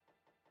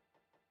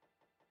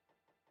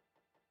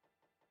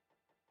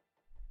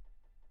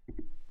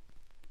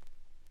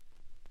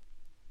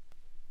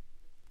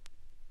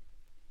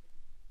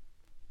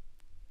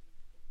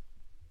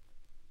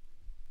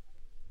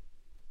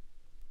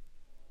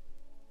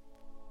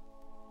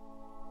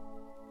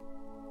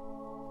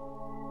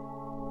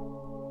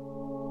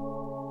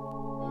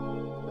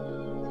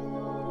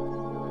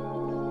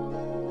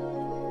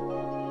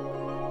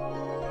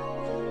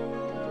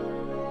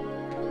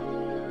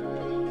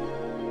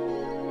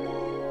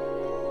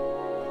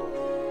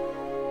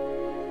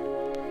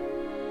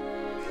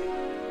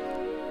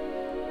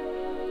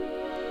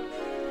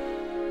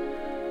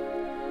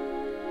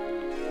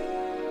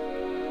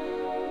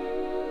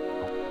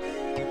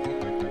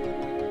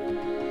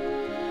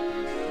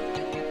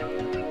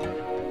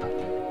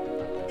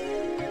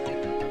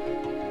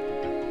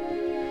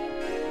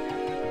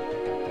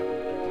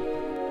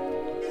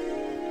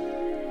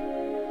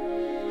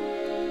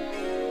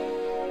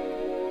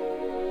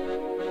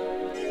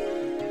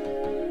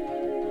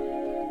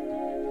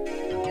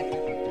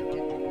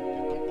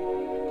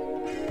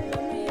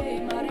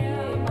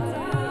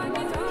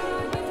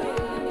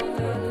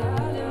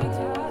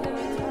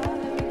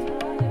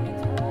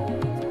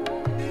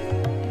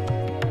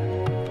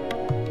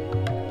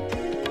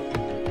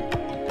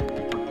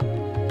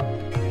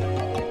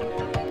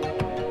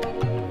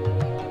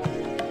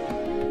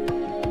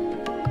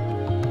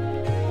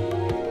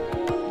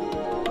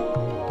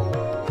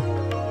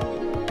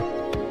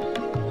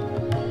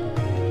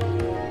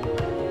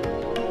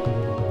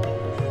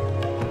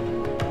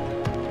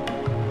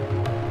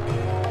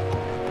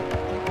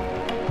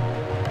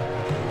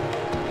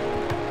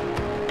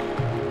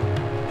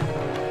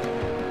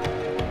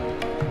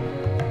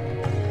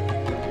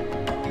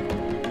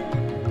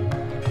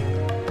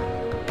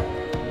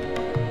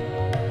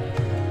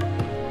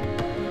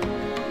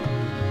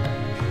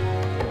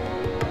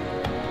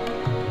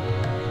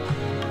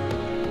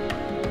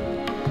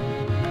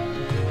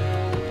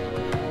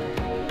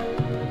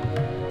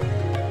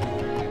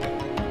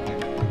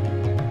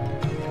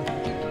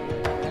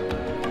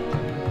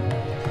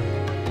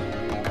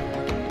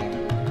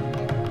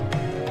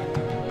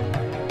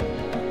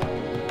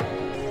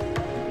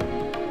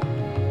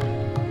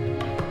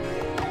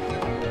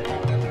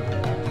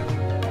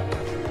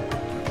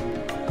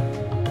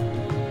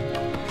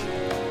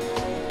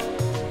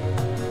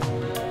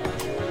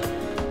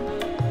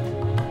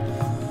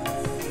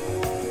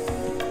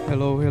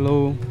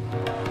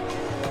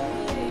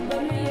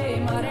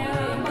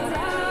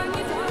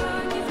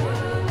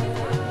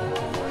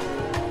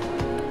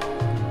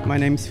My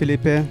name is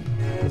Felipe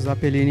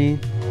Zappellini.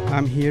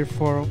 I'm here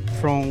from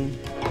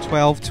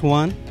 12 to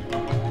 1.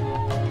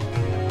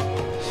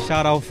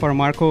 Shout out for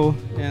Marco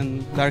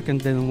and Darker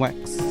Than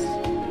Wax.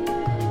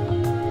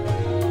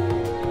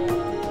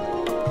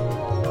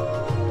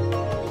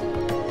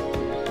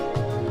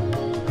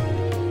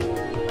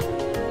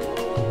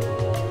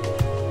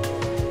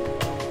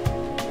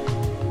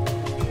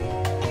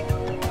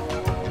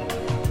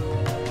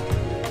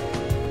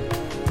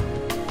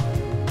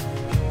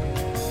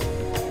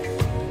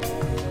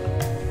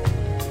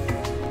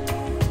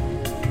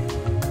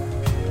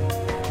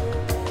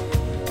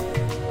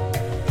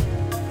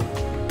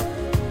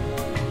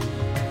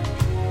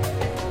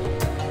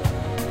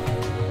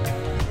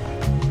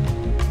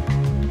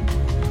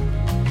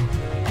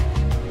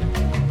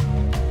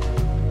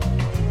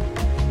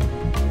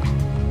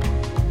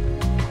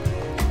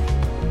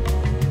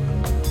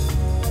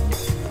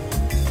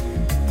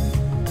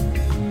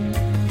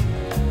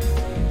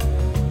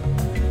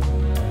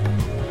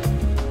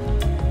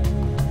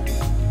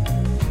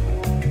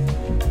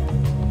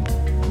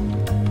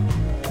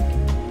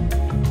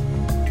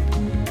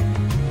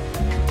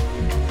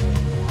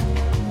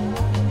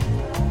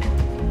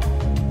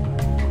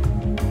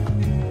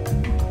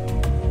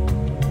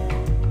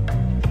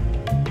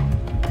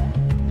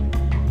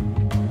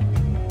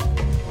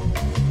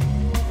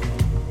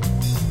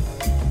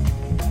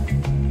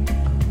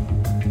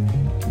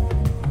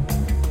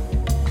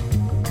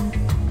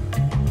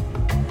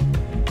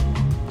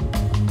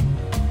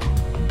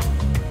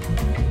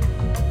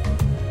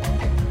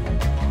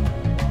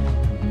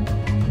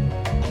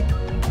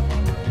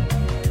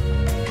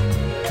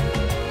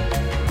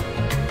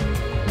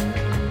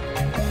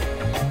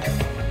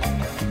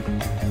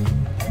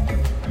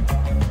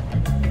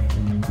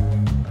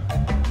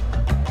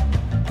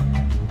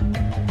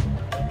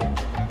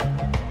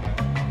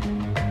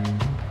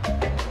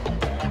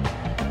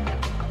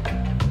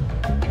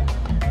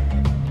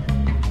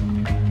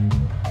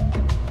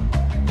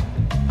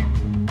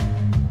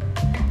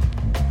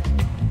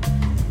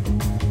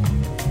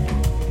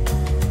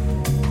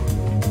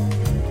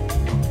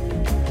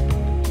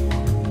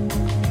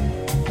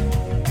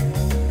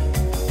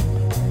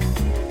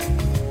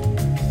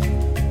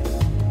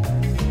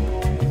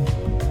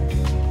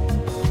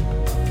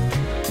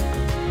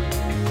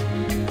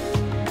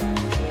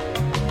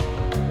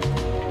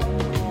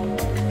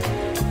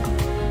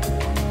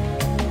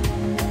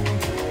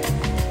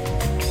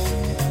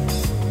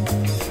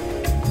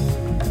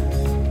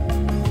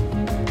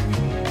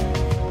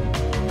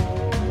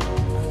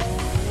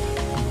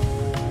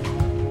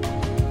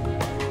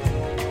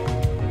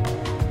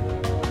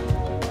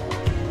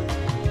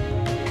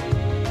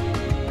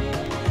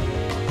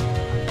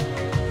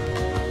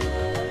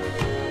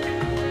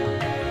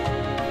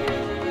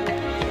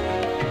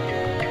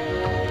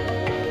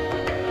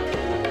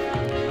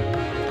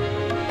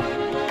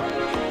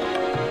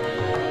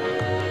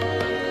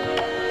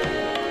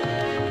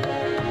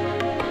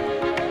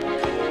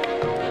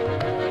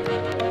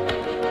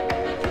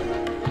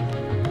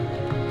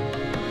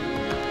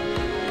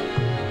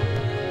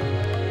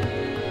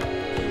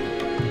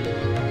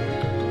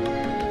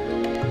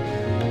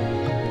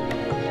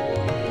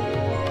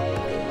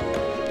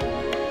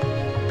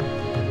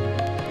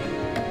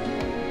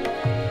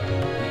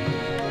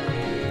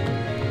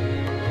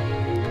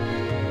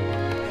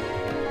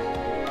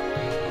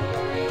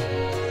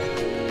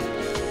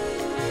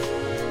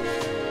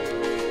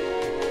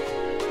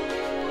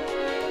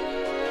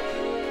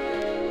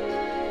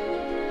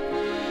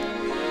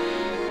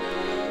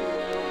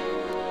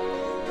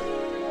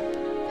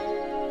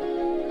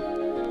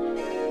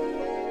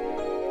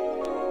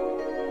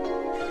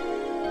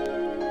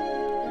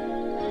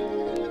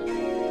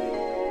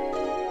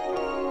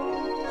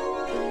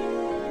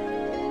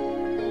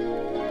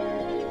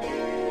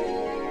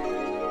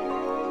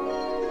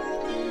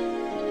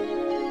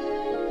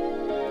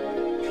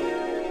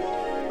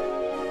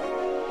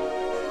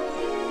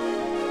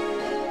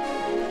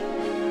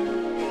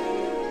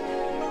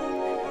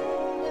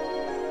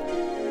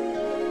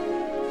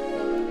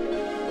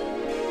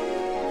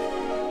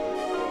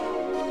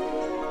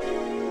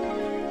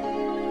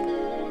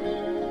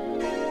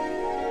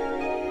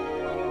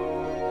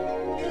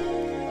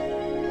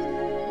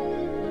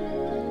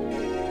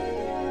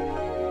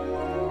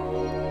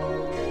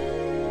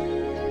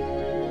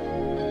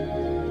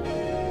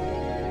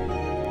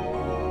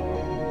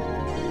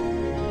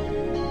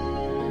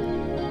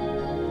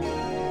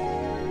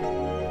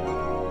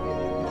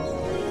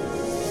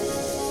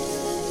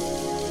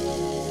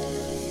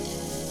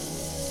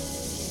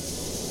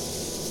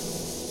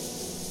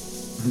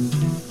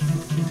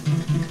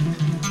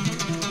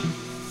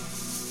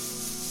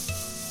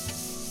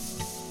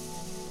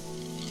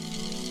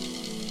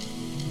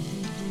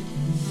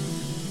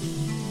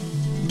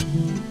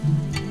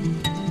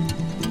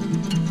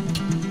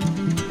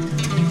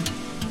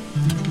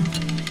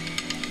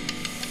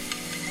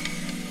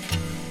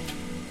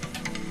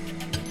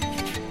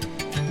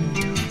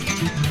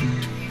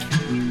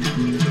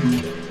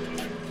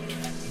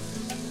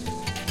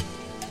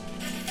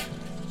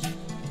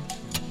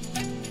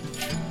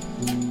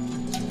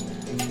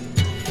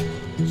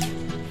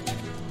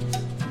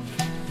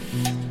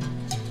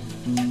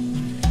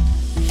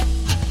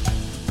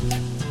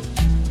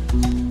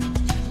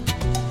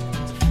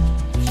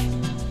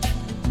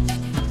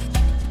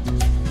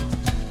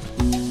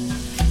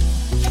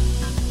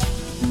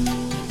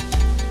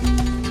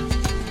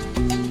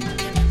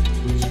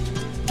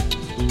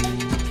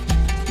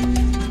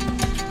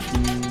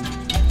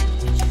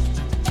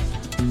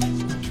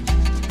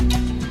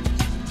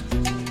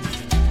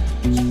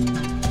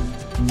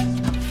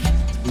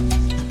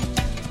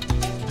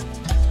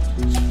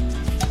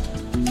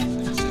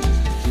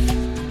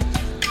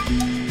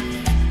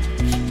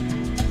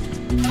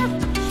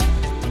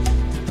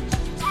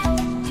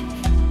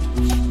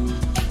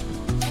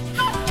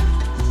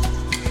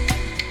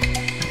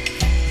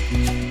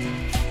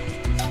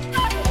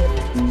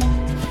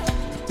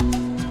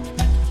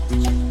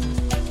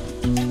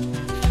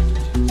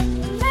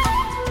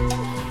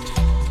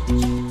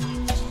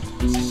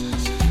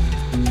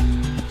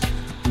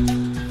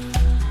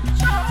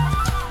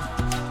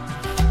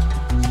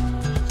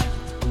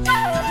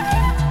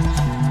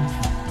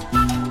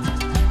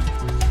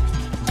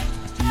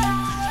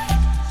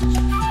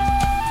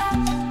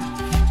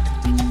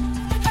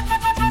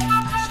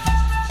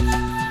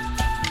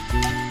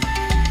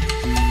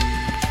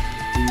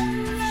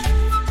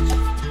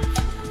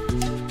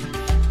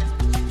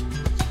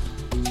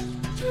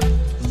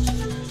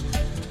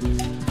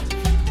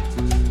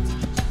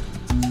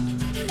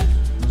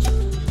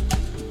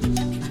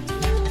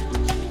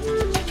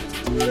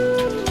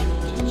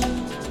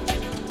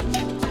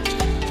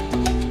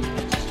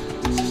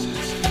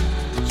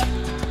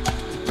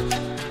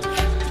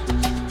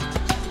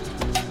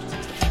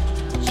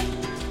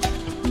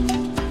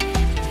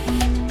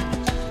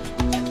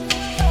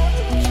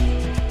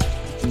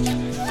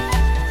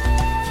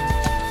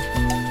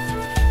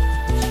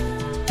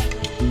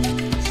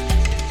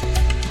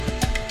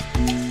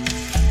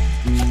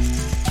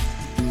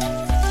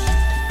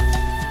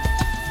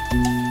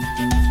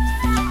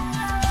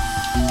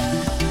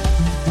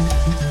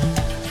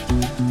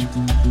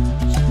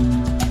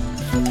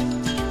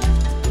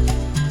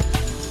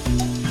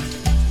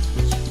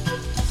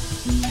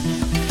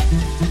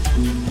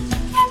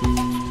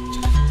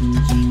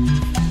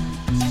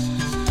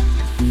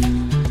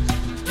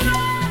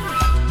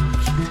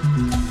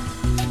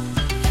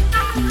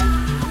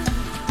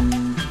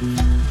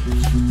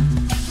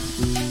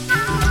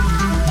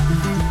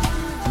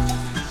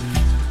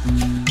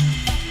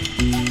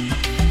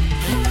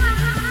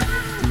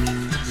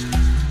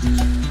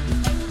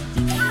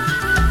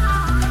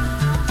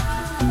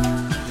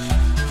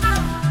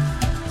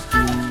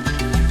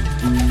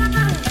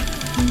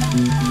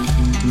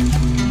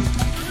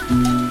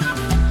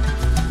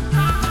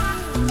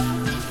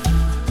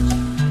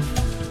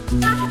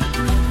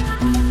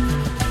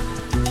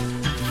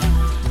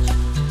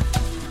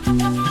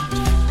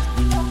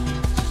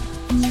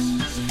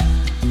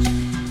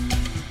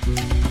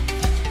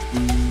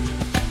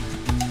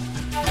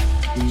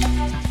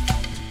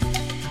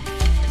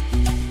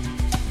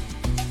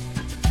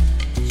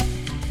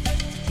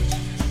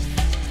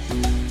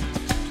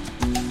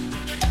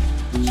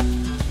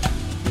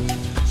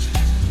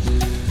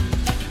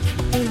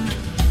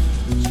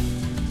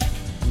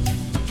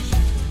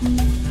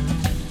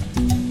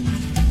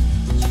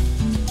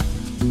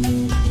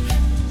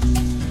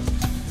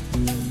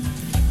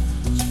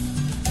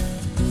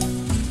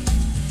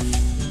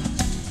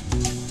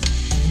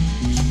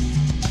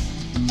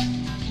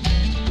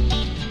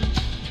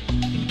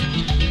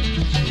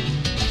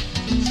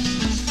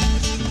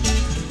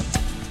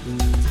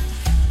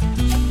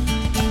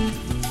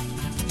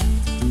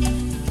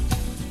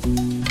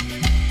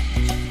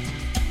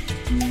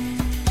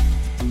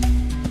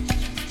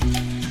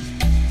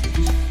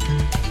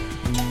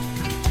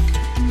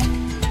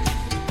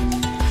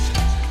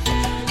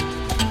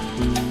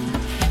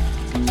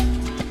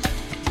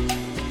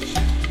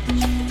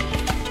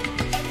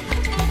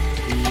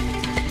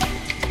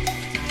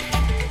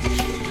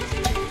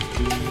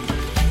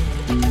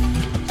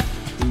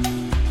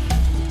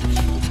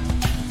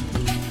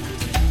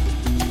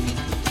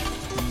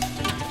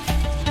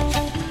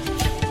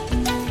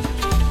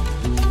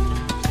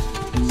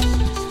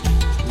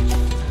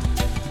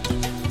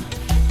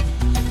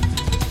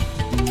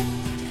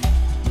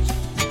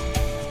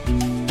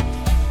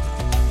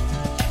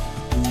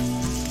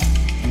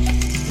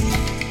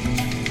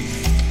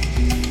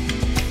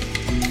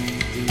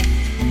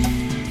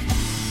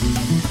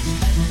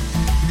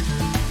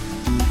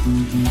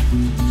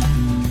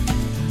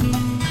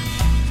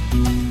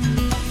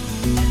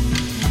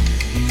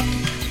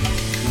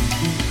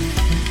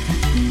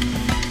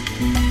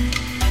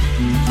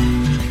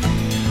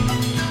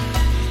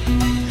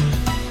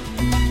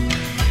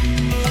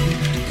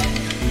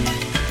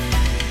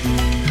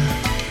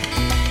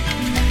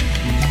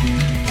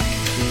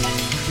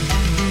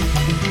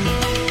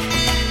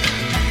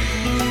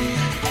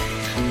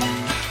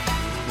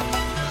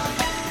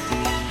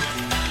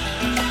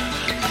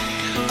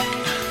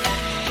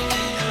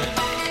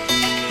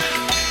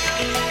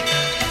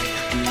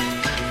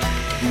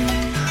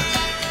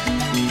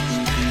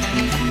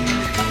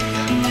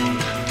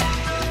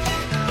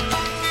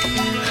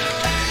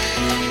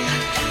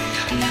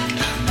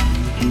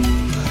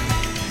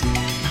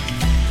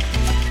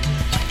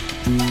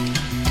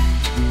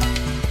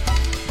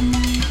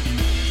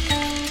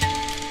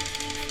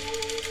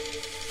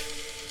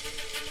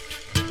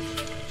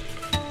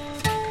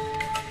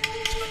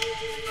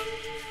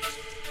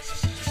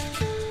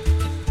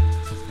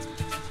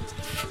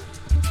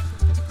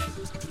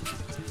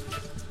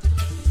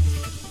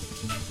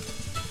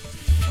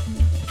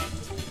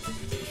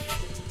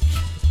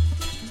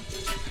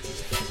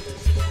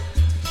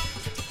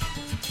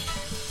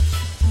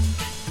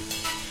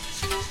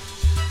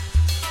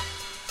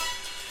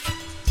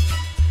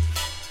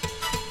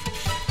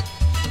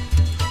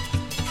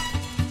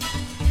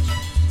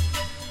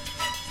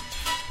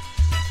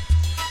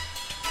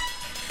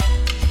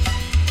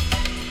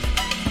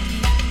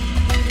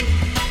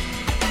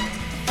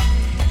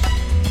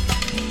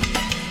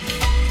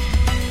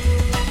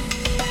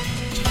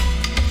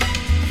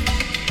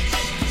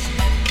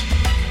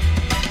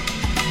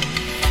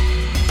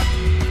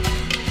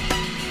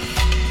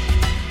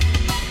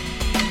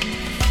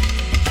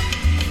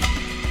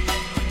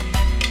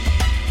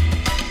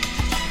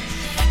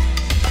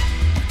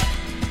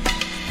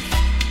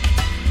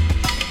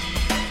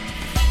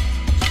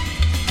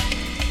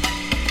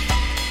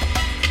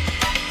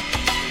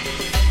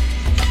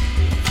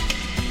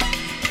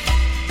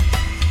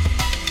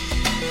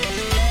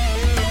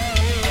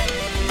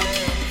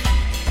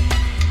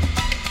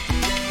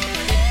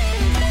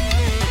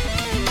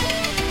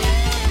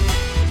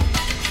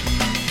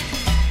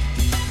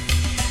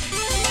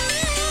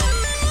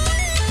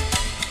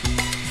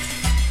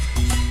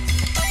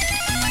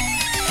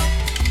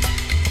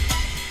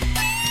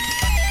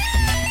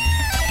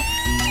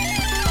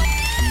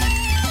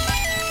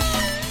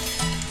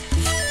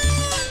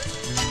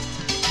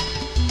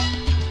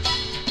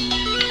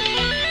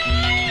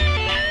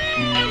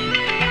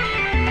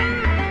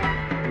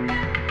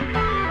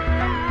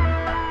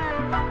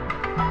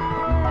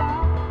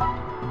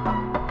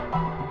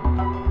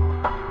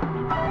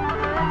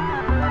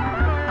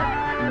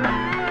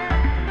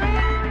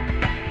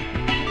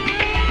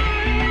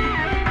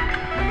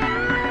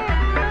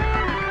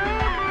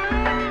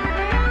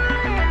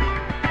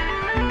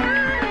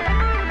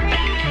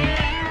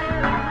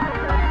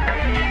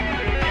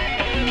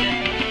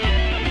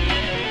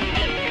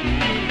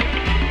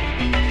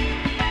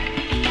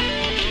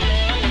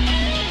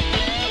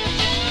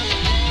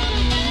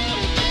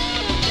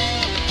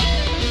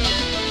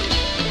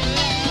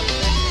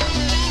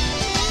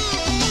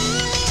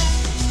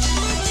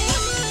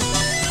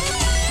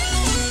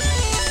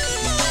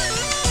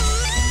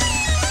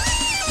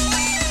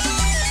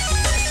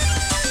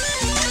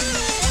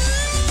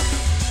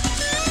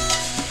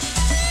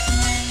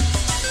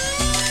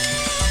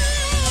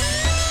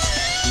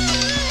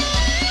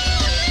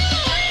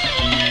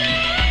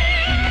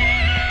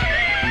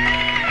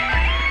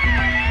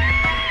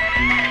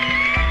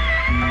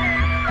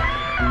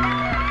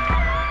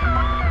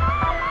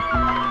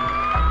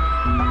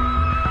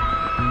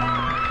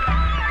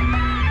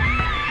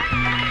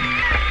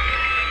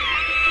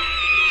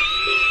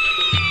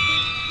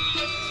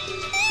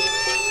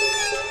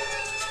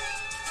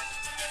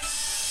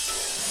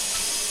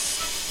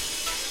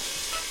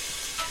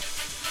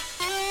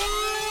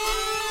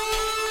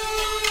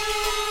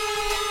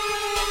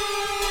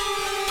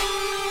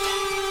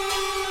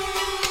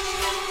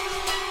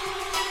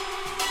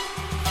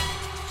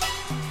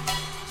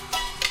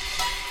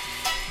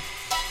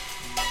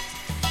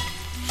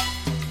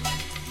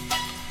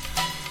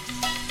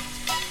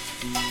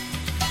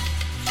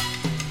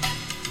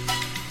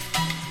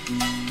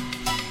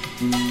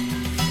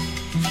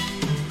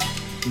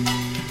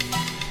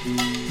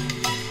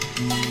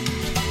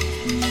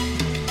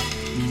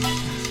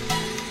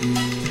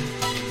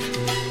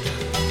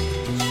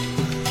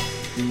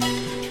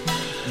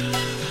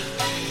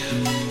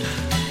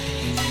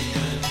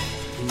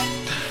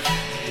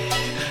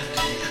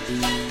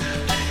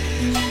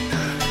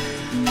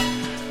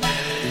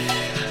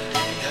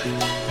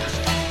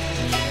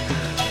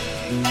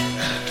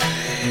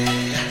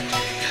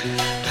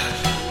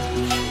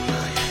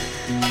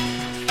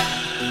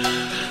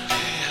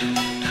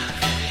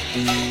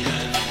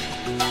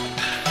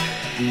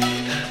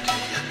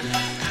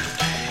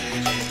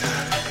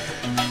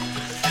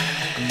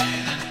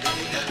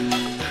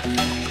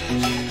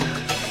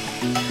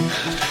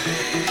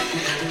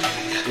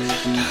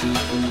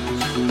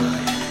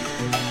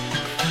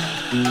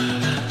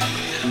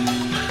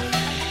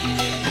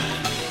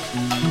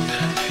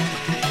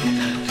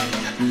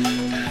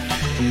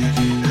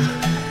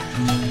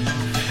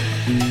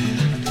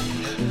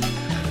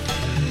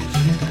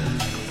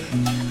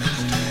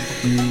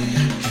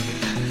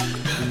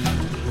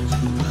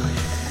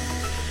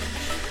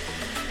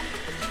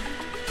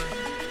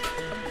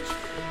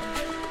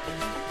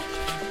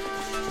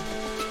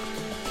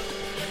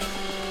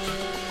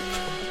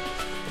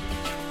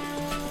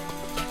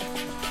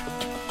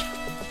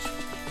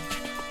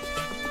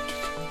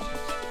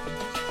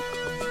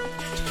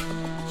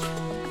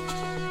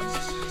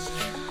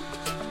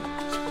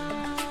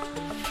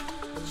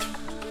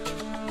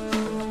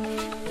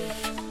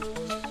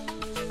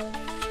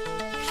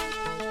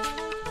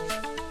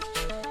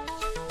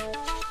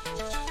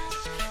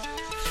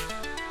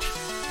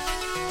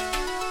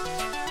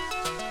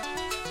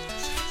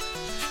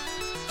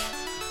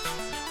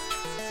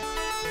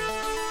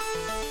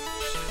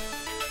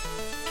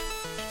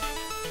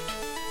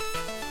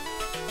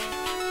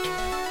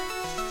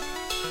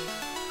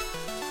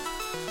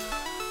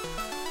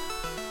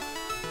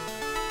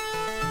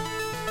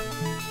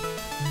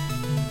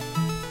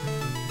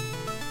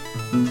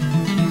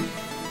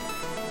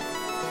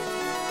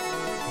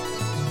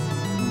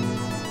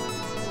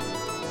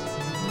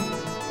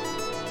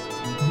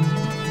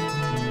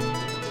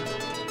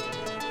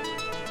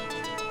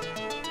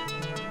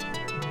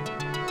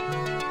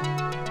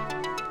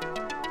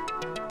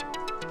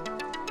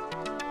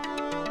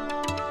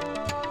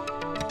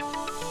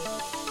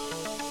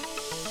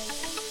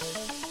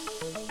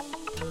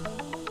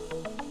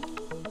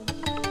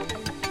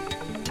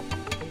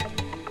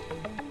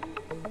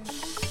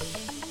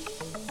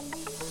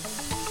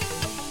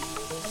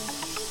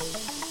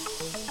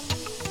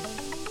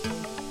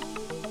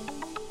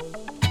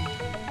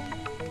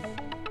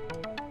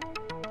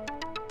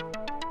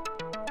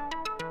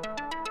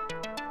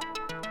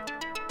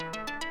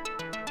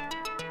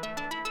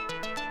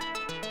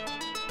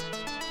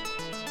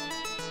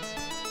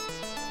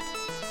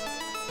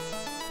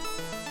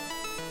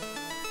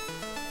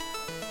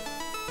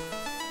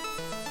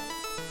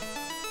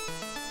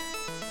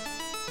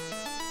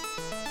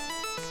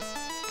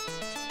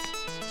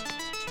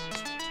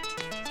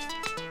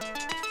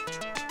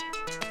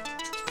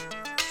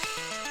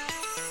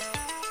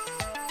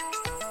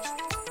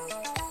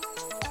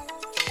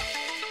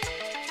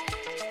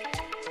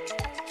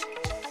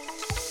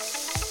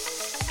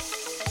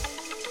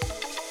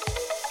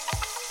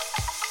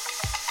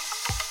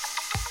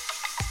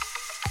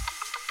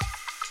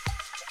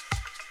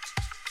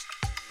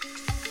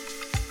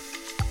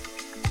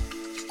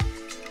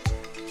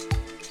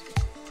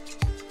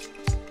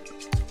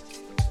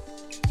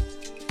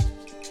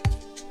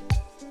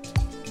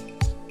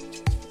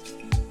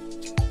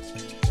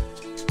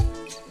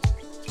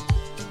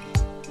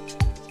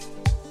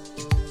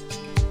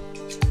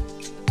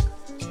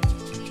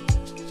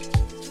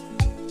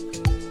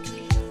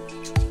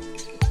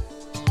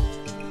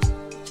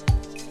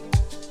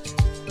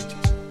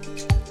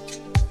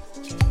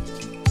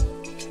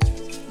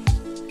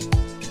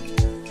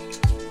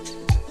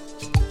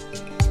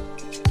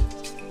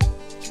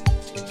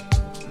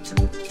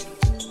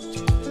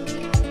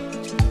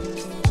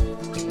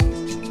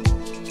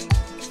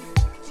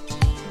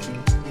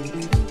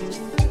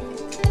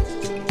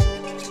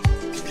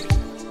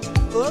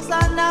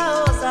 Hosanna,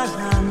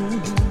 Hosanna.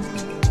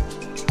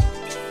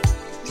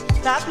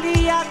 La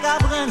pluie a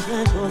cabrin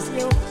d'un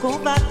dossier au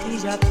combat qui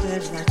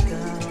j'appelle la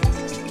carte.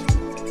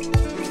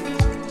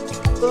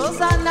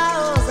 Hosanna,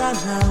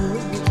 Hosanna.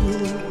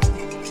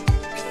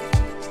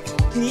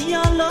 Ni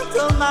en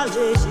l'auto mal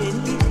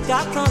génie,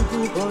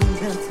 qu'attends-nous bon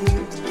d'info,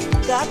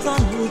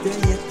 qu'attends-nous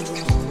derrière toi.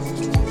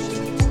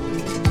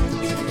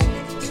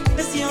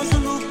 Mais si un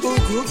genou pour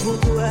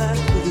toi,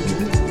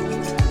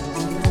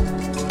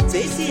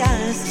 c'est ici à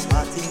un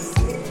matin.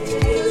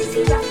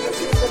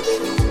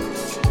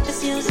 Et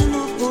si un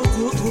genou pour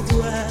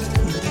toi,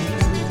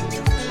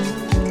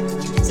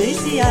 c'est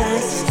ici à un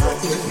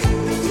matin.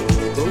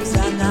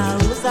 Hosanna,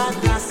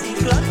 Hosanna,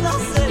 cyclone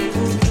lancé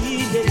pour qui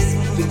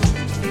descend.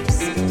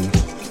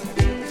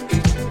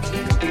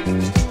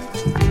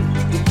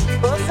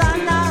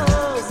 Hosanna,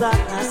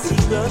 Hosanna,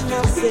 cyclone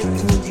lancé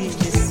pour qui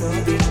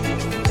descend.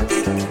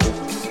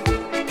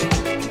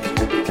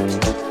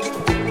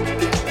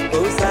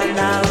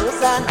 Hosanna,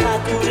 Hosanna,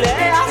 tous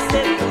les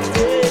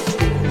acceptés.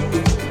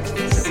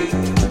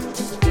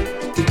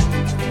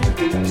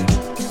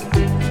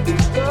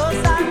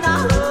 Hosanna,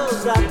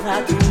 Hosanna,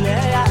 tous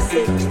les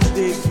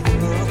acceptés.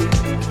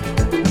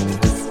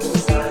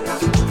 Hosanna,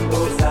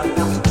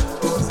 Hosanna,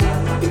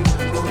 Hosanna,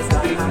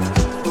 Hosanna,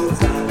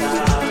 Hosanna.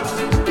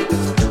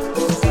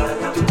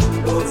 Hosanna,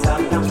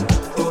 Hosanna,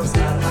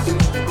 Hosanna,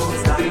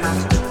 Hosanna,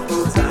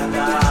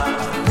 Hosanna.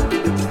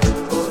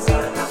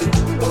 Hosanna,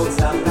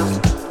 Hosanna,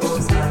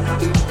 Hosanna,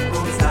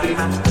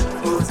 Hosanna,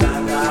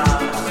 Hosanna.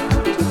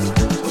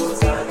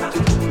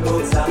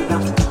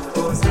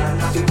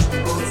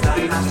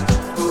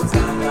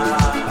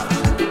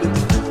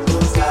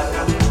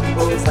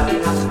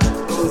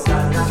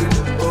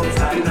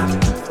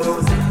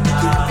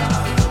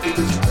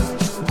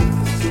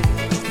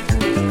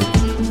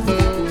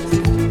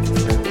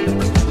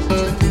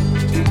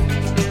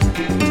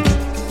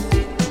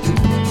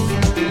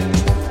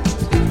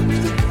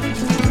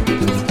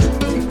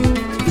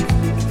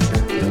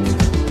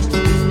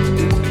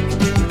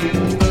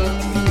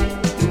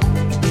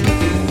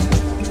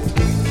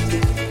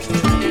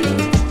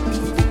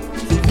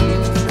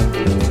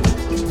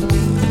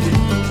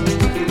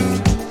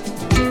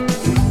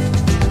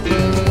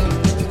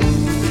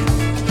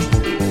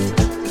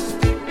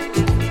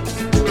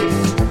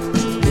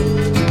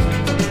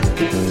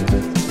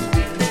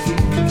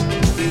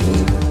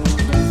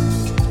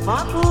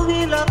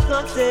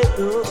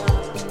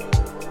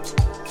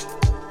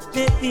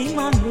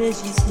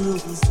 régisse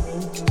l'horizon.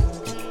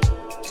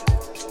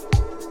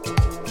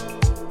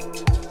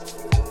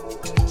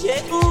 J'ai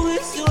couru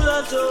sur le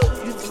dos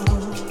du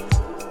vent,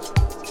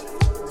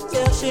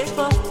 cherché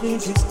fortune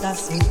jusqu'à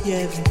ce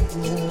qu'elle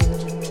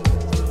vienne.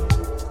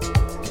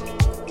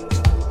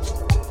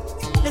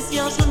 Et si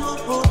un genou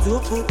pour tout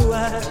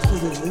pouvoir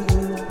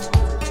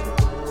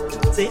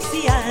c'est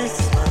si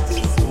ainsi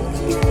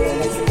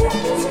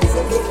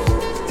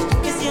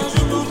et si un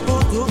genou pour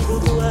tout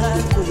pouvoir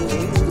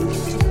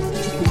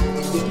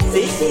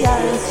c'est si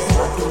ainsi.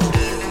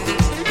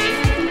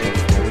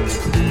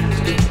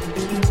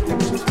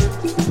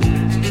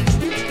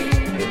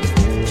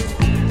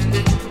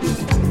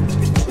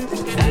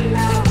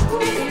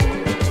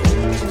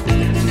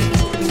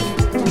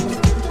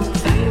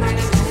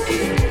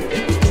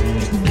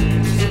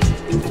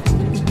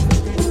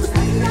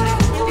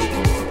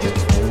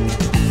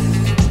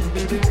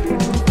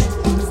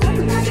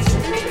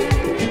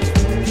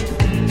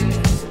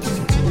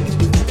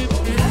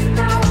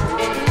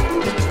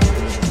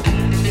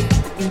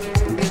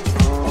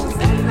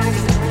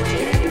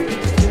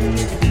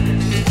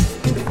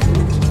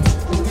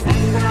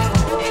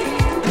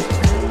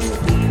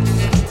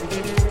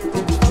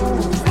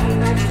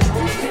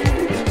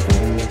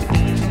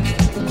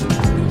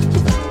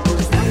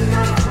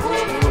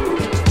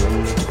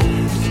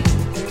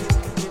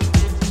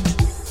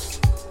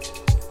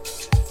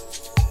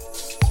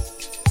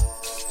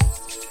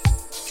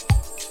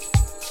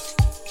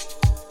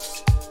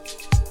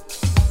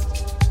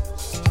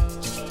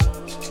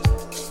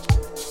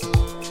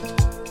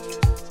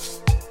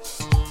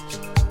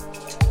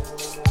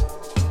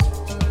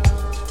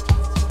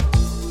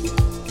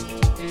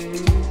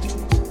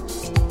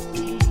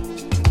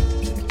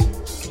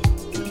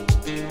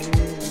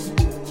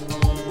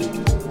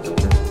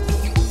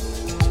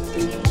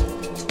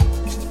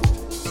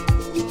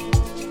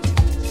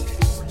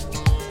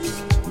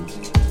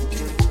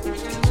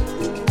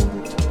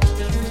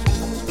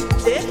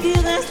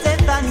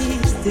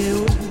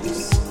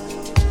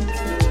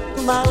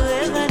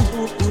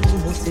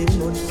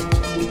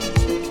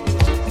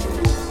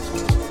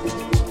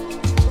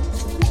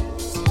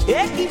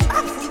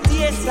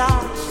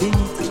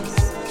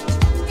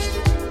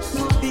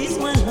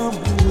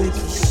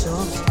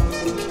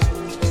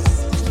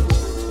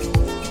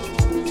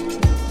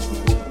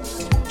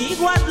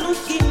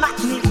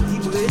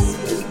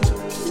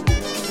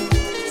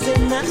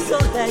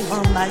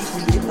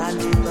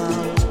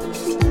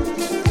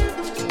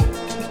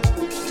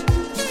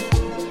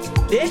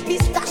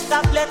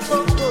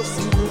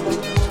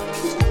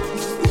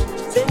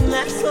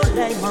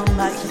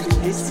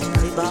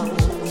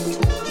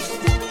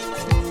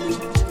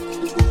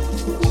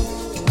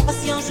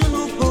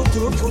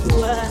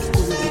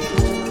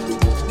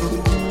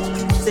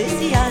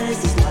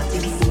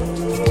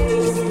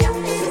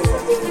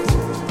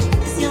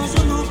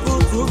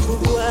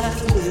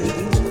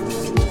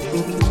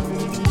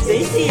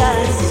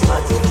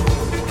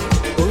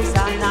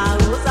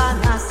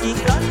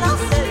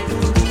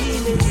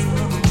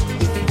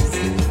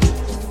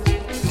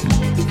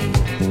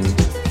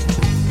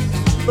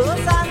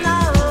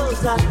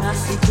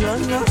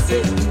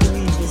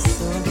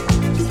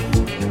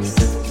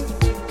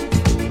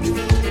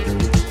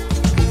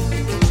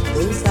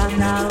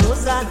 Hosanna,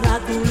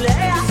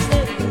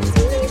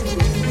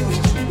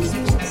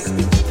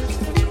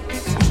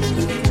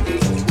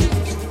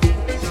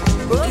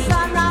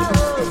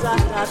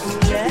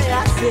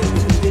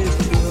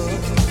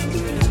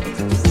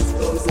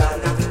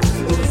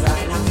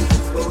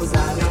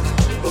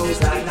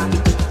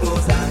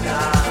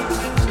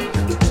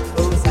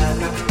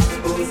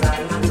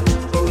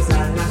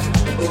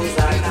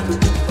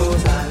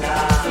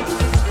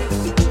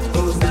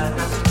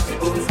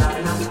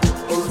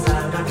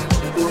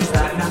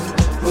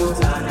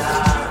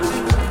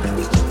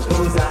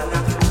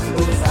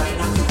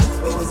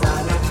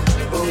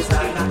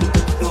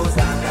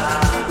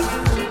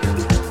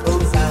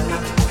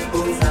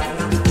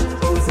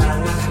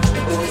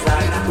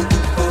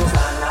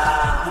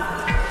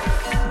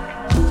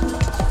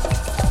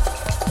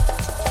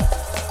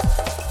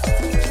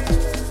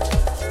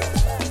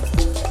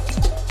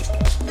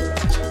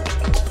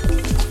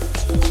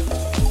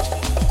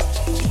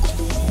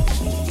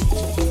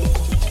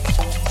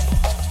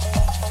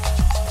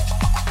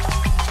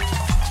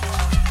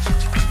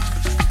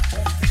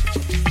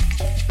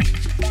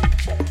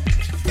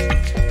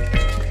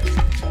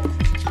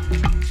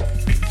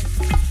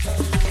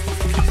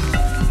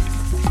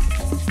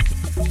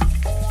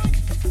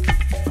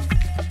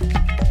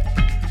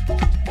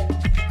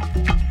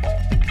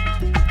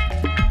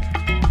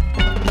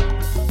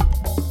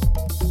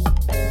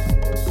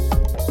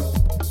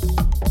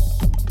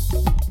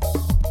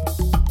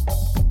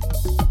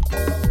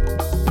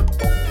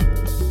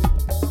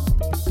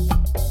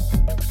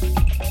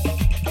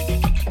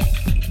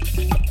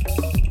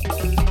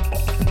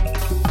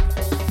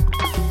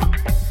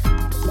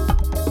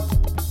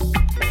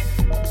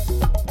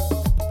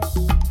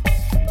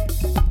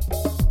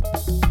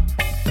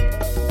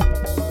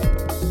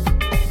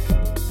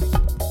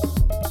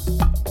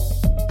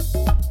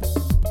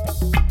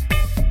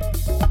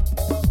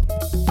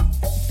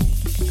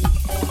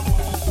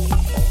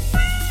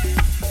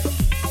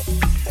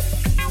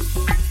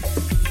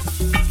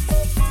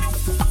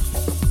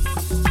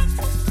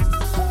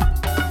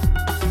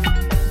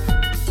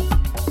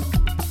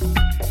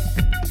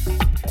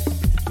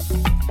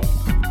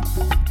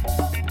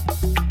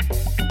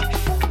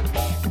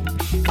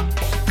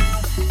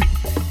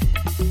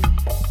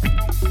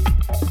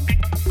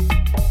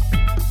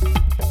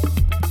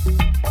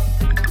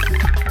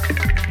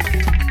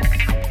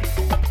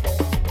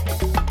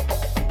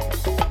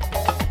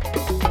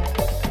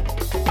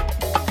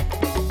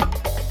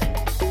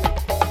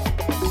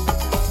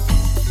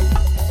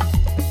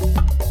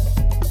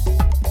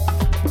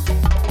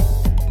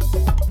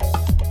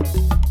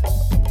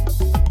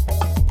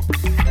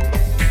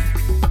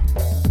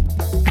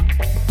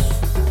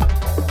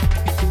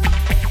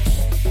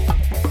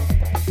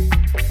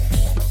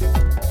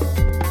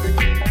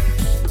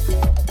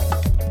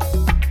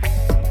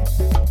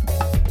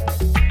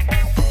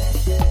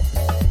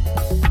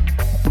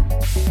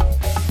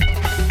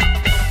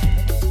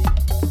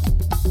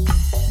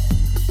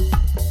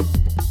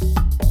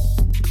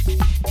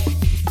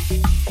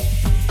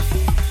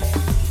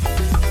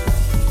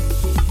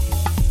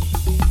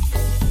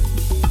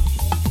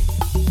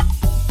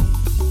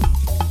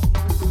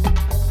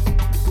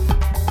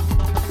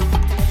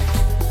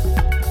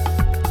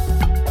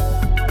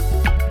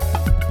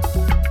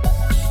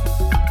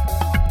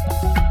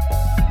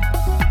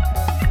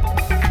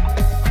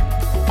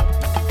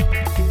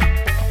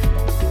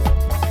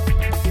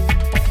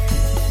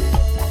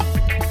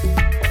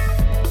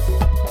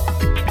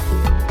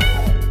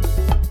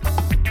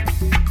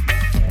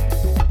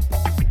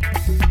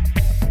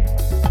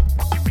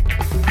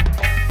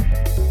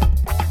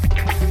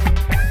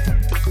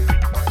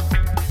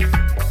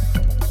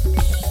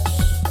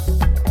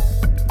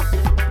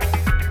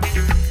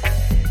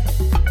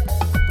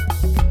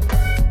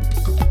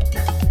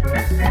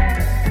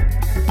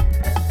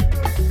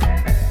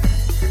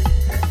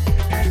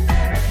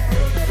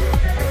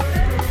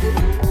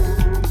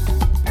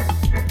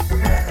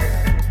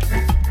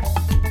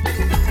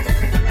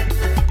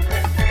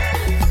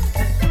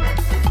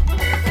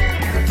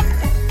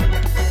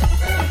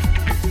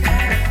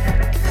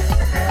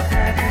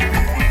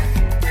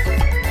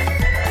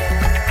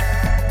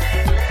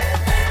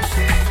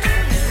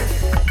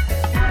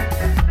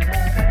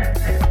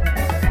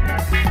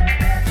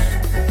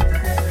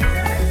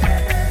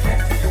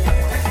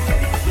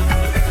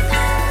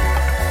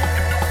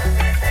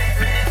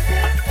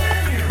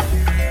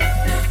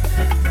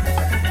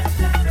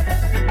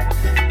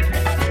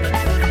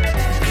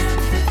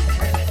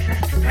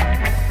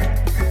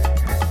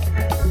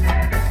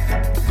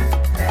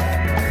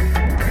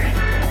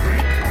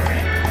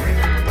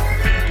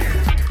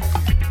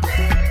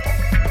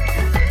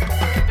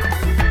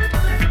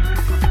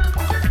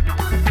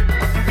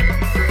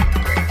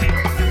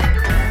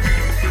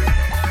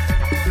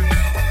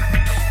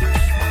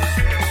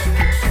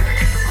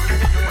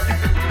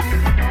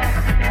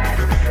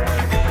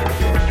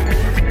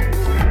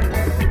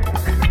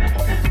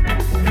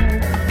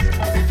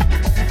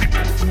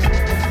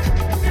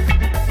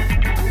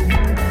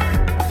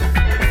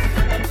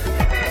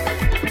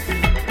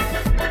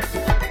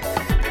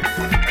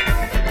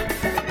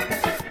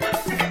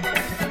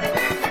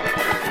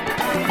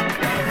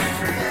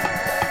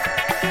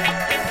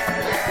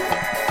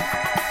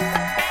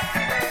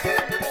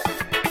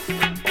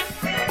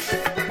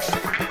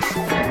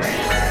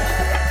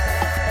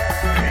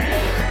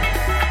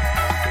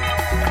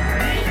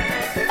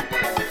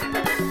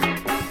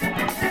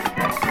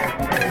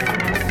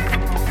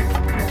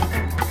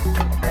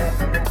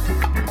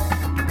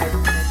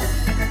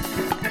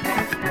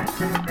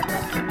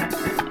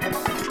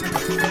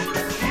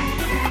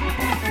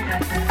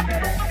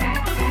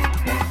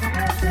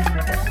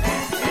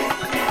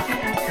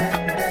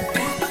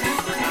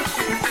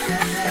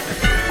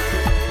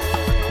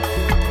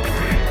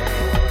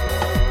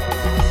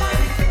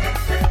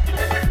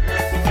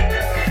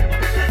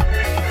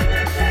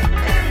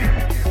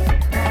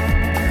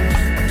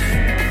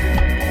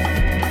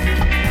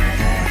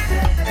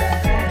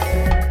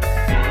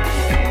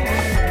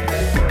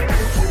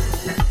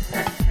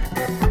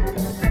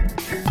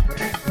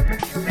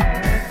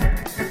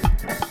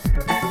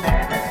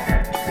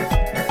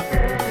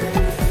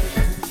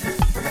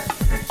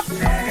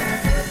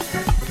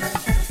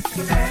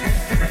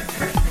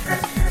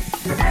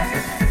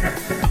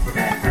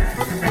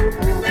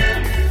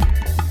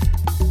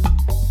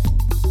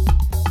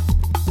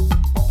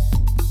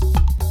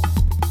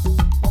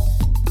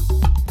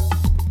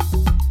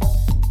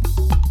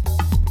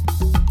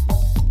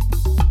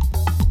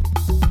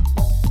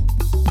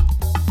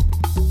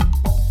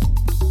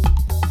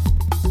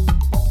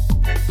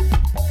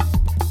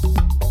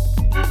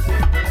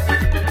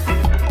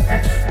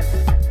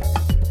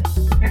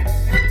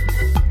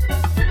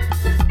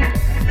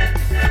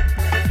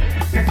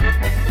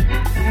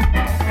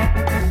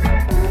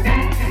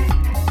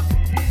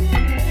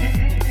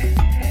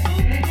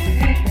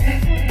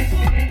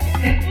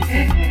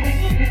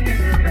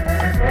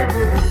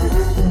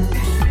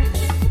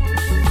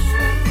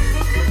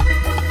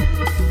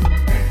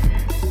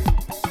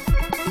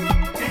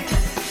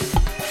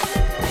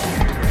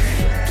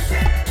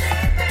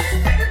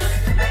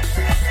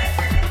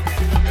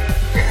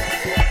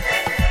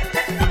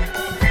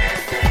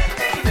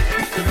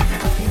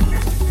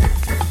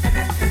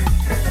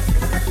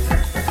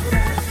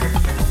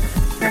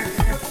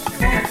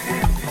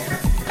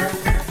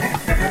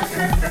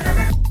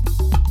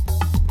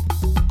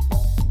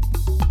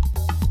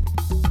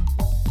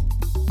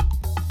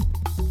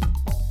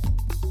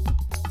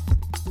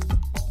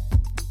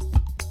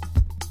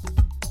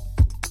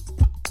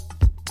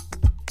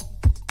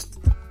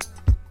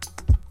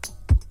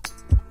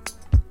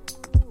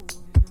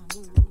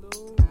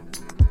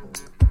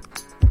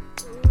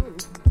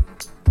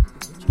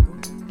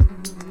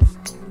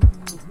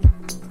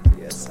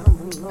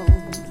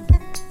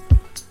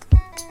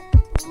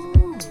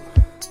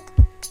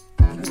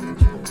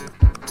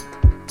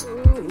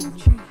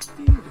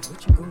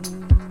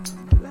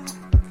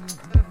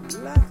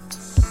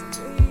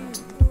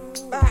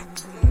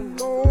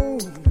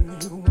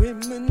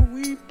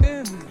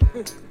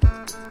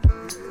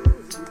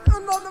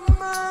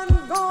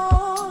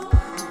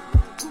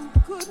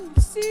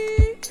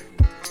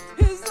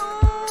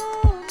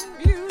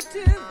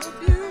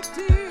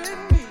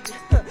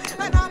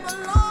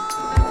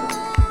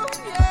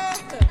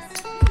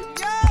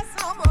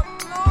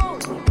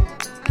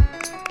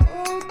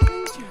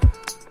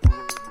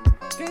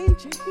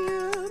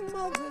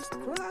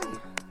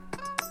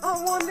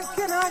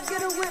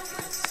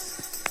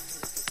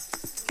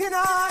 Can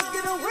I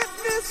get a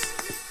witness?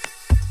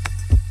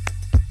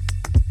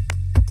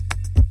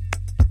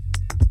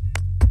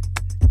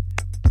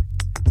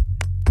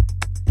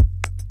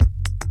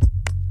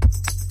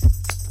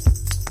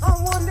 I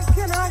wonder,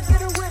 can I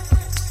get a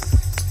witness?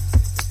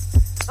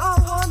 I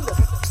wonder,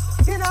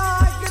 can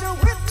I get a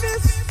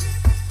witness?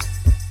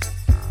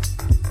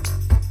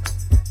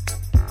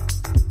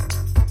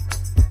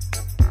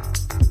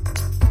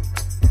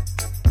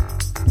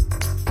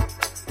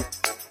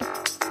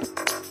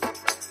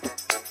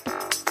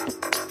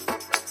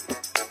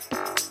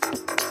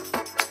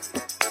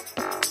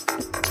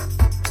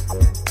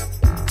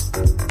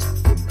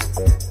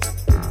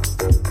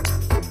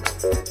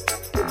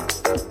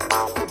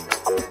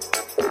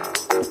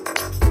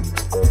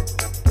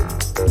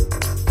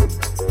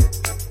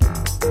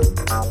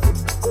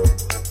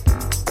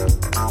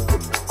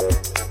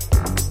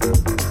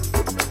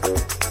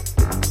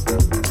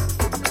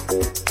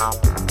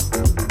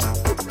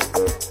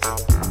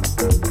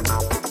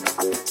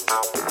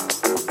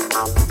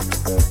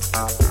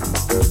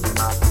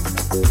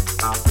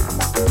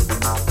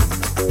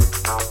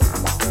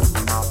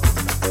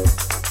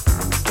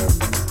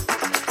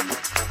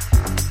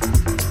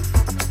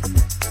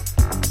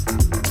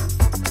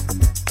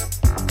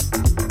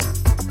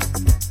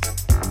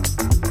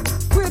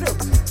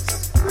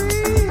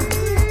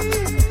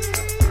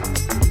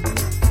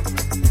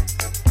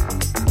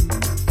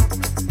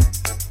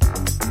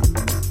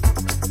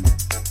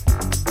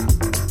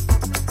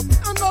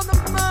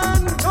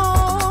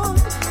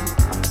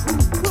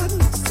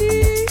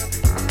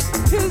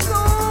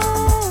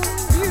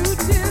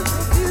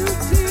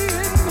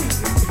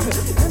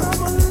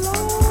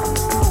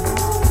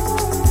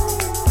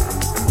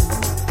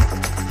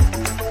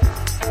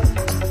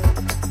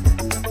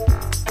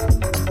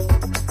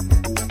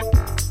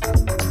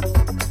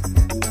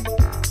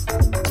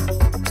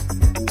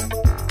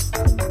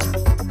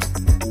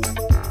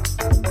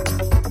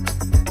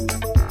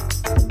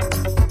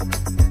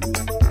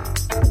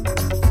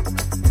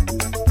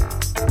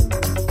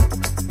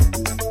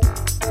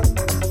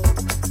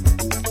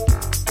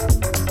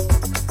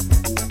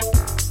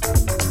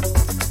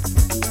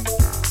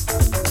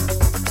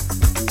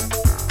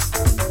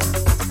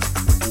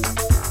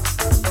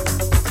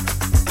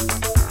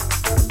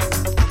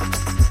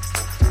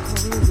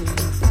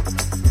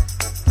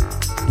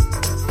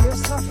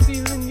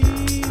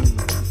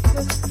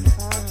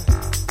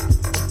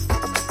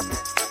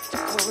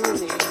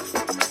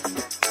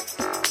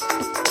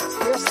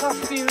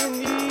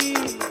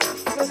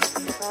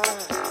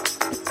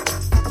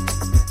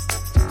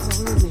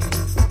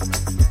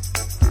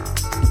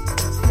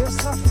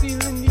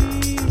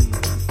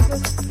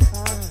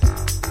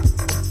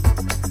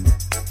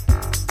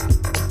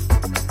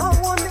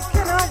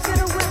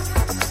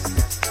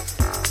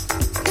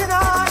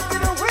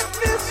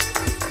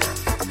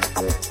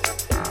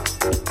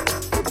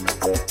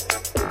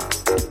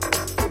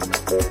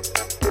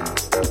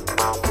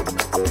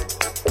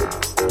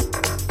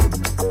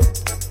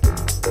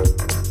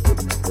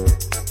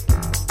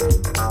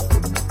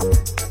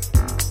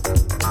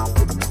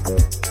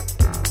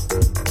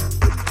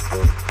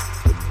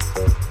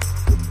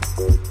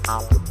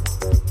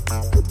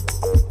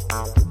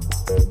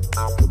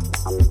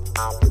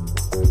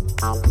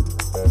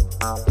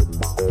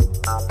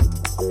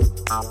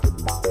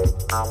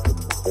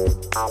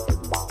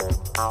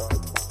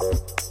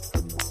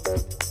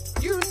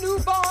 You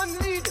newborn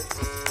leaders,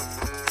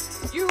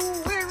 you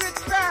weary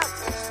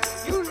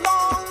travelers, you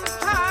long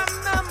time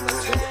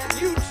members,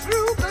 you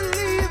true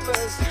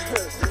believers.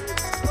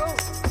 Oh,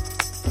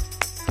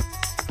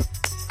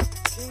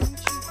 can't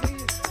you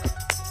hear?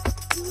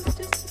 You're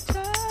just a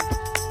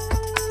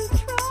child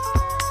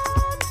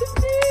trying to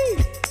be,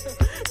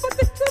 but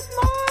they took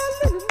my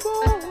little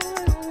boy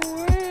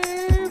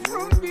away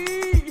from me,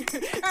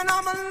 and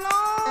I'm alone.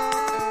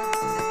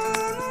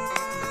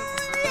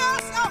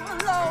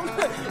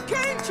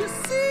 Can't you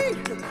see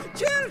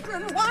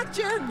children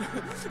watching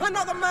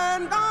another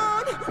man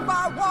gone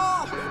by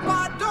war,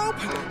 by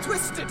dope,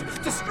 twisted,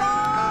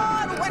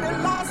 destroyed when he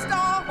lost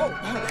all hope?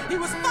 He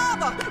was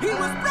father, he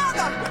was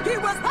brother, he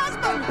was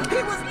husband,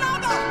 he was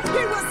lover,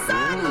 he was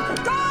son.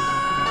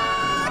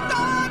 Gone,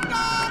 gone,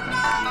 gone,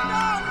 gone,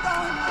 gone,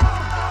 gone.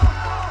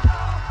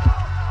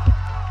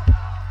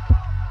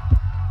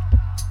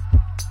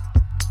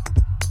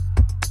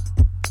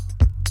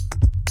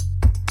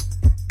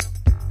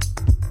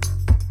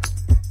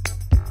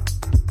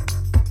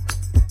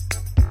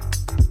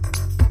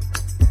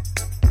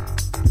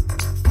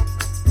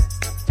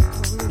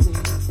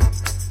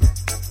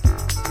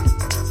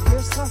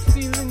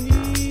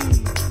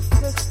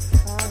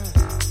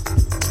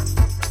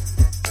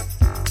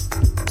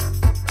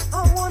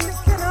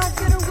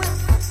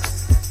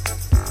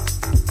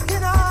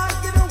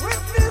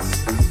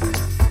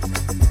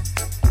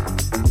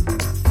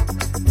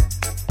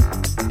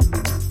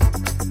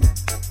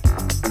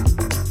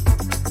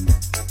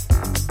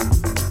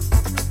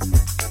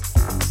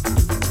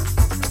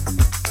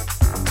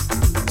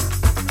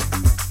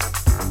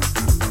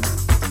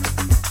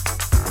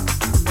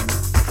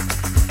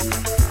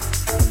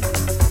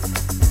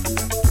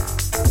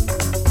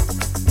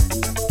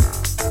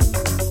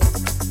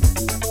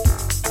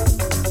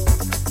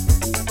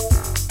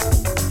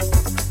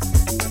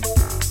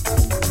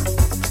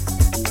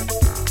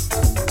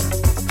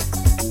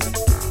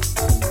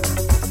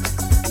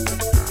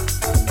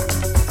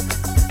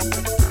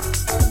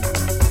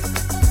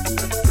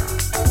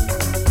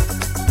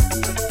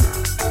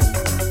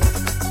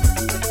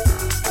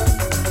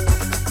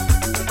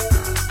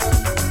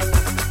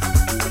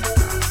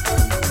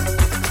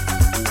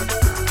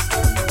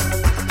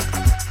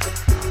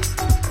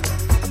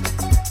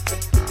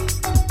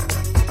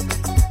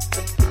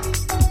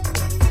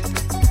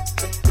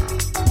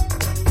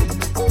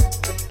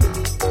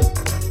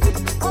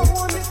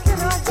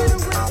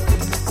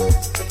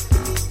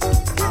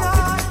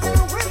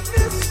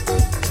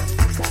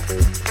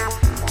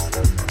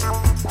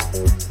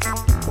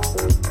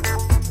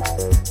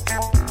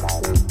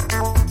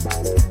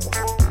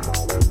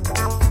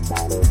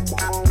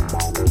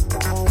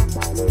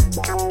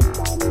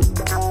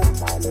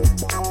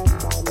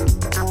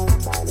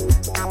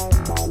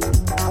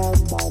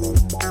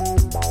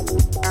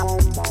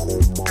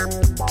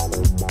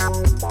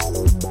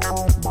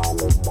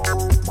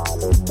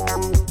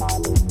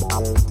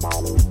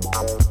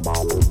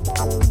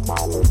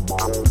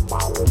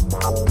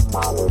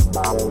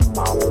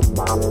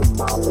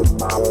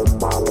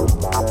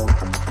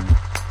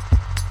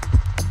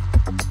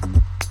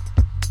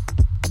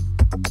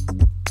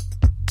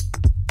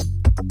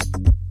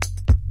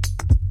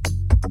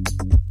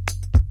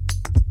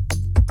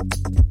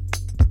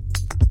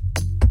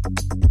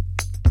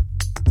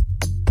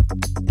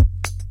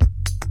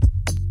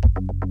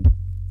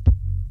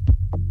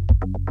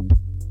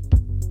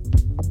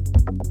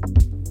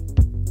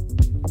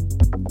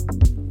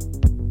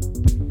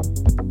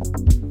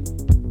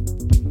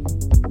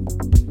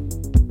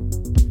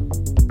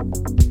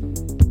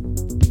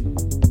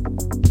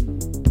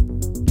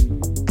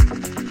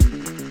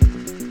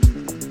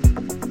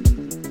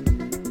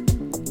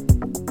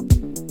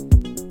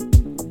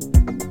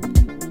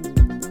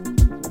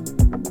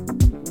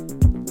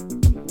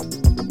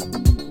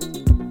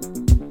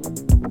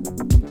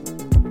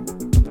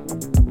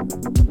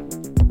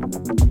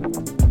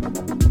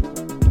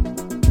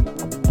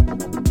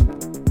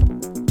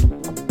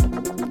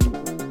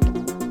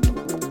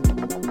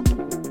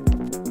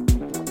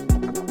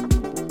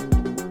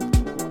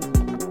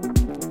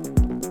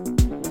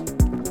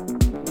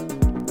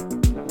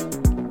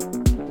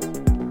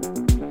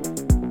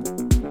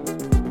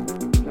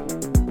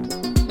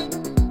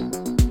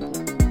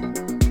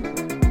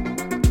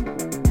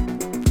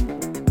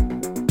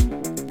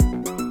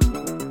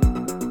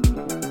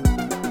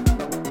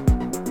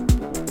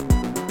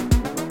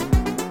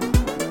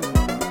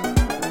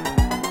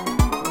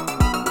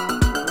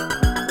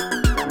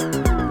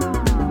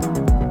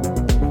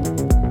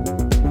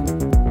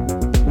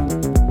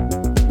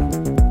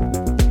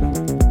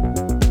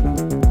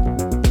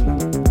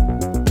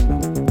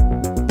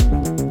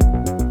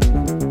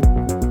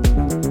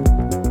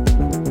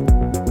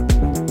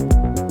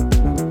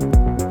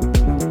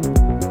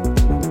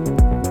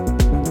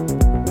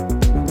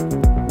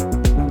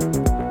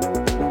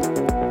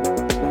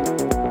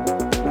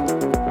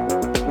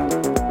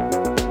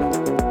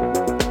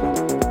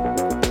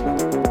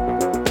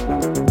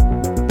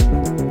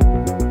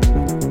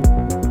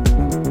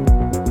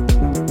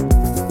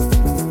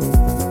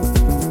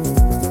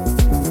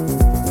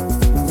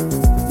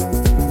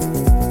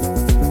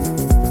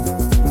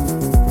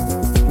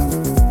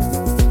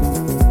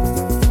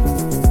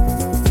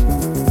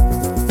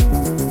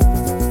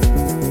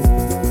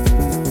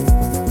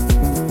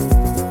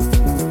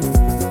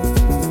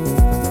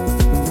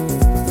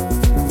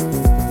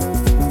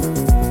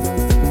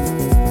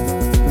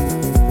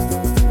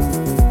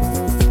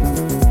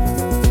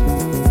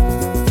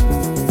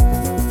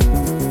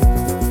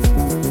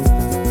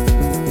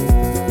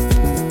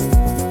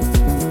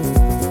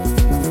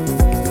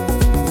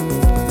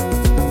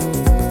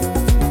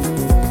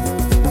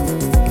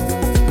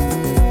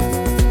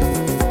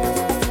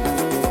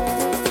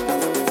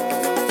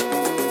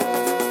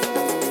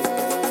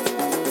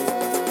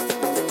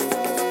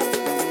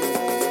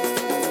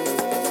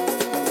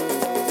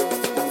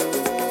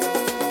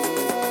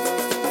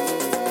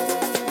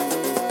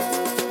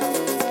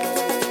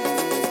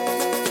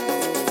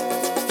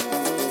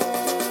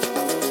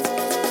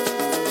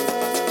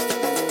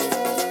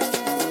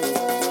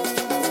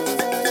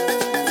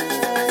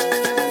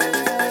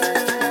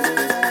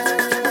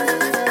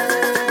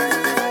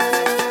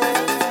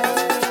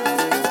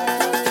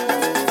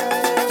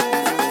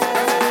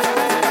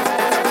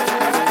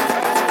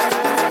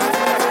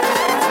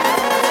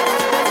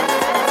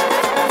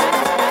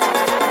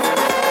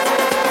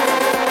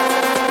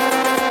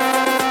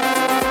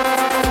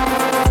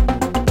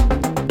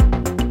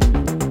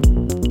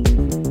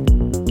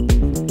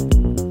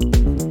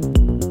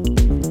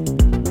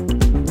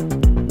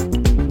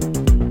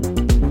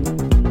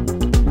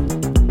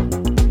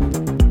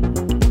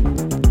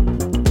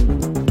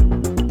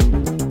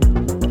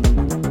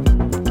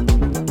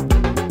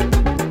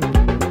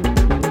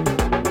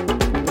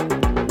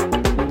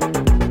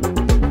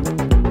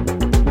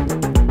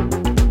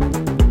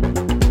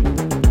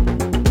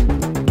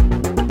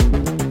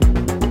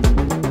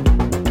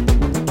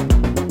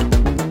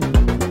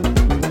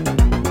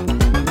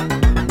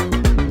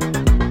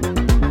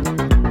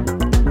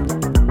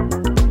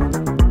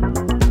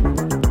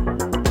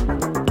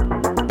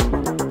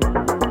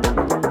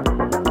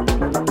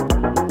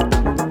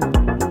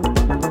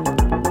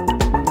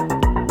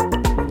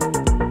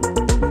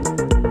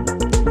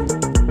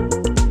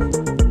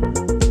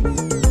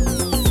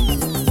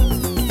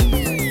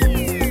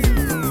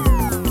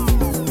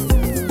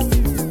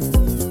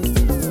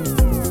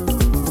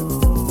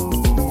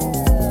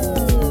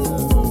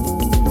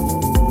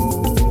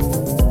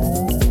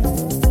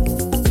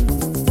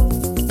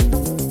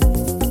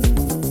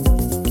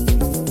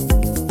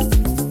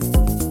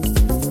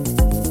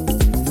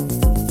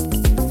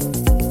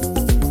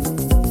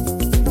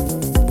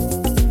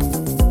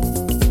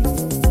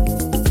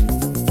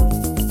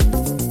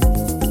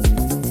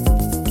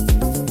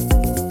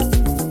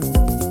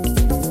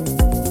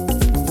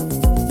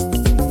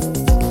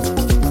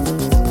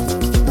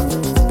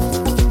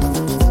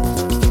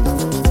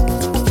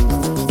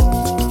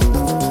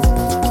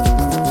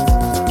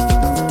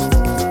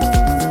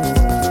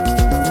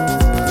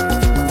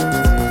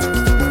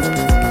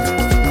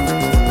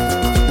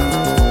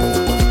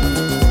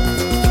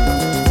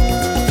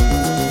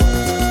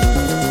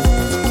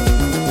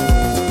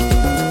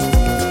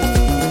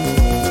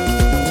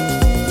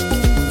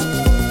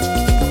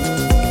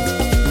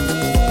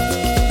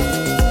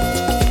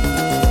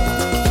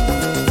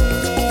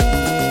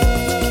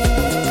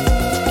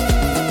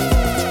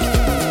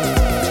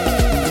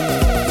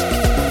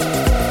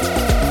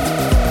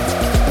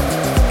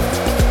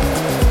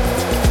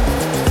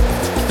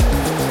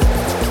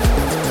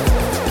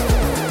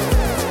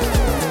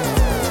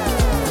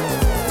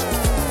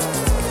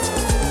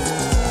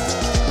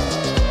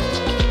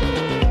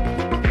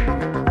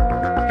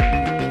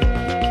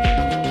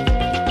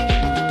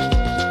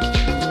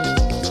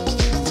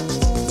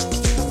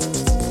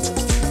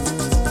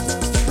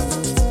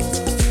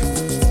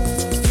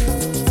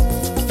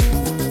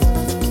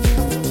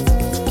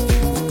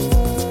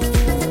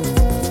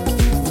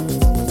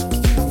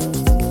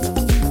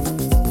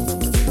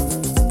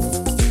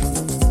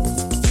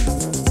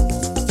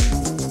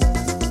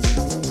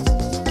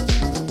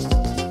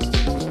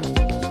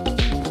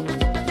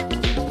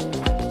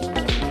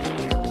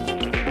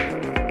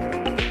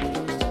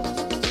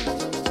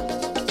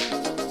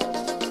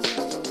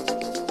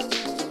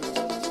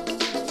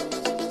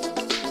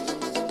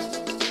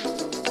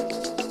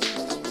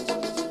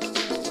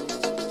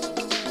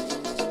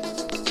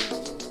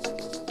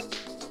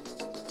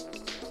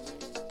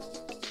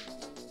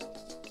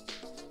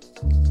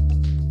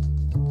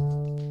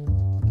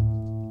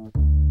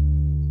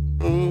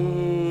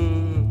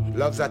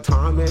 Love's a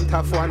torment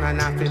of one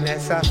and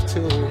happiness of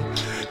two.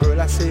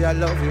 Girl, I say I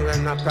love you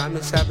and I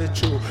promise I'll be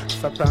true.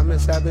 If I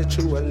promise I'll be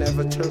true, I'll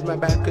never turn my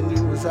back on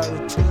you, as I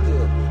will tell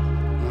you.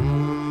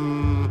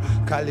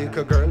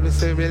 Calico girl, we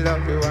say we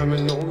love you, and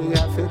we know we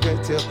have to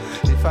get you.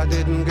 If I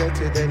didn't get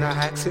you, then I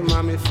ask your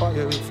mommy for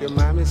you. If your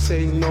mommy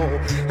say no,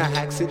 I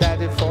ask your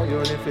daddy for you.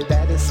 And if your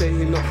daddy say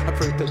no, I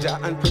pray to Jah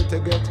and pray to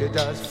get you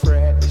just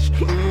fresh.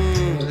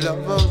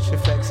 Love how she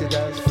flex, it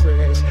just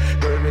fresh.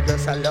 Girl, me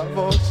just I love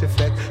how she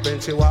flex.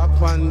 When she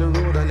walk on the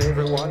road and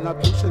everyone I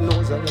push her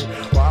nose on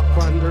it. Walk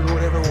on the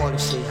road, everyone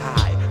say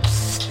hi.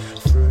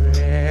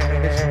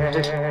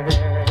 Fresh.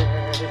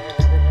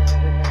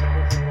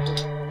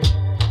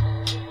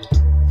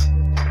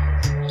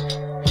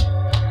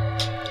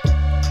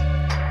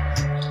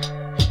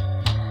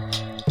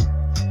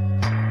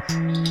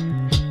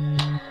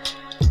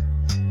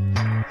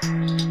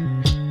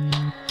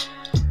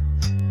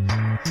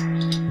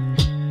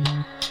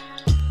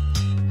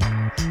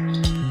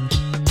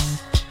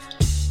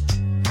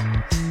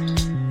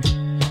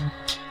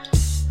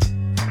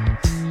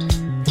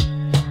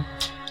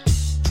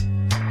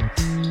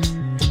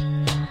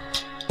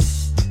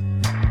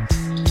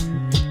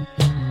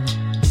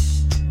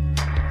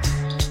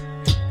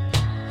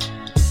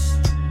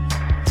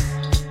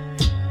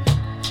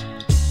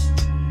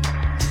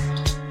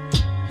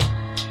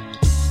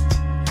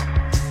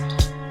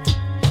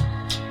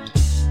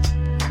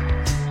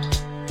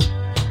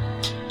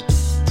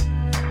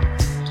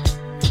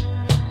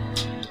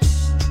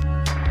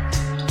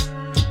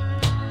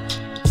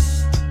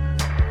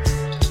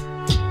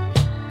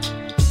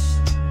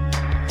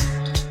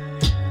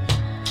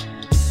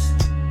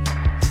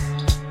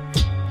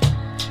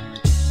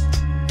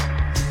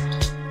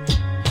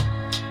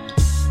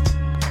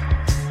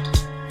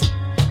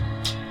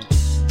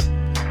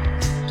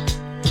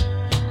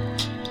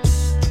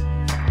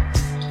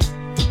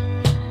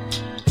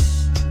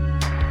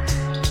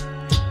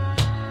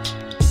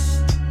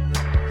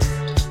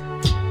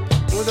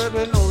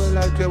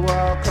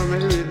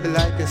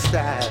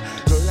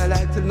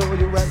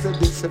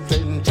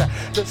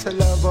 Just I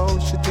love how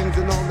she thinks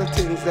and all the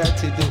things that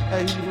she do.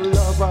 I even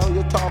love how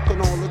you talk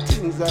and all the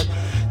things that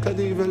could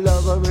even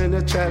love her in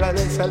a child. I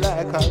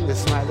like how you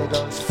smile, it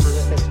does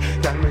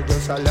fresh. Tell me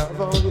just I love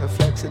how you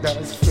flex, it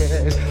does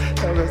fresh.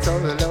 Love it how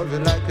I love you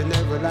like I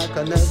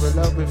never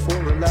loved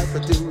before. And like I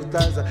do it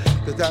as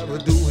cause I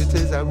would do it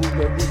as I would.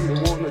 I really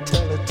want to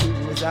tell it to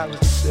you as I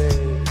would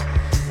say.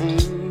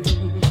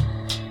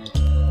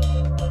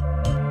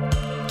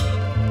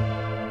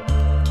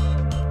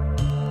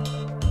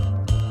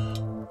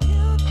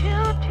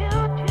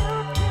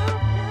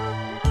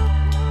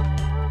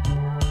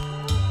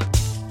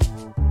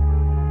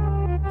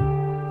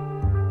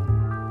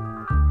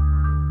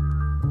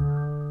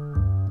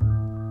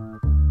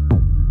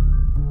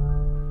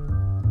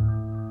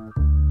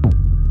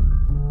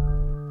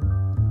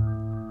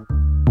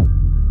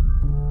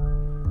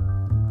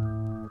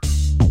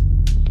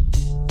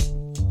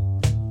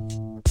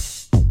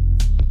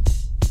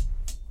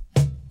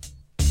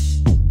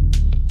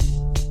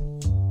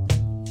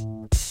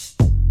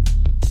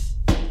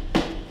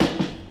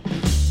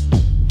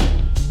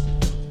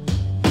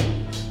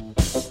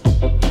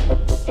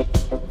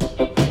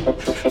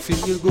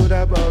 Feel good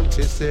about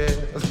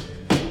yourself.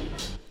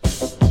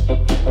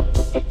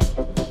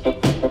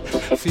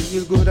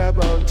 Feel good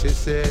about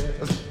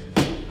yourself.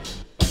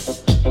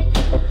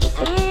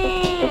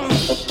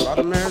 Lot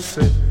of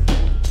mercy.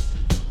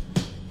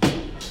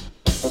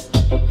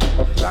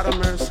 Lot of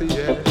mercy,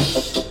 yeah.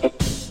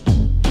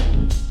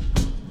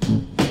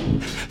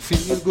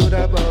 Feel good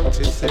about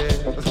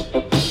yourself.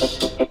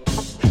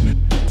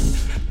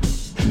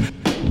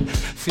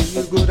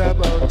 Feel good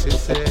about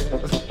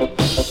yourself.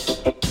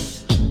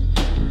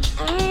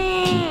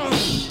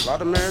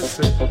 Lot of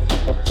mercy.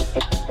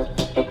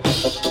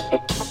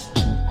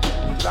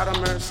 Lot of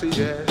mercy,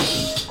 yeah.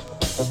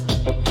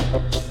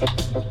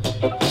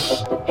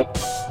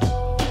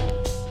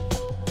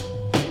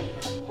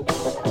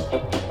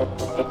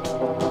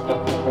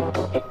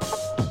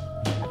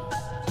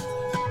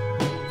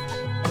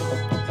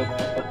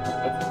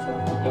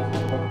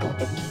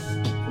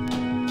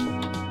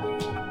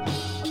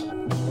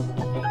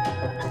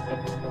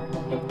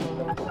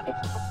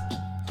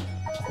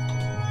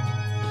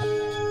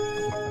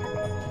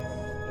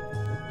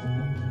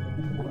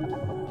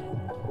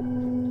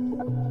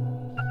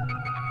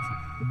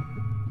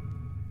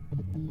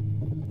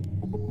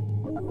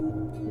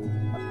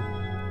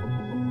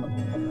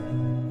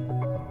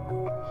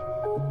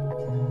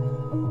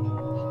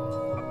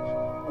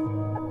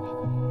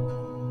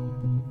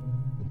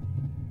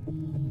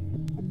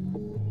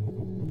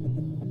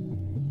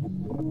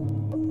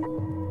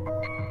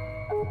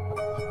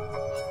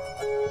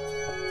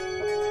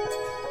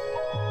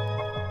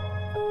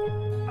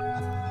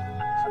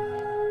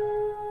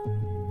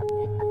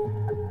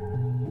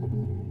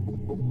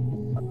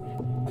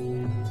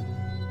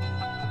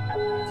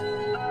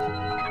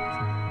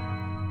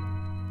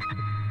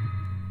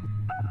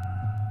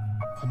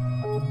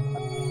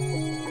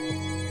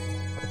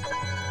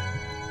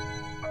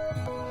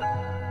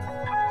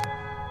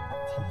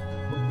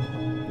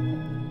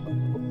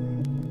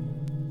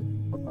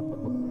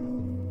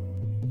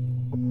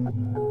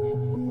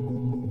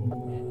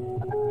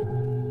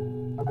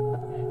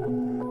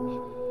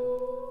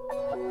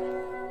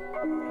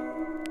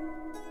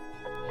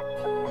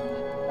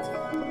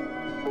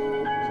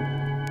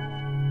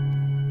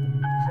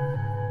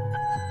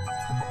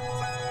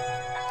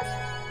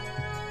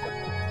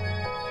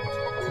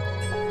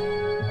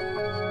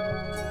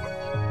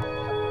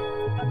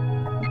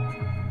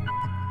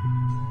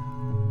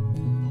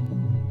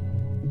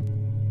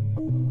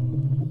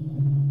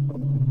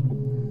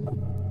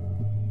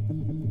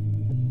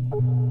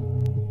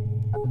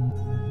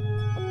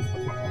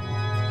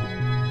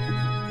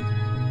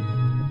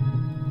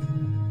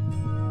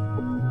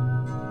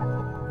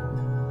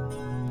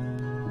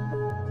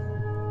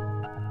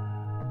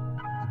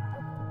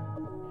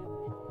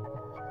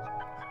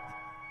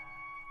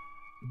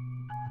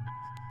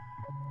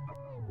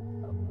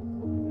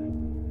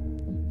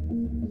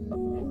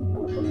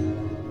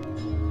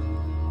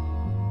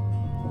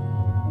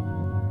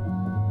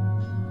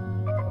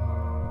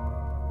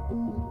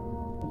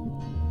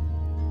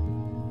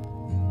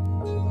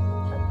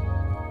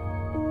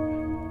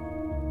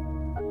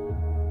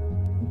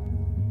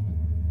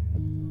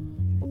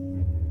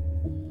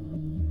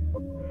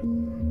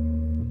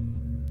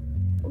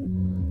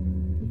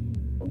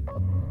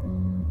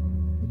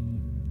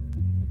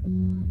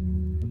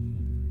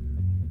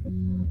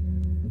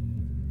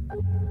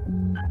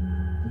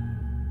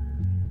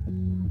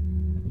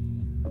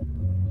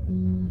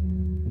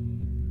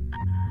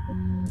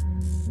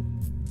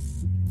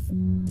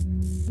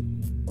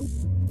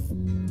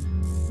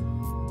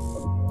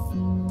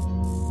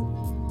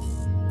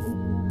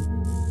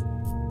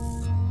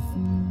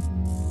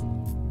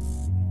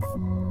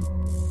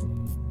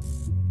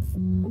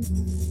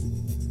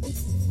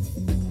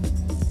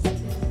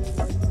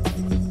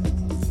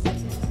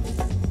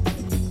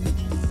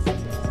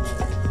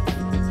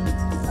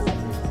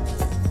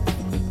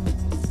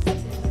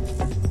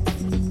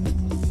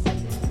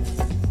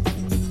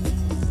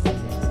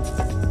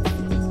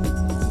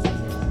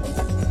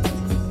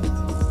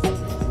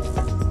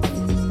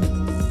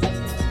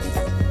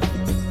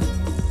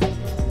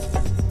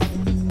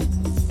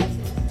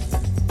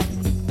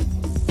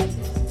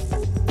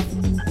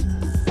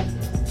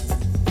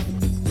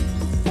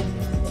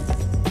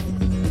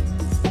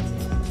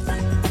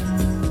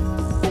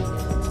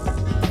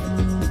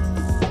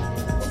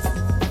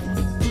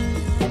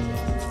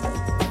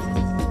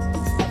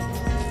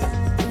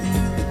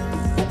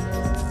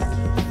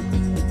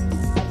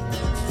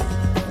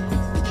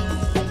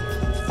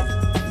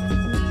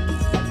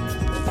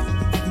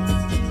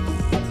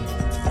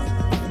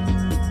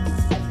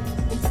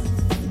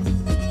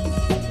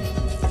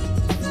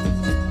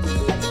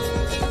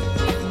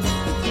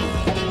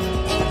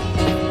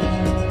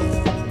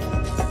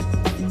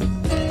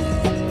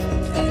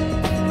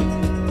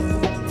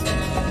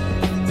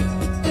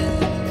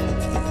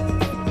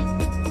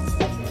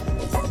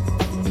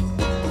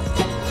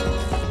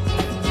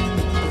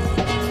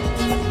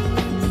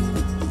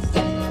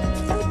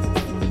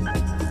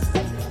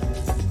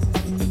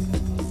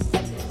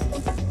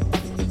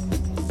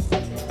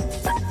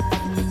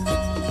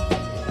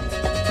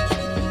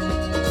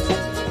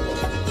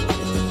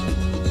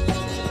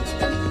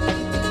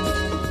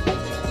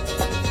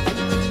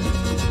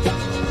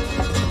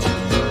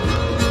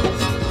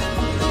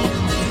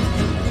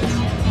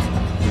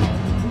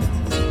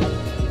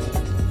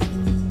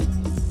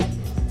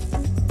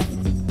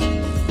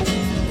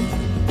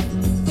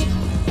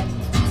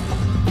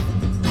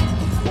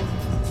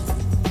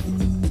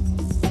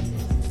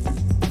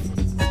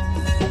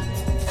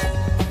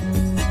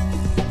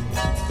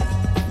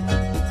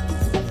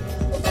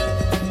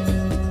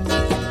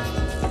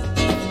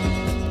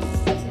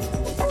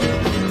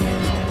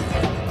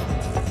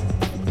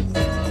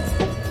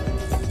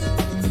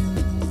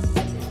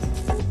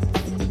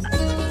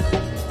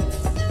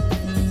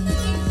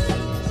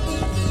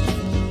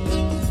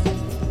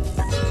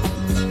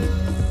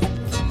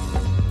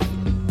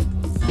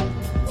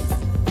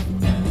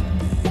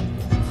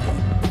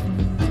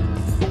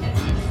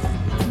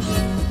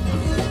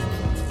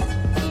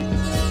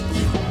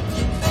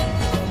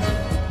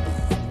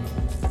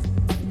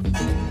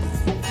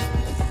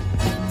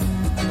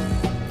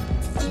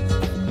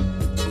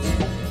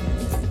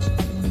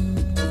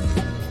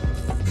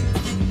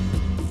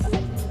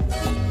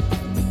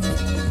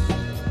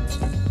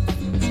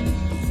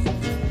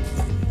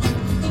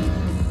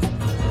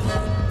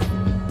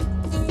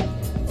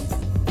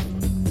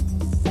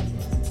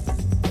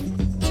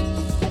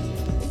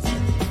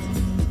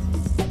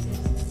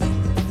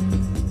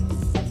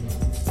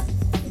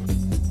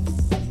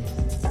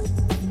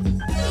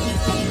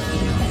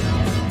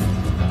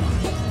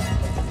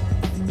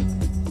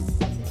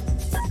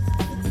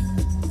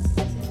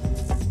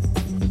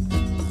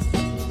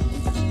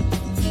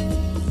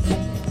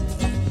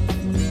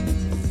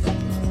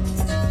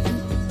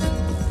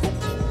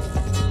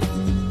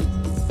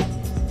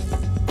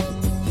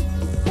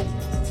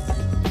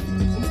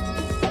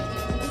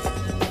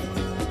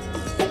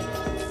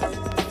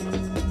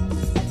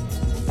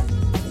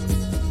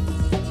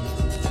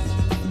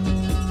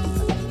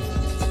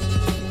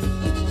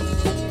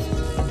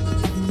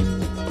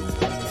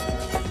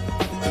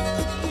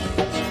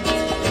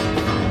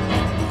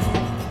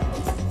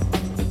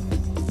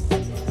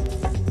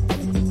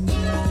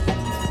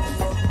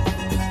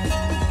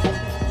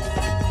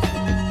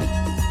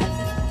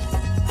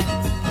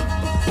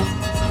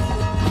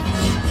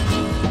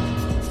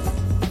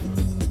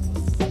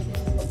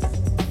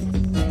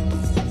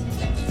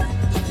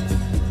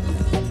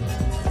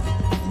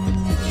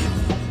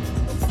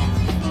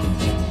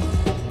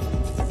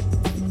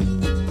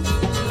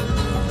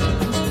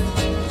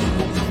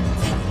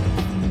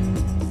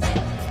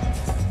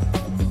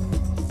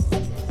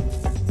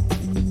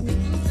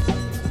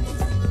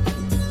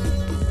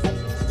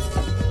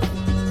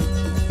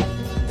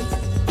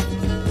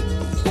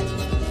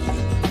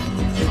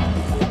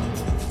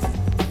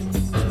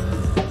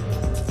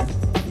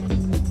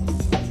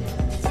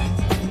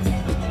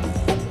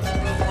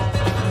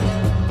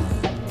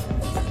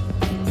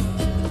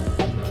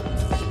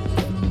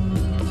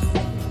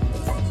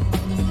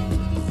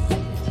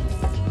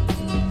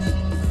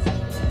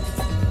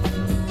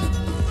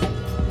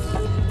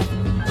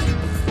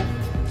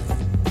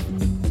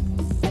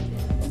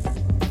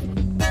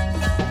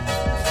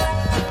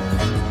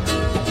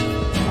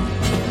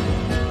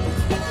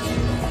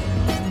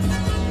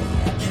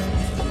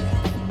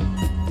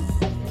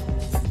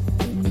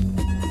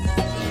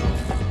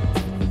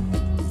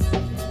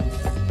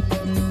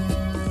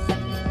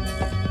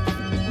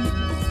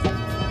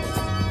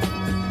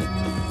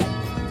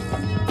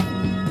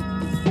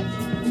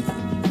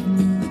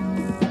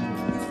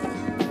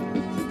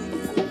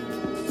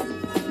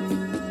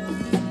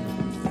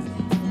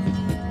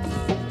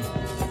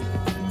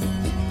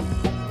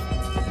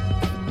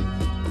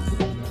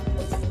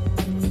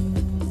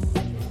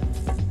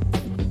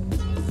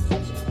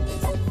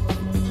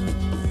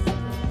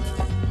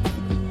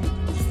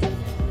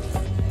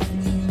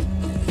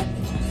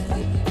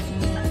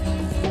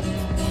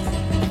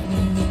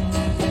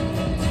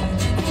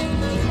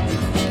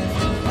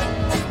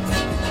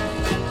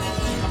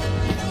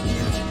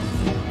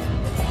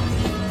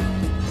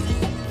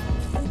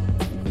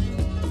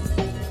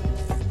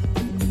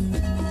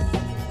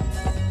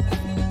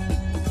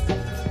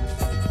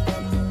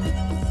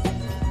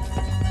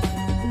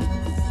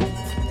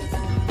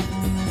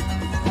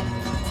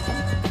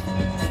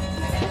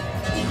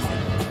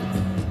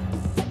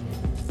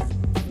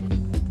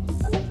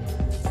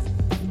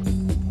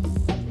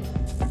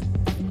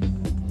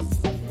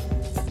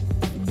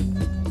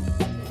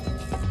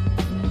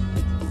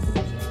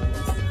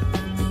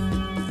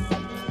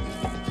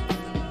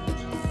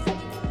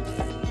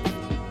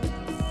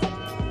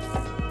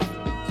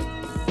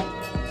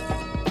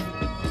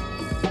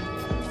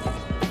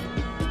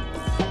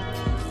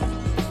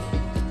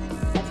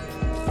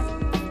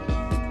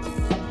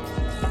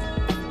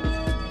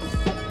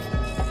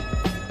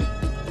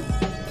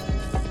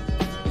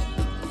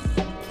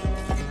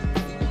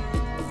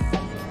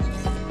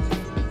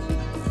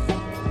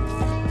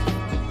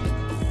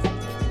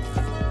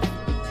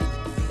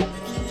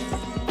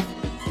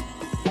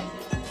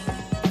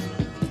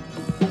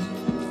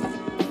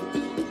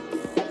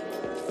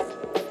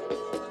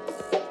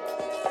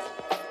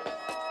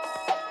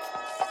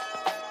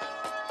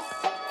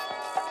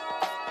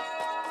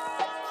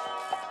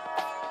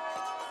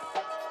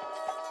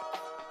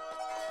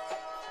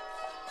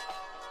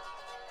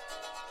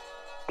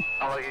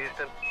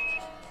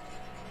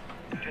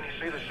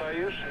 see the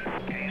Soyuz?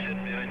 Okay, he's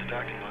sitting behind the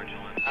docking module.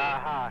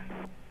 Uh-huh.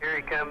 Here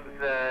he comes,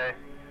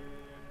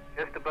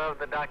 just above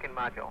the docking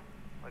module.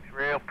 Looks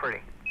real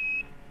pretty.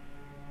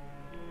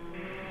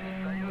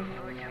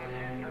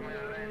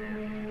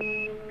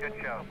 Good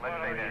show. Let's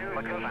stay there.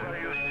 Looking fine.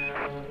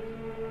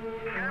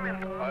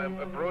 I am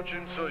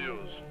approaching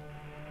Soyuz.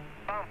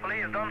 Oh,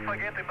 please don't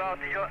forget about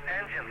your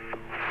engines.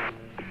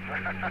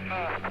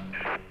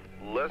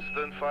 Less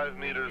than 5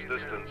 meters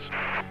distance.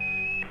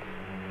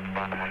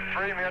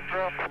 3 meters.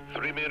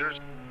 3 meters.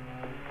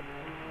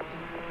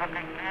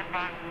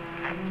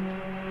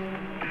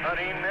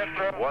 3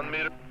 meters. 1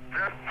 meter.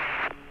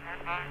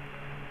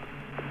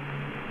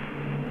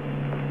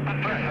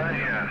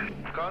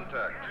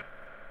 Contact.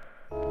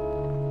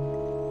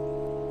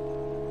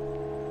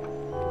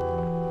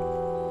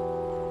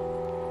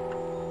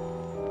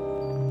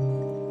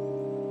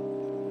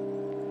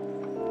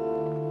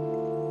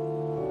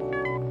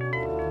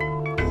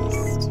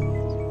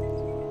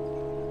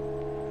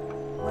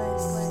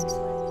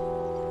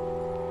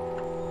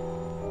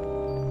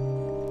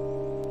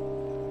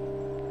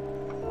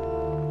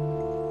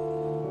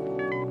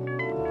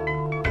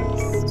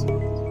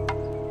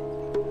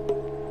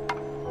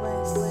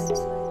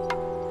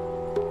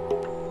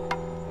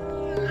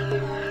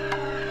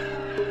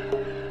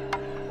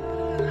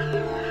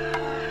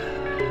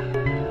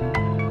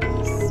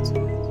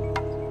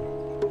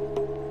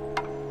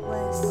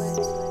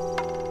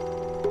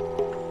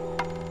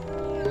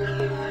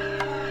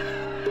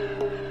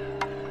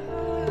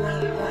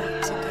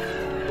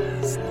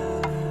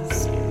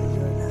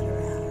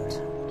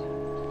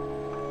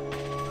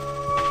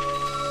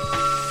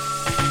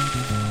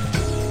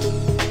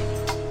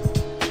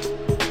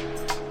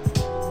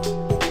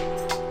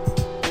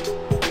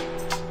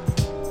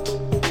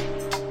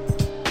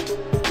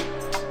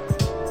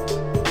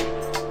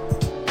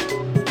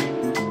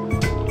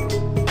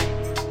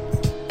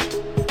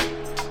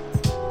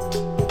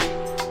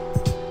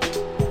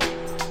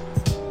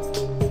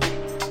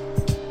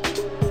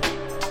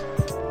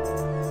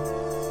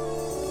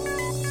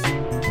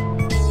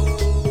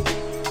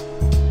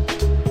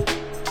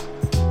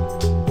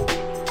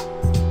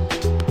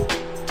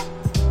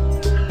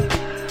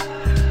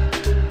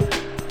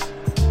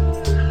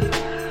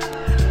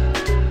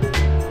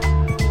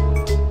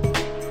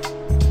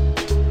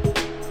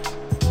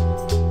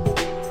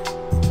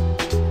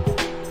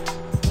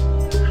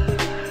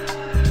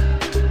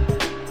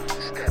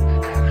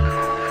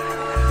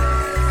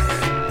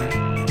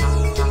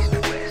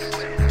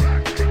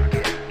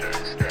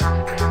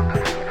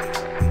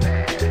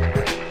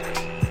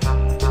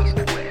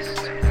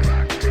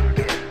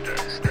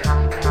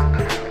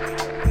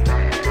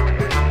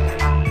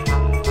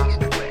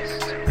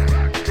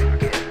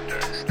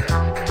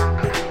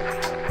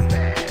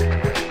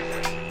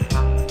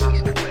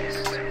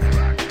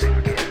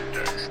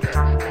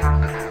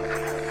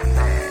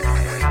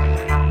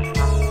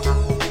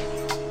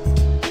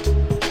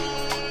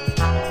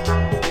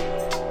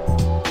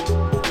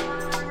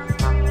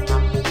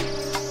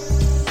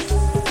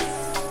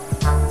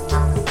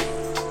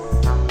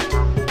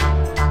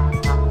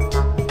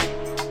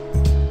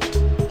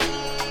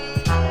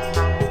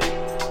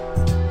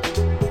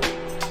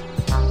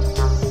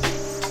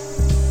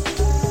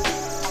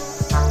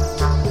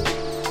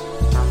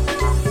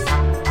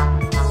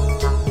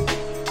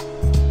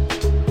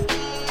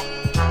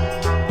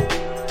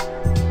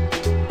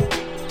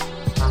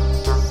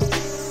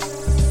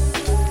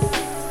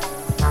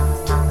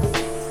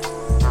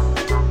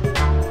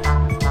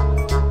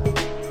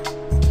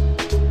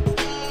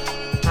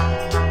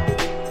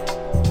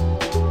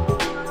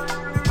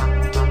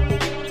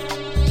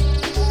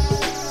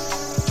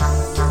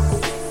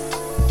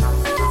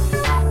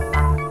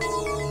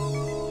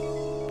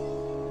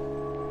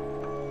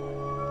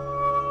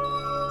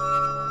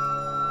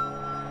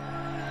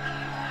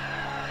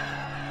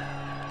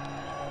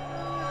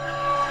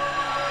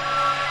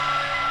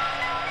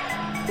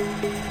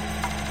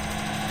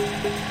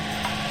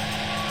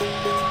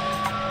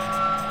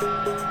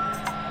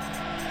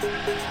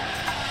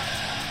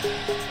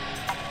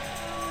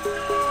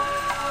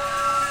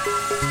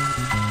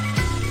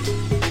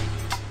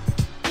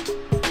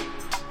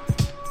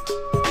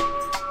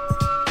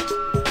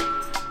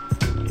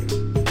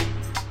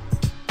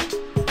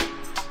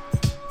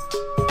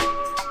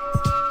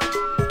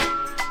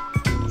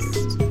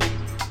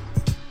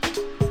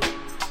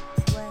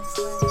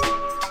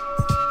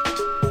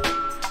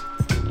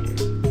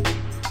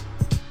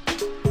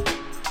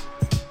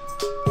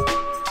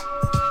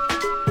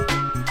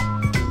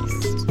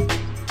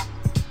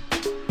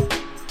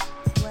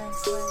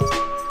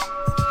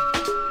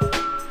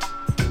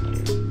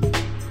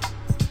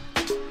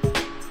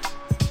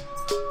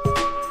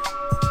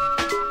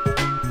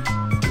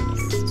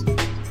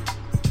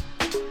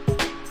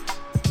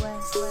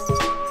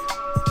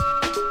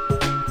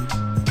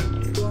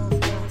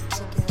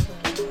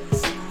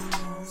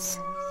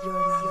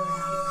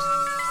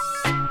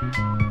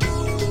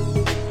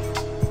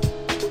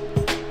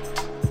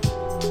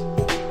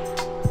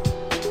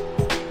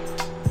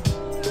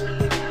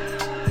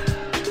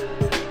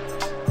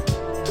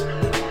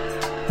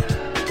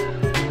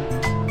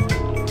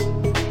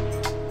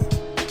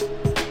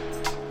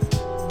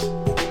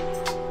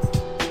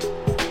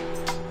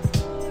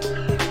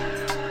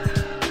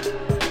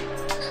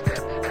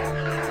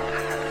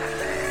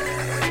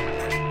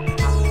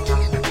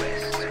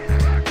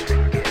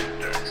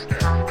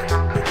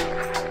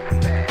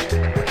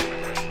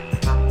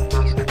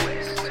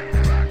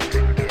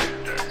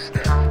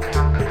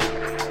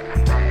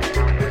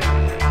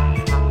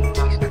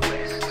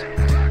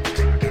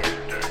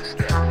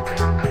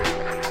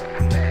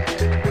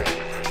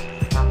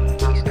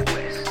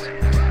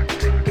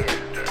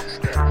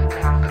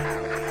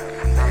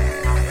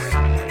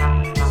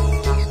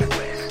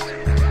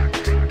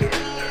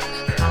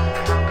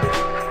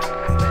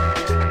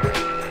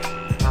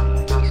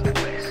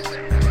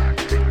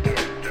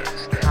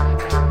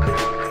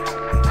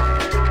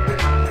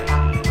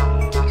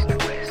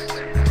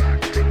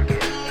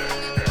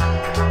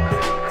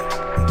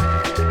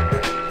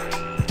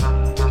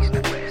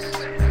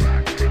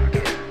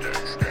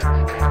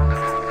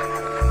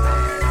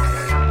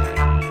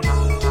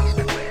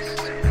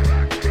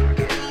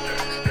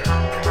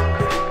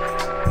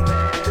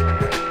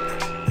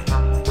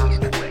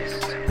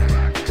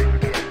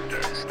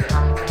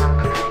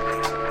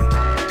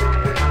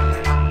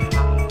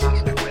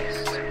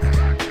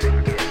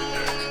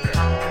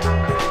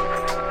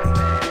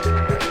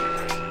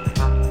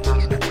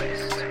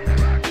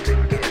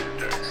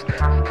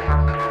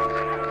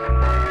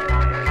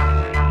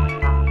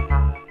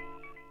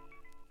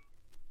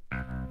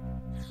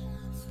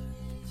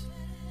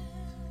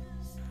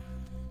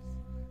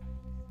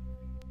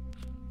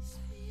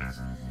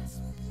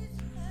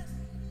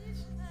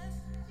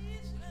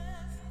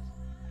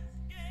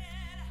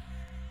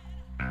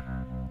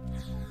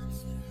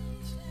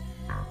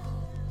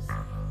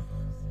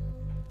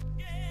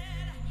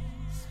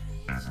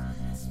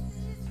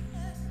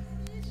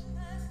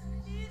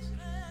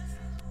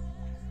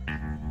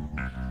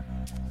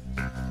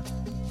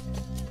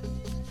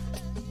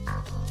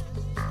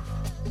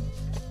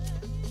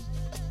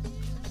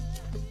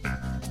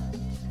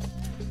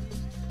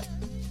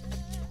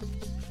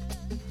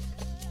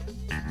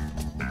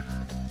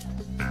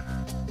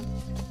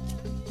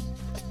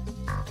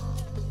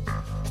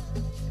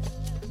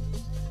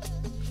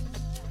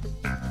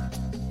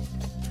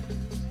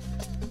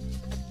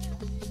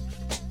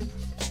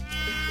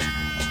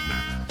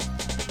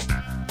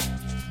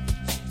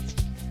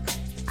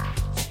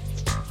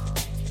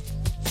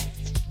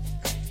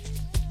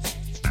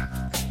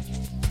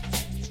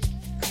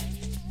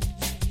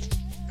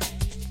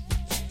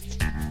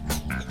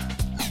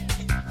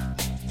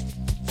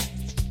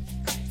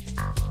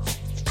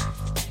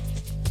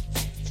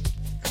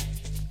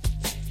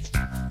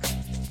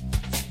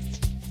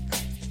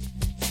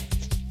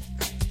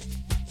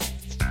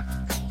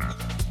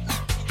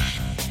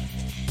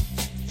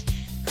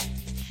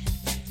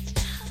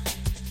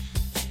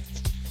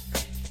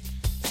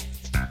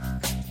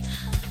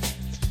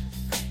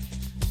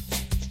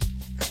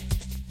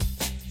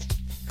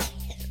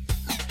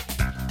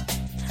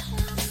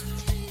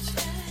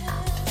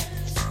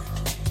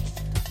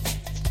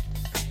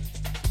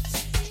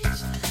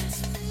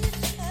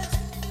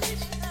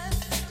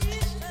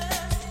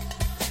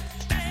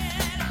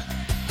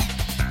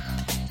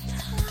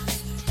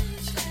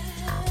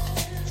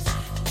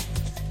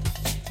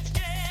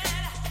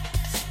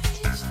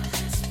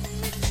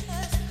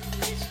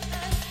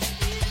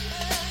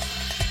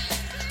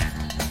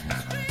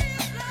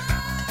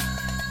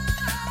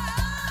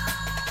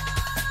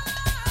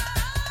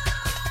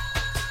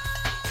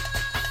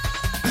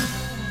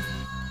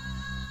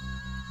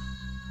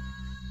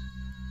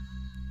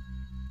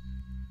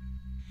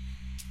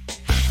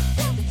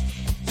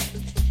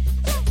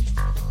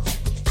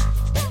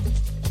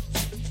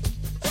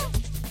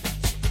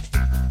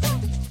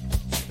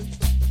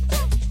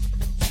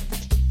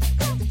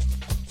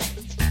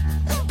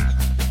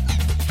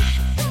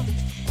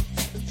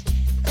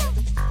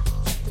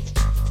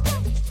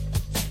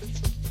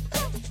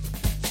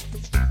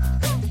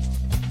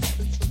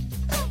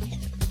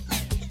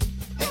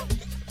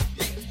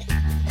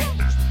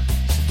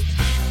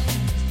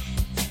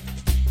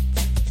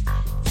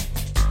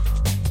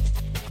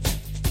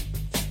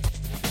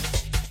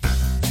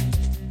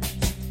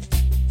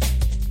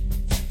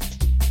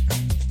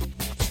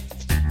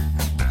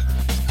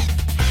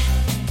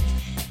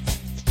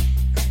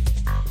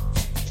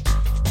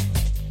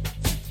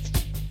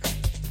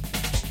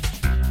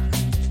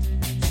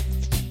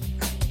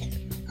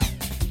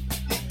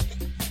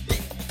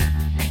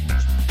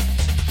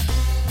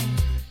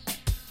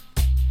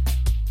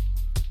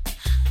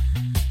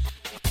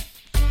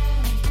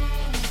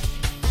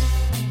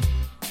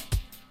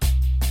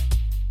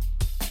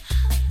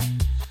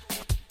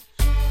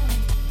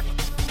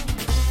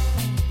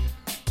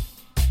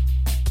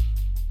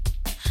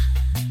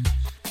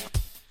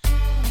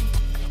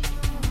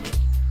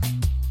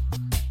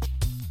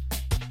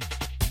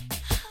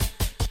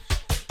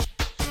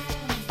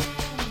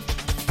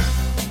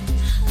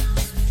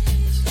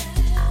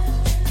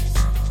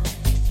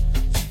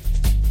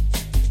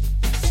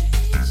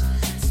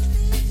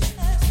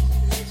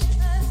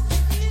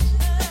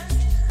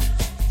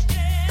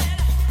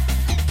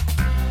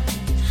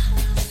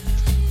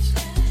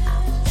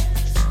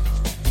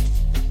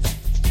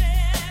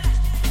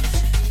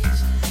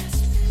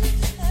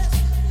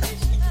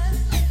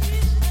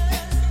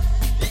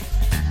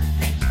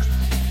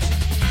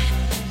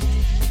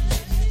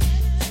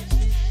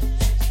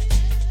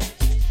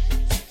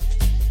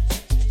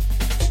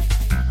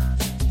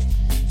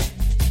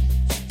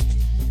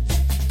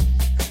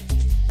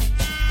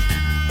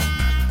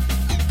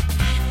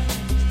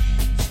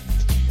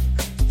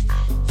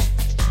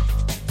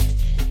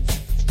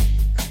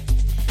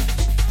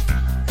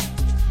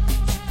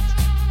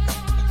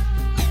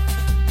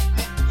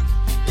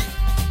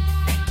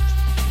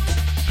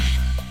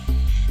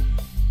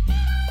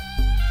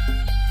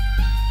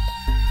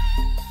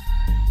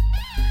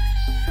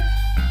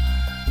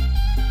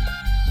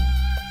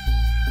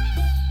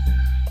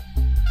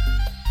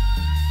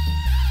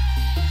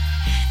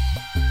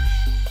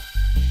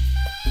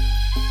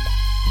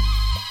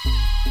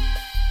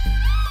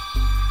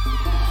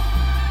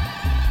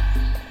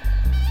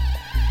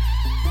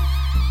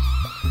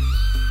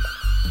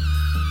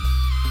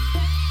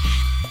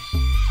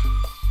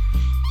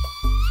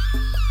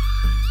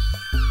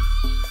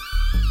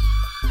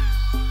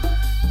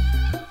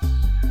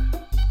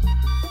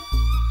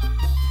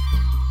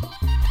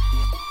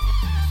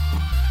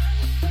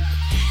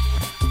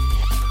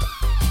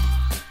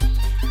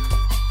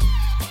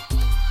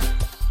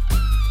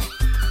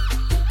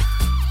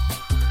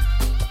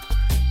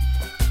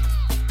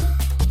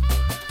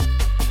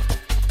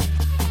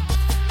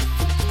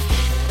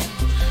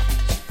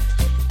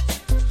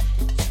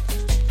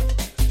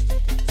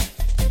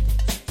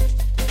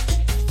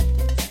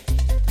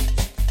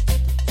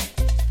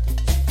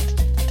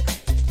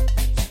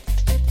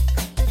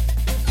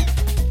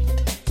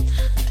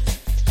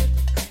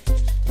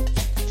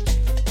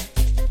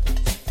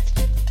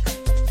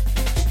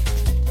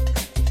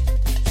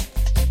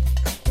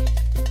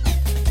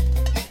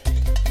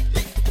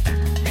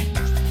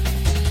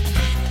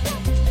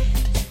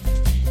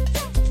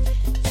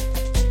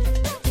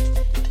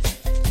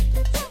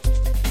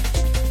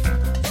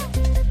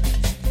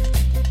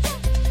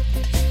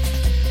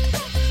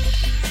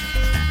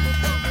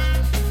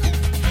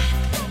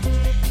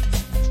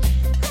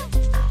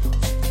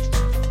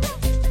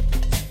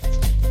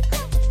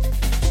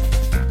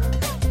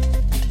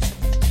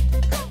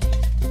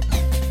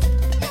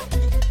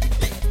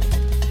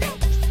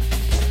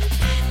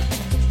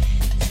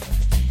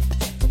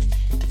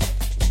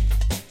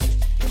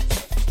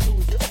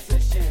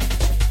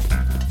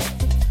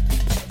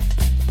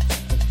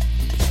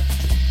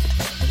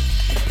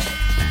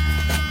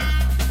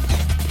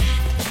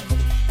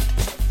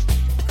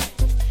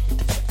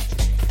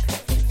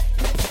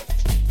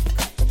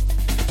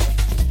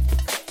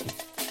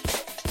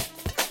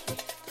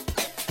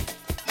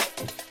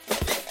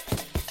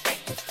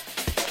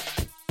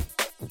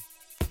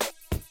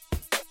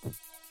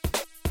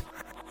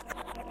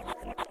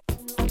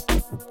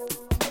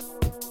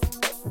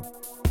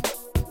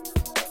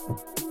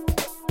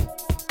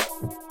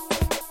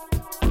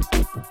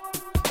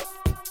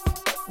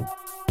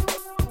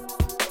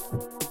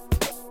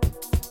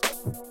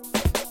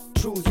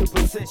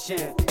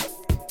 position.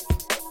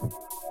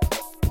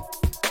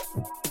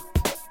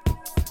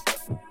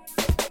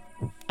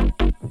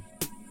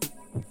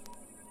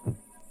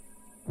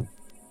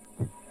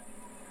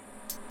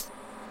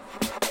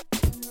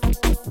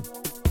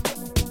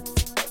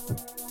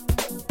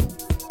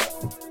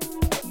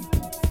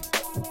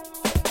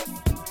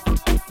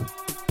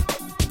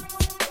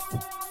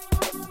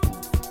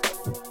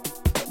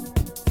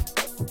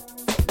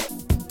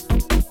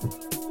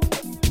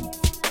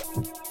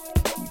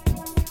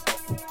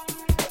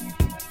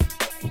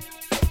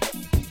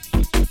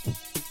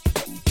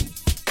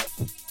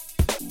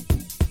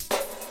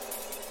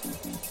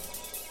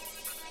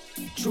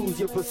 Choose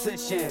your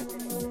position.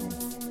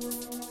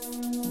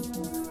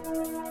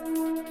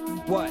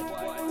 What?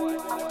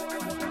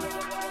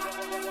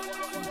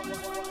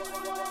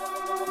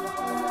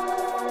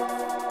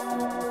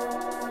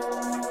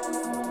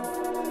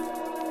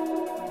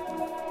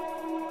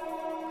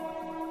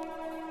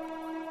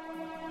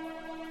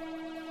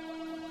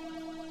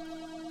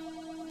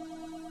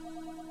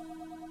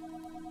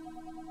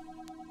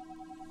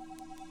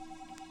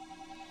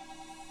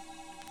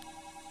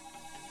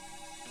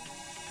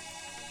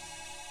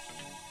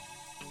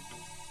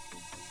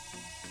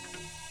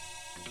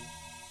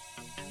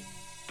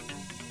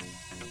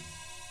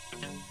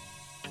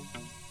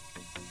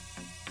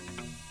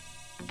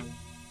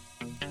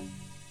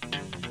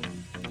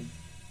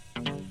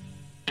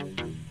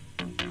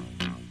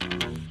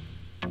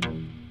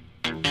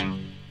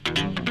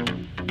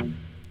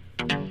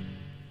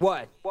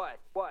 What?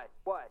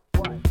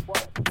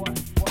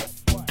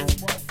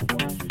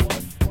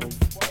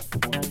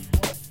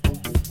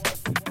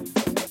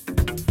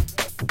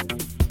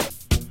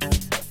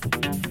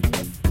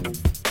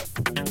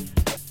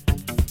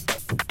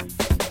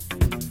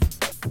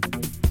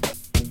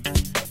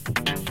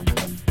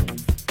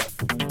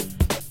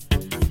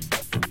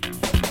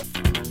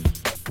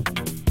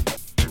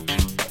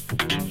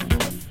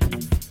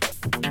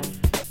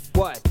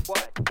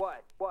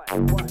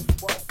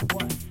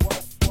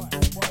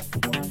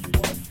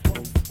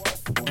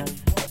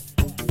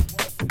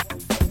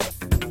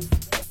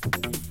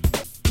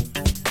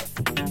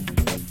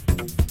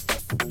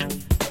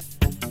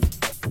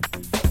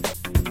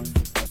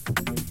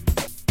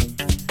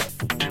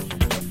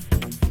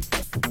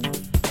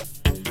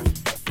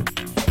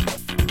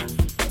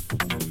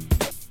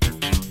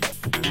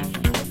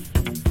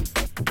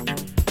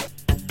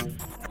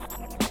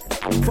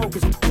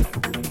 Focus.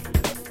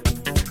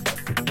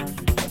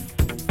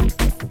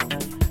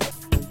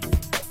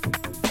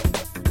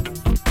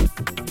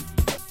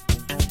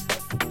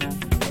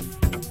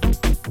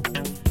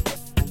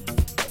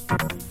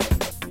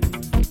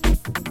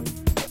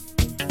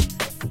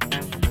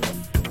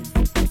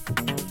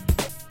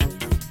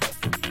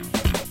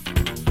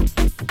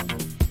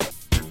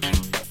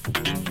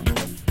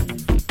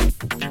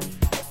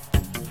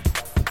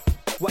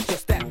 Watch your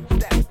step.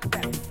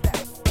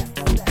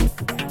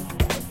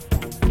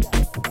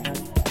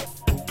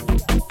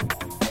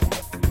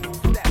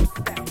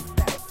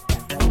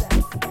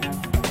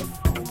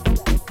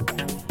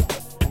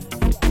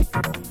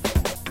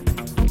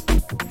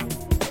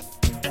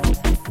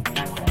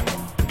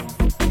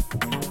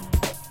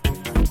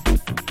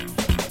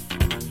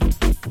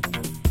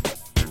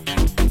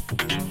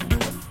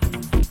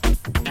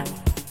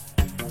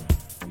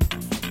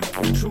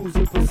 Choose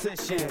your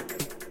position.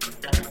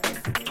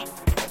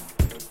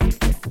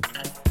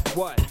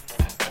 What?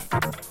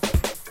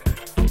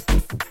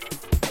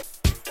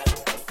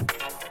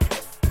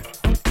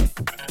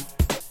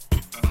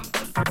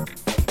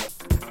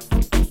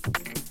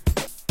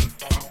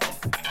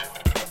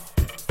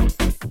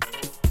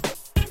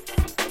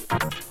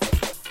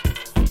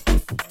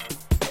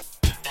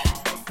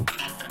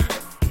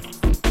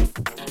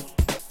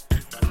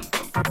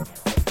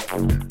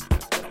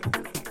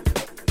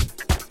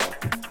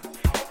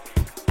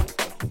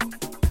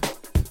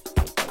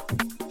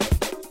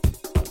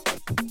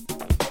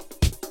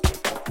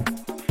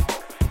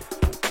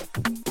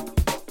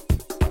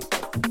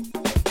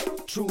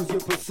 Choose your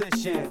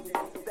position.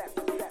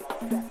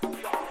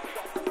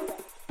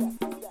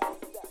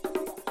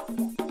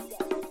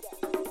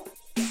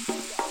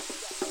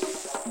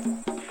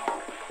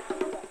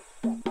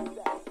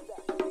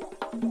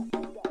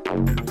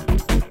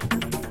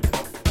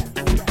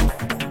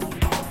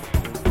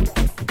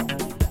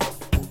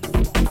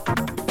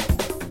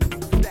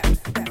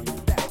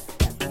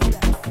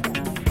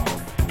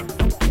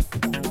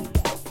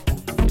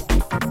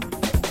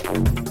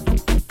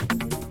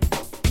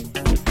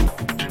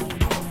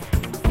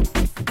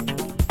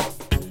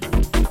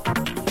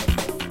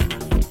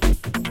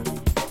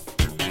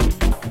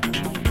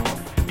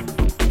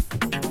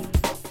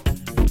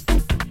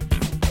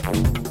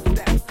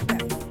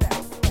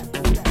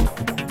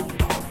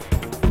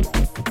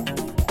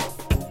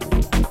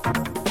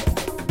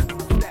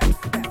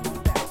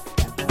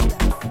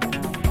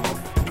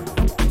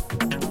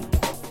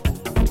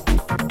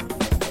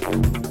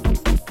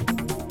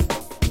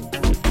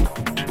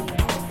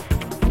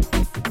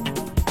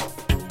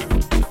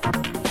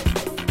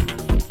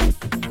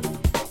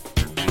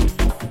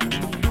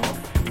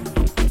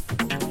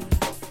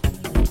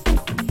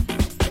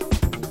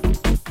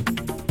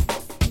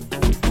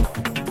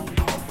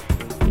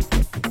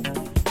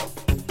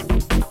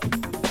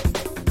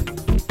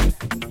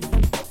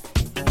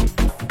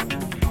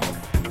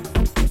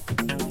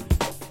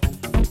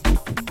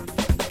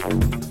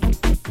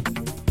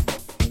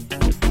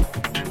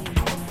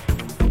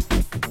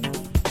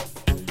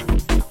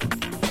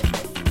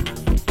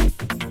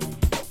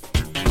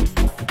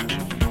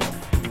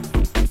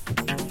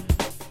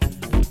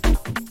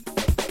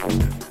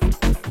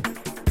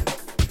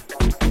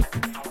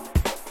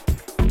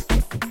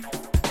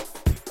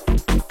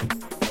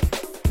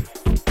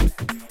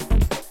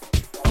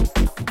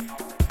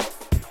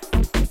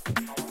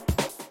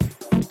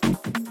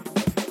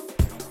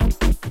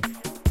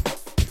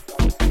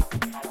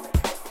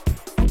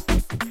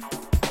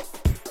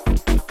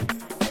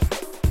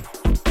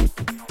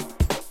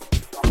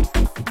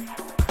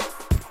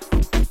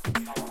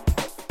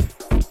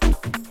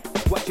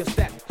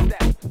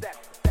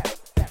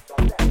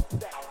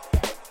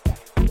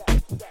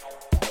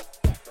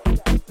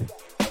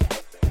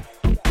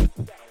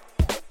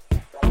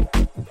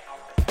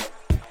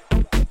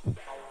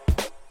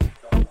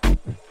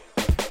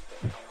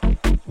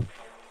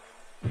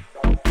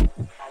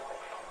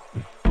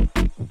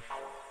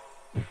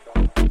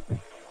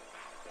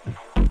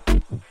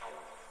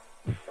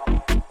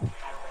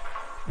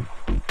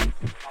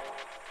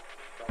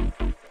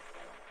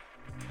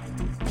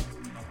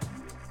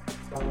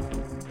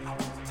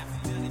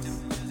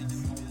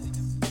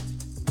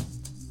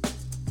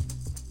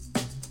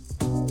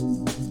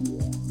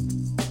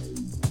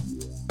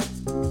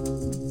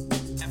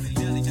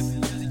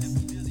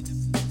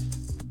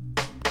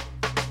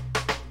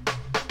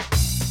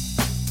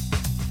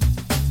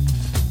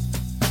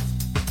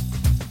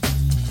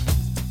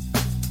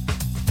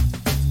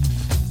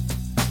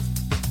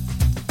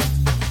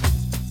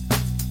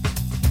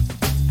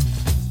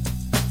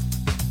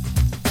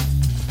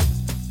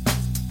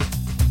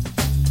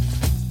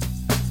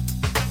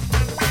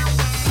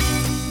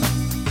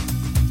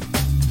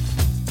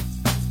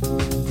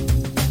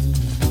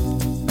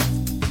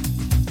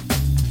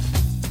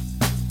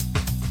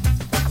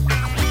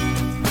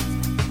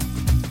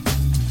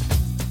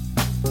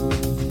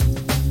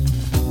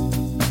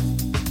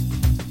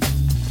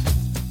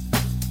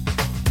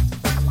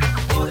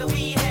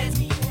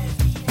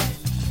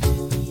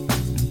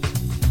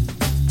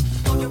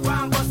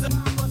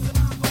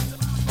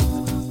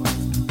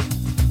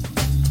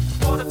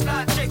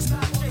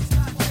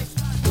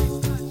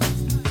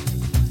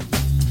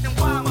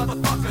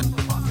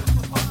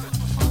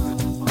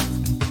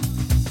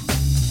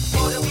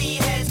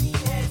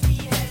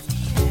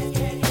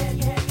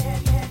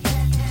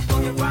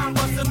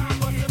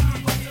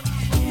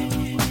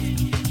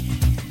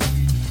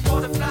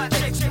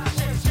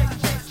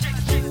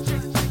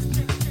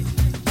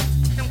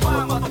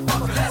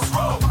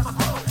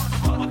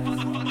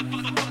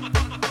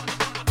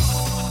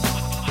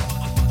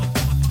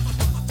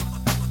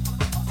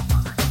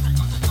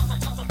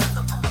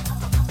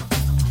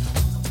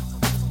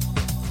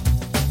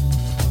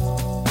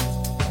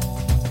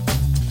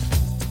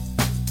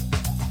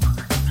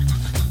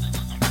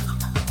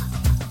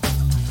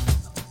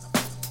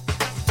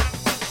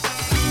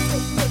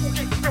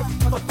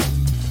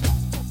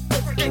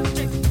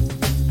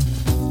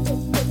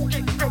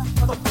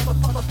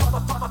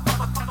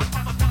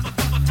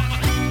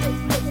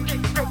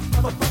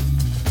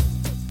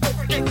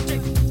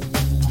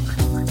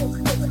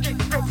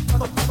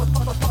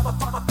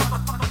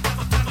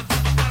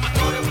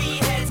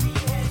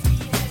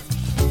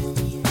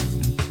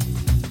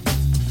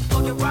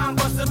 Fucking rhyme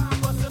buster.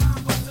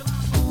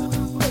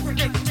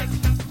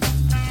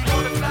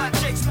 Fly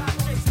chicks.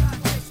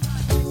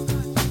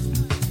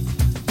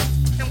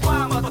 And why,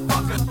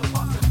 motherfucker?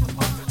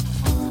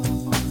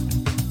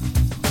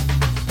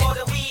 For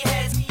the weed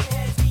heads.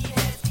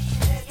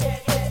 Fucking rhyme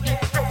buster.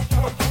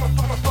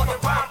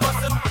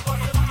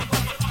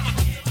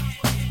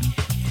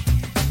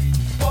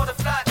 For the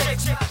fly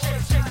chicks.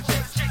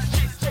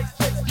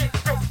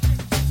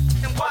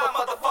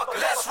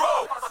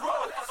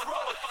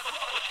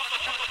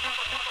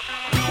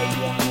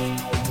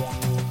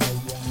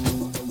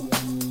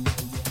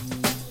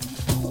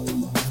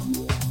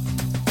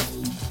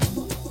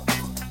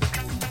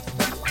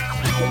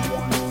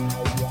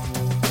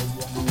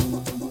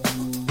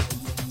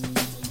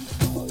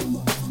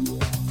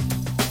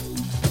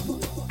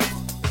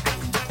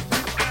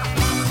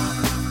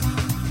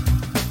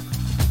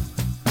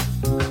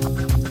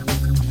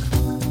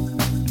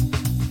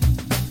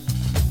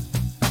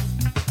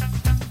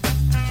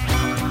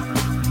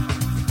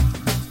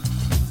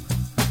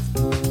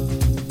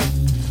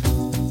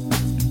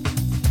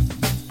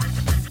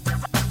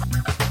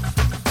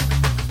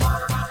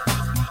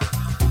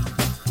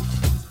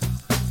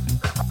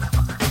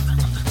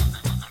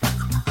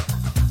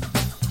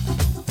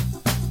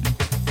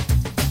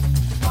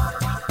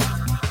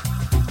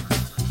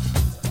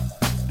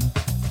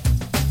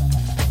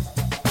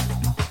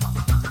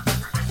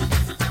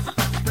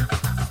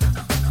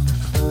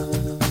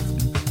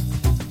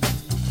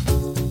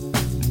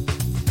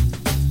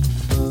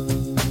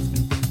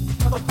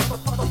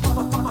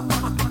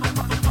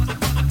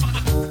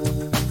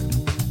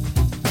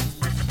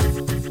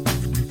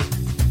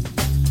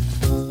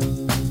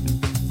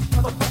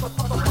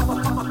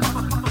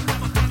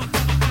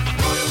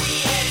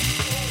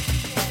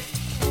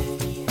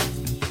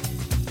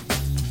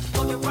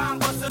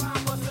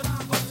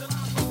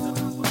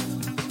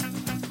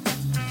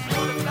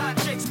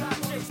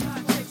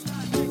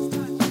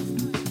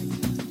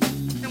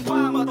 And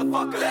why,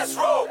 motherfucker? Let's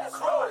roll.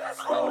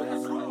 Let's roll.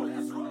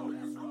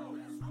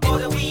 For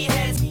the weed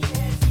heads.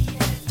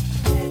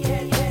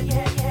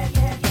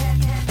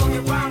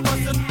 Fucking rhyme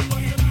buster.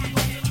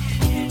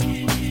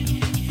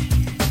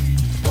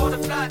 For the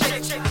fly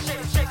chick.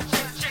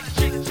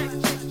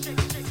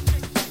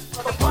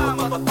 And why,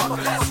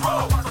 motherfucker? Let's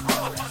roll.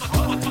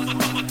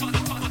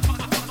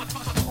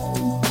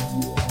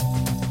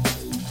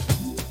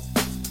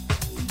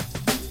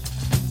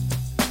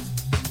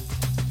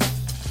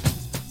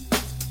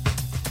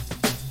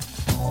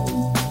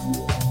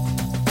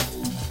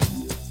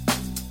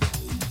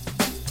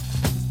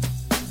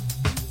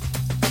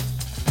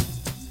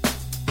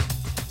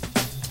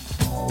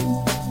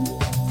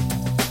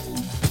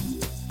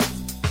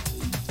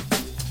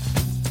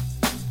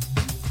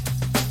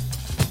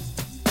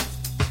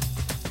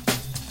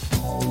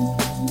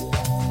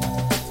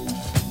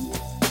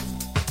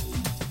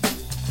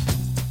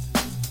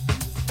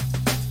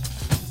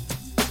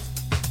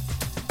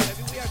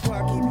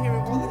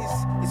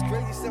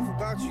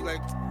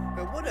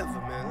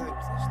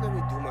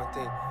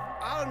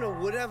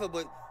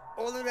 But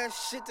all of that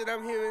shit that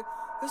I'm hearing,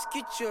 let's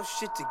get your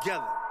shit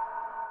together.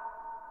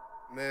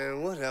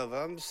 Man, whatever.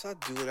 I do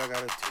what I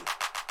gotta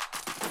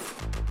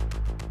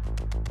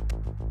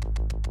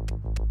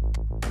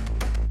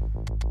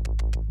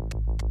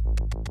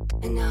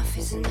do. Enough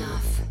is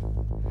enough.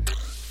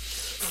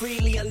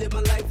 Freely I live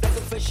my life like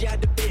a fresh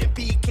out the bed.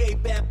 BK,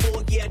 bad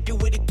boy, yeah, I do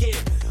it again.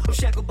 I'm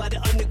shackled by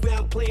the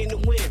underground playing to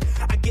win.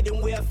 I get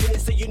in where I feel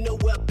it so you know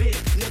where I've been.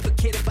 Never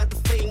cared about the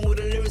fame or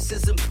the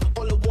lyricism.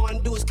 All I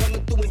wanna do is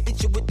coming through and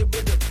hit you with the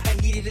rhythm. I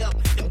heat it up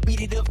and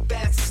beat it up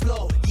fast and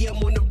slow. Yeah,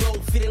 I'm on the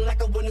road, feeling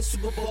like I won a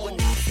Super Bowl.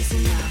 Enough is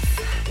enough,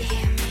 you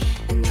hear me?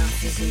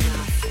 Enough is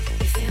enough,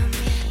 you feel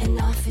me?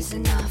 Enough is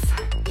enough,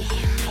 you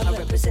hear me? I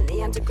represent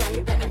the underground,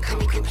 you better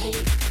come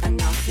complete.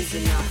 Enough is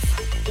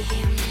enough, you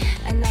hear me?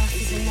 Enough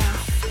is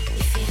enough,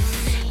 you feel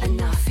me?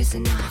 Enough is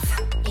enough,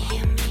 you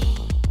hear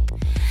me?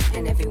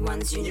 And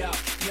everyone's unique.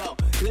 Yo,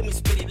 let me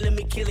spit it, let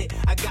me kill it.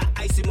 I got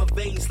ice in my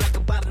veins like a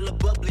bottle of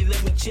bubbly,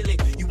 let me chill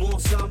it. You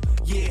want some?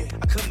 Yeah,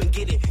 I come and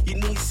get it. You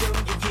need some?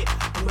 You get,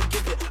 I'ma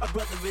give it. A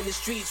brother in the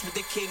streets with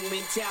the king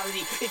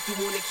mentality. If you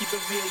wanna keep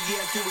it real,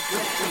 yeah, do it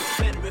gladly.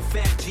 Matter of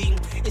fact, G,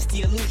 it's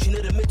the illusion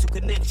of the mental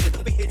connection.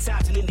 We hit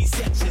touching in these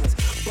sections.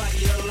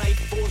 Body of life,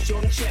 force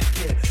on check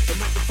here. The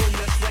microphone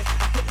that's right,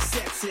 I put the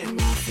sex in.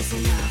 Enough is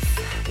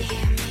enough, you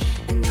hear me?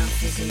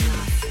 Enough is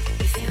enough,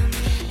 you feel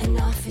me?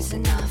 Enough is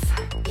enough,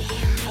 you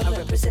hear me? I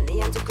represent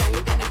the underground,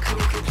 you better come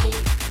and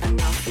complete.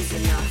 Enough is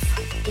enough,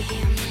 you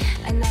hear me?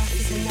 Enough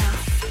is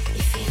enough,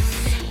 you feel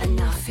me?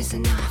 Enough is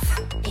enough,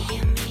 you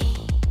hear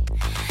me?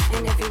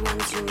 And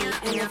everyone's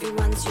unique, and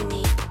everyone's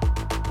unique.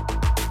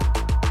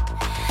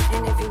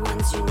 And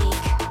everyone's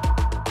unique.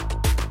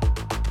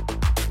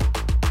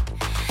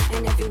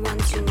 And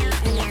everyone's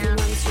unique, and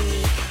everyone's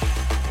unique.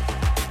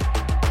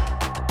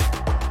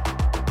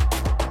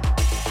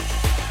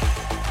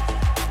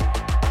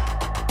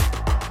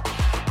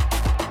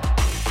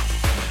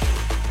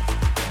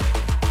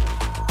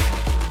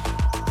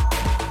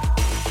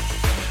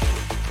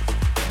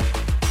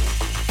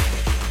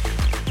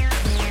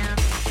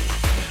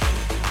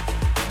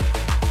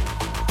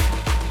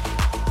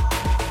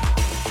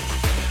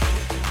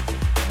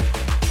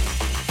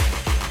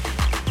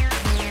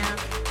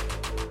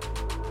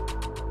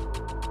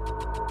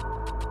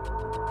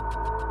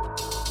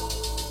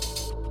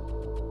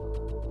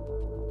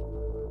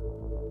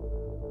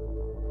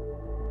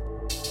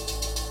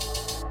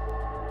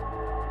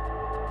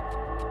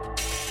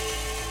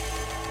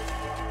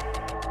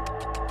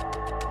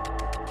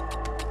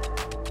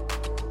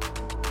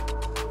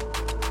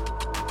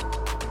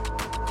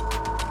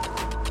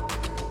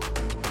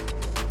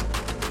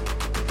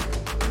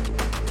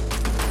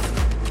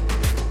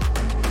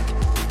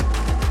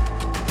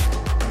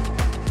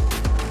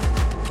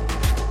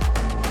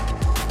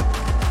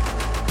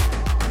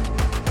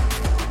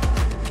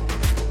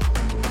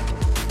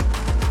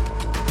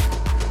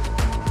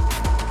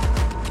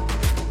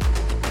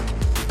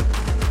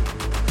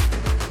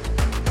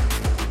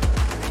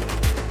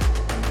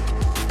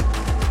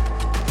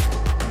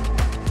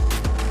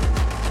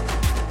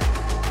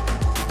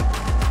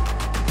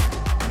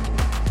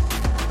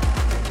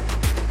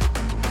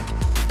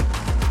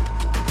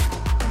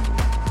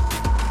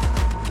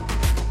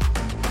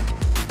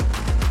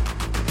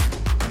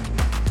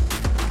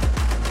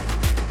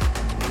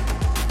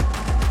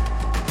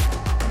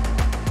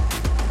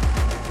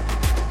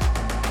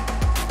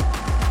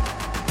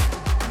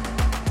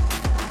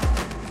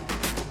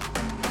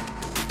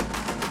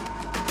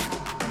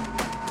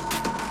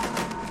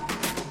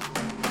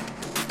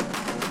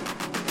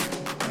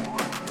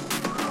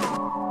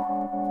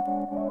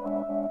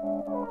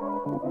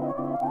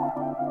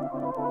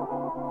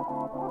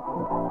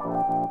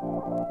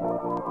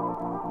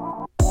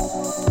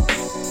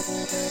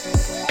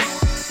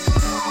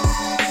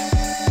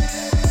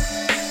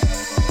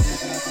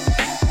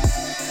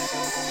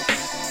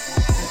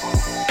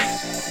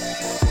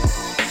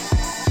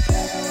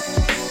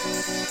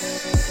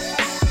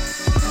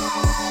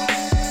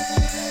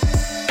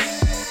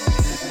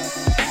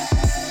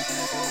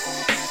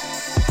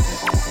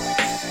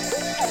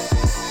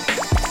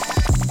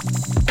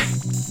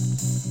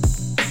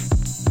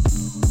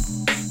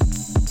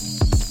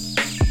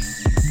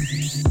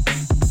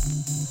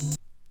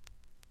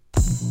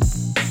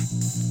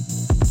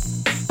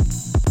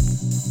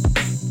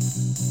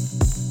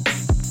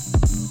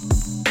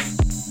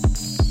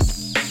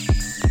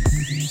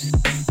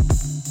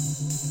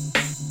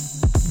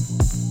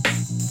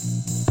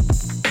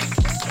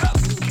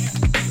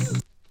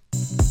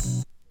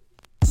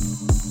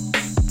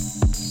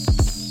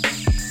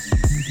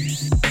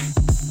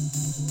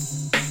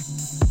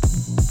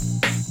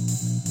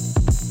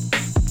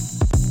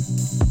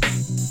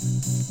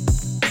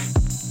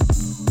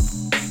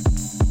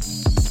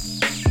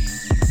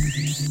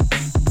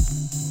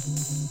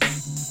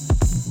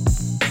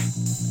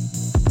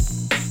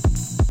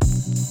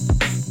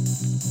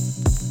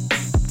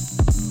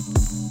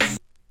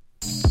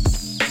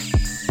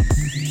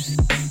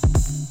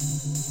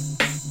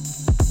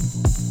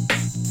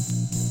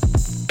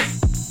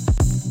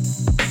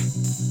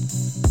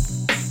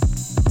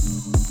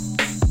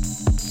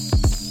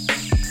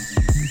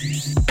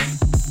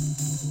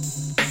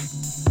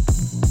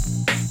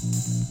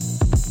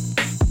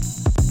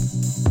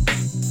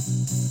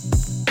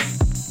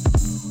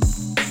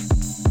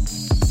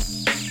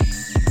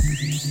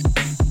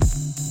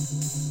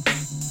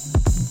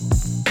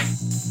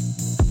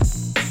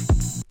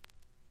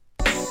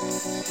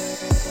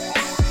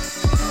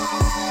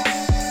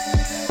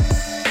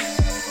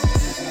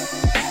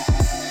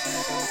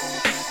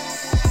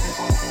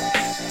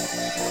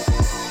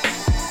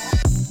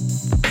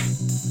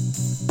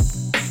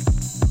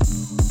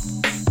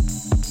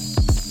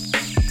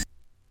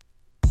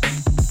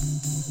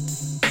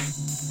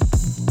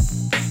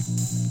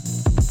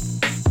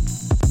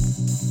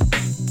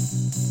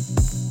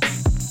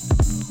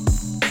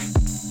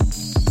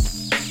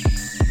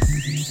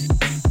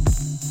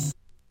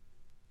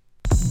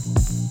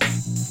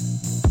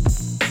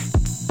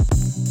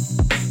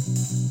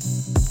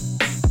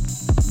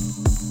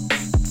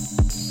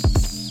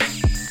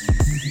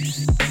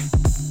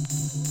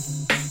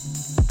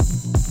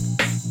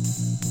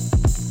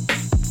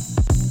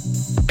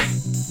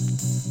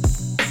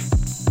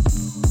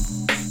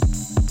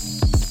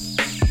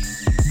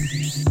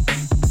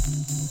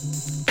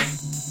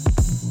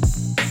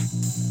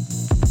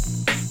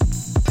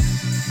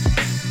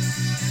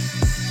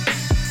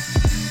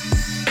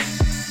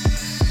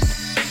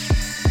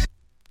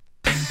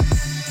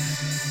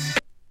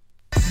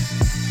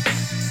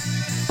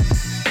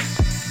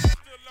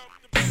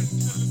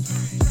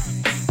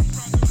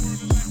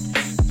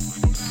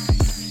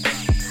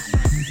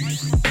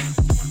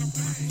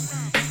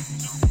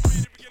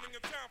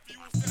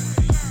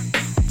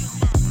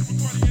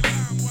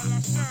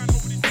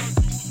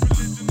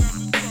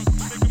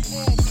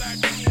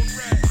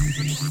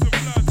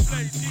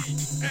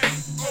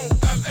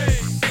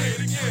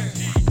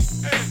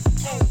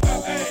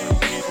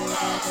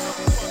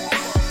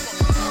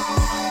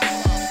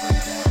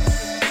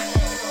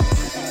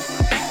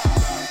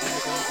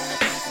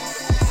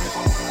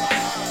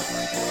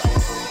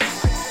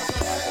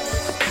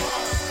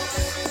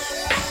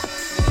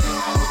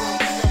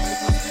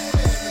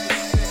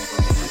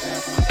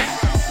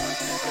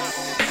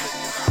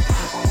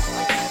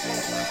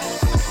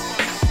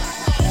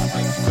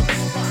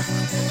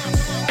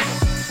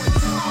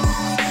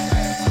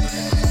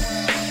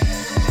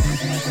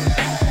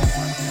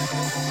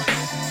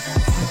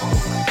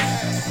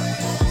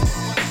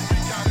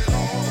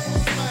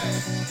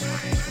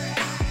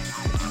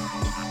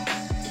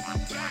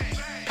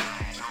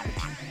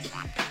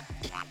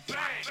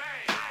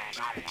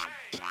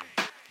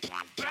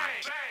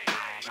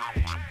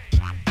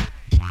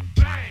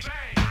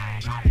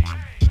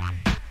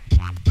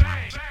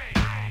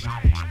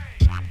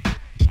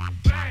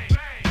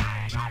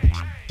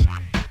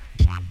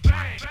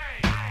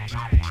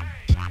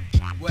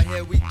 Well,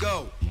 here we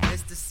go.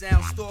 It's the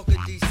Sound Stalker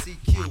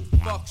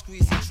DCQ. Fuck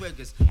squeezing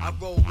triggers. I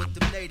roll with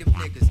them native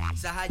niggas.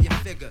 So how you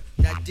figure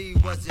that D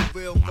wasn't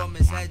real from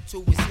his head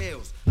to his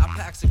heels? I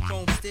pack some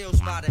chrome steels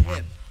by the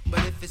hip.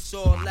 But if it's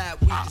all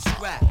that, we just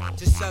scrap.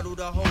 Just settle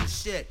the whole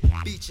shit.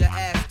 Beat your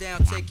ass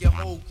down, take your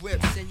whole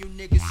grip. Send you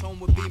niggas home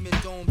with beaming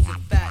domes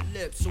and fat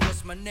lips. So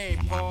what's my name,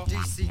 Paul?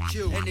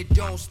 DCQ. And it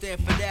don't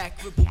stand for that,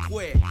 cripple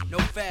queer. No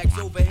fags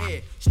over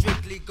here.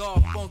 Strictly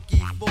God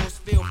funky, force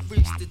field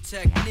freaks the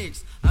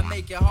techniques. I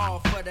make it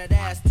hard for that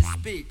ass to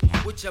speak.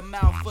 With your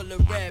mouth full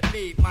of red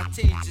meat, my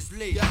teeth just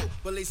leak. Yo,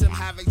 release him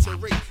having to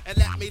reek and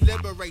let me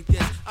liberate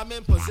this. I'm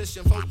in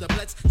position for the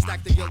blitz.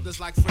 Stack the gilders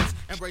like Fritz.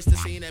 Embrace the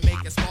scene and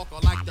make it sparkle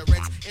like the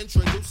Ritz.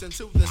 Introducing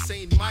to the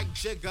scene, Mike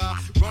Jigger.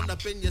 Run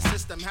up in your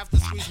system, have to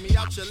squeeze me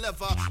out your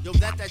liver. Yo,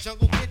 that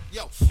jungle kid,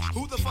 yo,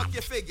 who the fuck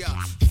you figure?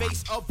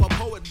 Face of a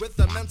poet with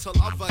the mental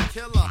of a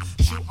killer.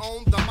 Chew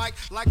on the mic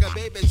like a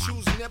baby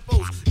chews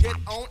nipples. Hit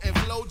on and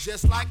flow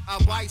just like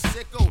a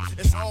bicycle.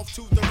 It's off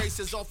to the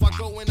races, off I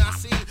go and I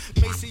see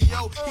Macy,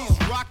 yo, he's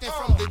rocking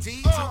from the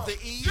D to the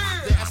E,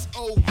 the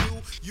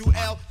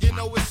S-O-U-U-L, you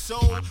know it's so.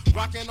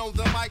 Rocking on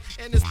the mic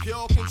and it's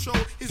pure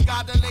control. He's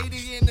got a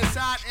lady in the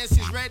side and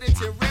she's ready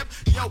to rip.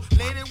 Yo,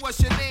 lady, what's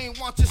your name?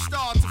 Want your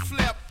star to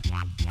flip?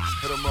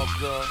 Hit him up,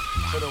 girl.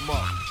 Hit him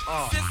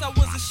up. Since I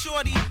was a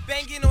shorty,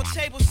 banging on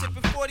tables,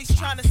 sipping 40s,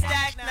 trying to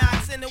stack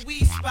knots in a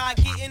weed spot,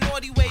 getting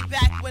naughty way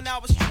back when I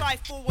was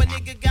trifle. A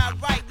nigga got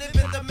right,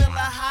 living the Miller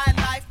High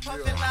life,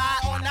 pumping lie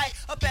all night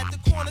up at the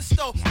corner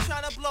store,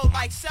 trying to blow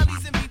like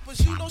Sellies and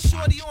Beepers. You know,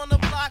 shorty on the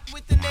block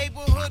with the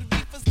neighborhood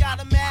reefers,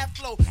 got a mad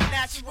flow,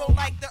 natural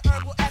like the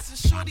herbal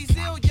essence. Shorty's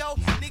ill, yo.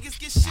 Niggas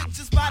get shook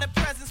just by the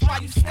presence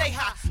while you stay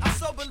high. I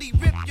soberly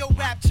rip your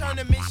rap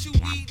tournaments. You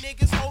weed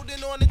niggas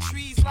holding on the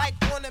trees like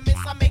ornaments.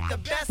 I make the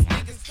best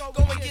niggas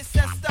go and get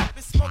sessed up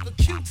and smoke a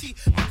QT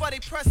before they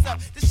press up.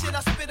 The shit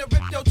I spit will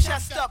rip your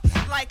chest up.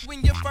 Like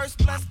when you're first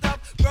blessed up.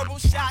 Verbal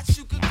shots,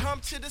 you could come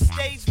to the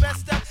stage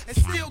vest up and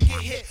still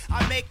get hit.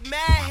 I make mad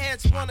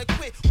heads wanna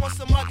quit, want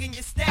some mug in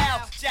your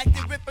style. Jack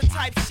the Ripper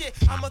type shit,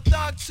 I'm a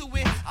thug to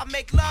it. I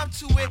make love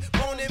to it,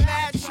 boning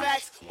mad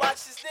tracks.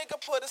 Watch this nigga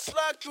put a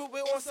slug through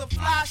it on some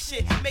fly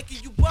shit,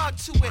 making you bug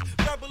to it.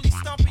 Verbally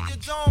stomping your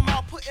dome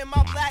out, putting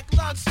my black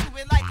lugs to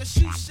it like a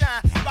shoe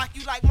shine. Rock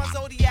you like my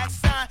zodiac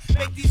sign.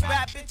 Make these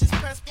rap bitches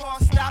press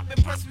pause, stop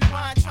and press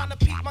rewind. Tryna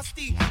peek my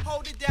steed,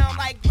 hold it down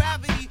like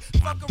gravity.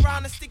 Fuck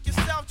around and stick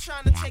yourself,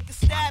 trying to take a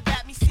stab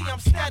at me. See, I'm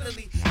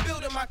steadily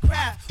building my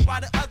craft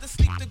while the others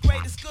sleep. The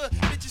greatest good.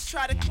 Bitches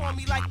try to call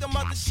me like the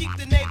mother sheep,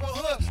 the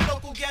neighborhood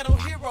local ghetto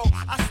hero.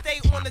 I stay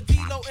on the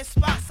D-Lo in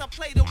spots. I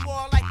play the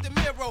wall like the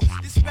mirror.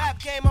 This rap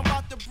game I'm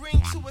about to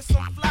bring to it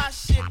some fly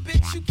shit.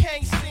 Bitch, you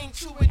can't sing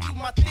to it, do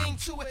my thing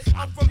to it.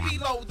 I'm from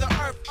below the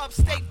earth,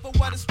 upstate for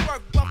what it's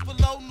worth.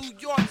 Buffalo, New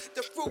York,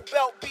 the fruit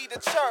belt be the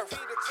turf.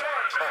 That's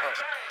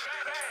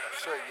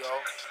it,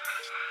 yo.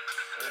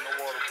 Ain't no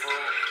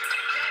waterproof.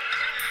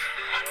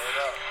 Word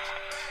up.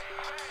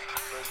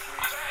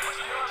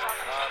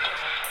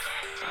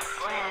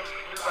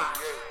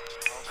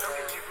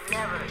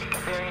 Never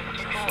experienced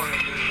before.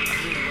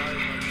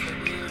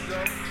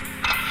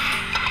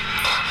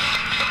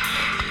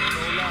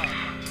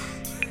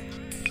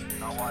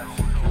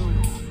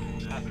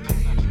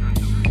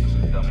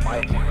 The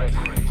mighty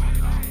Gregory.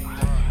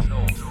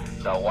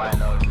 The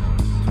Wino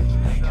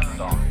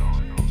song.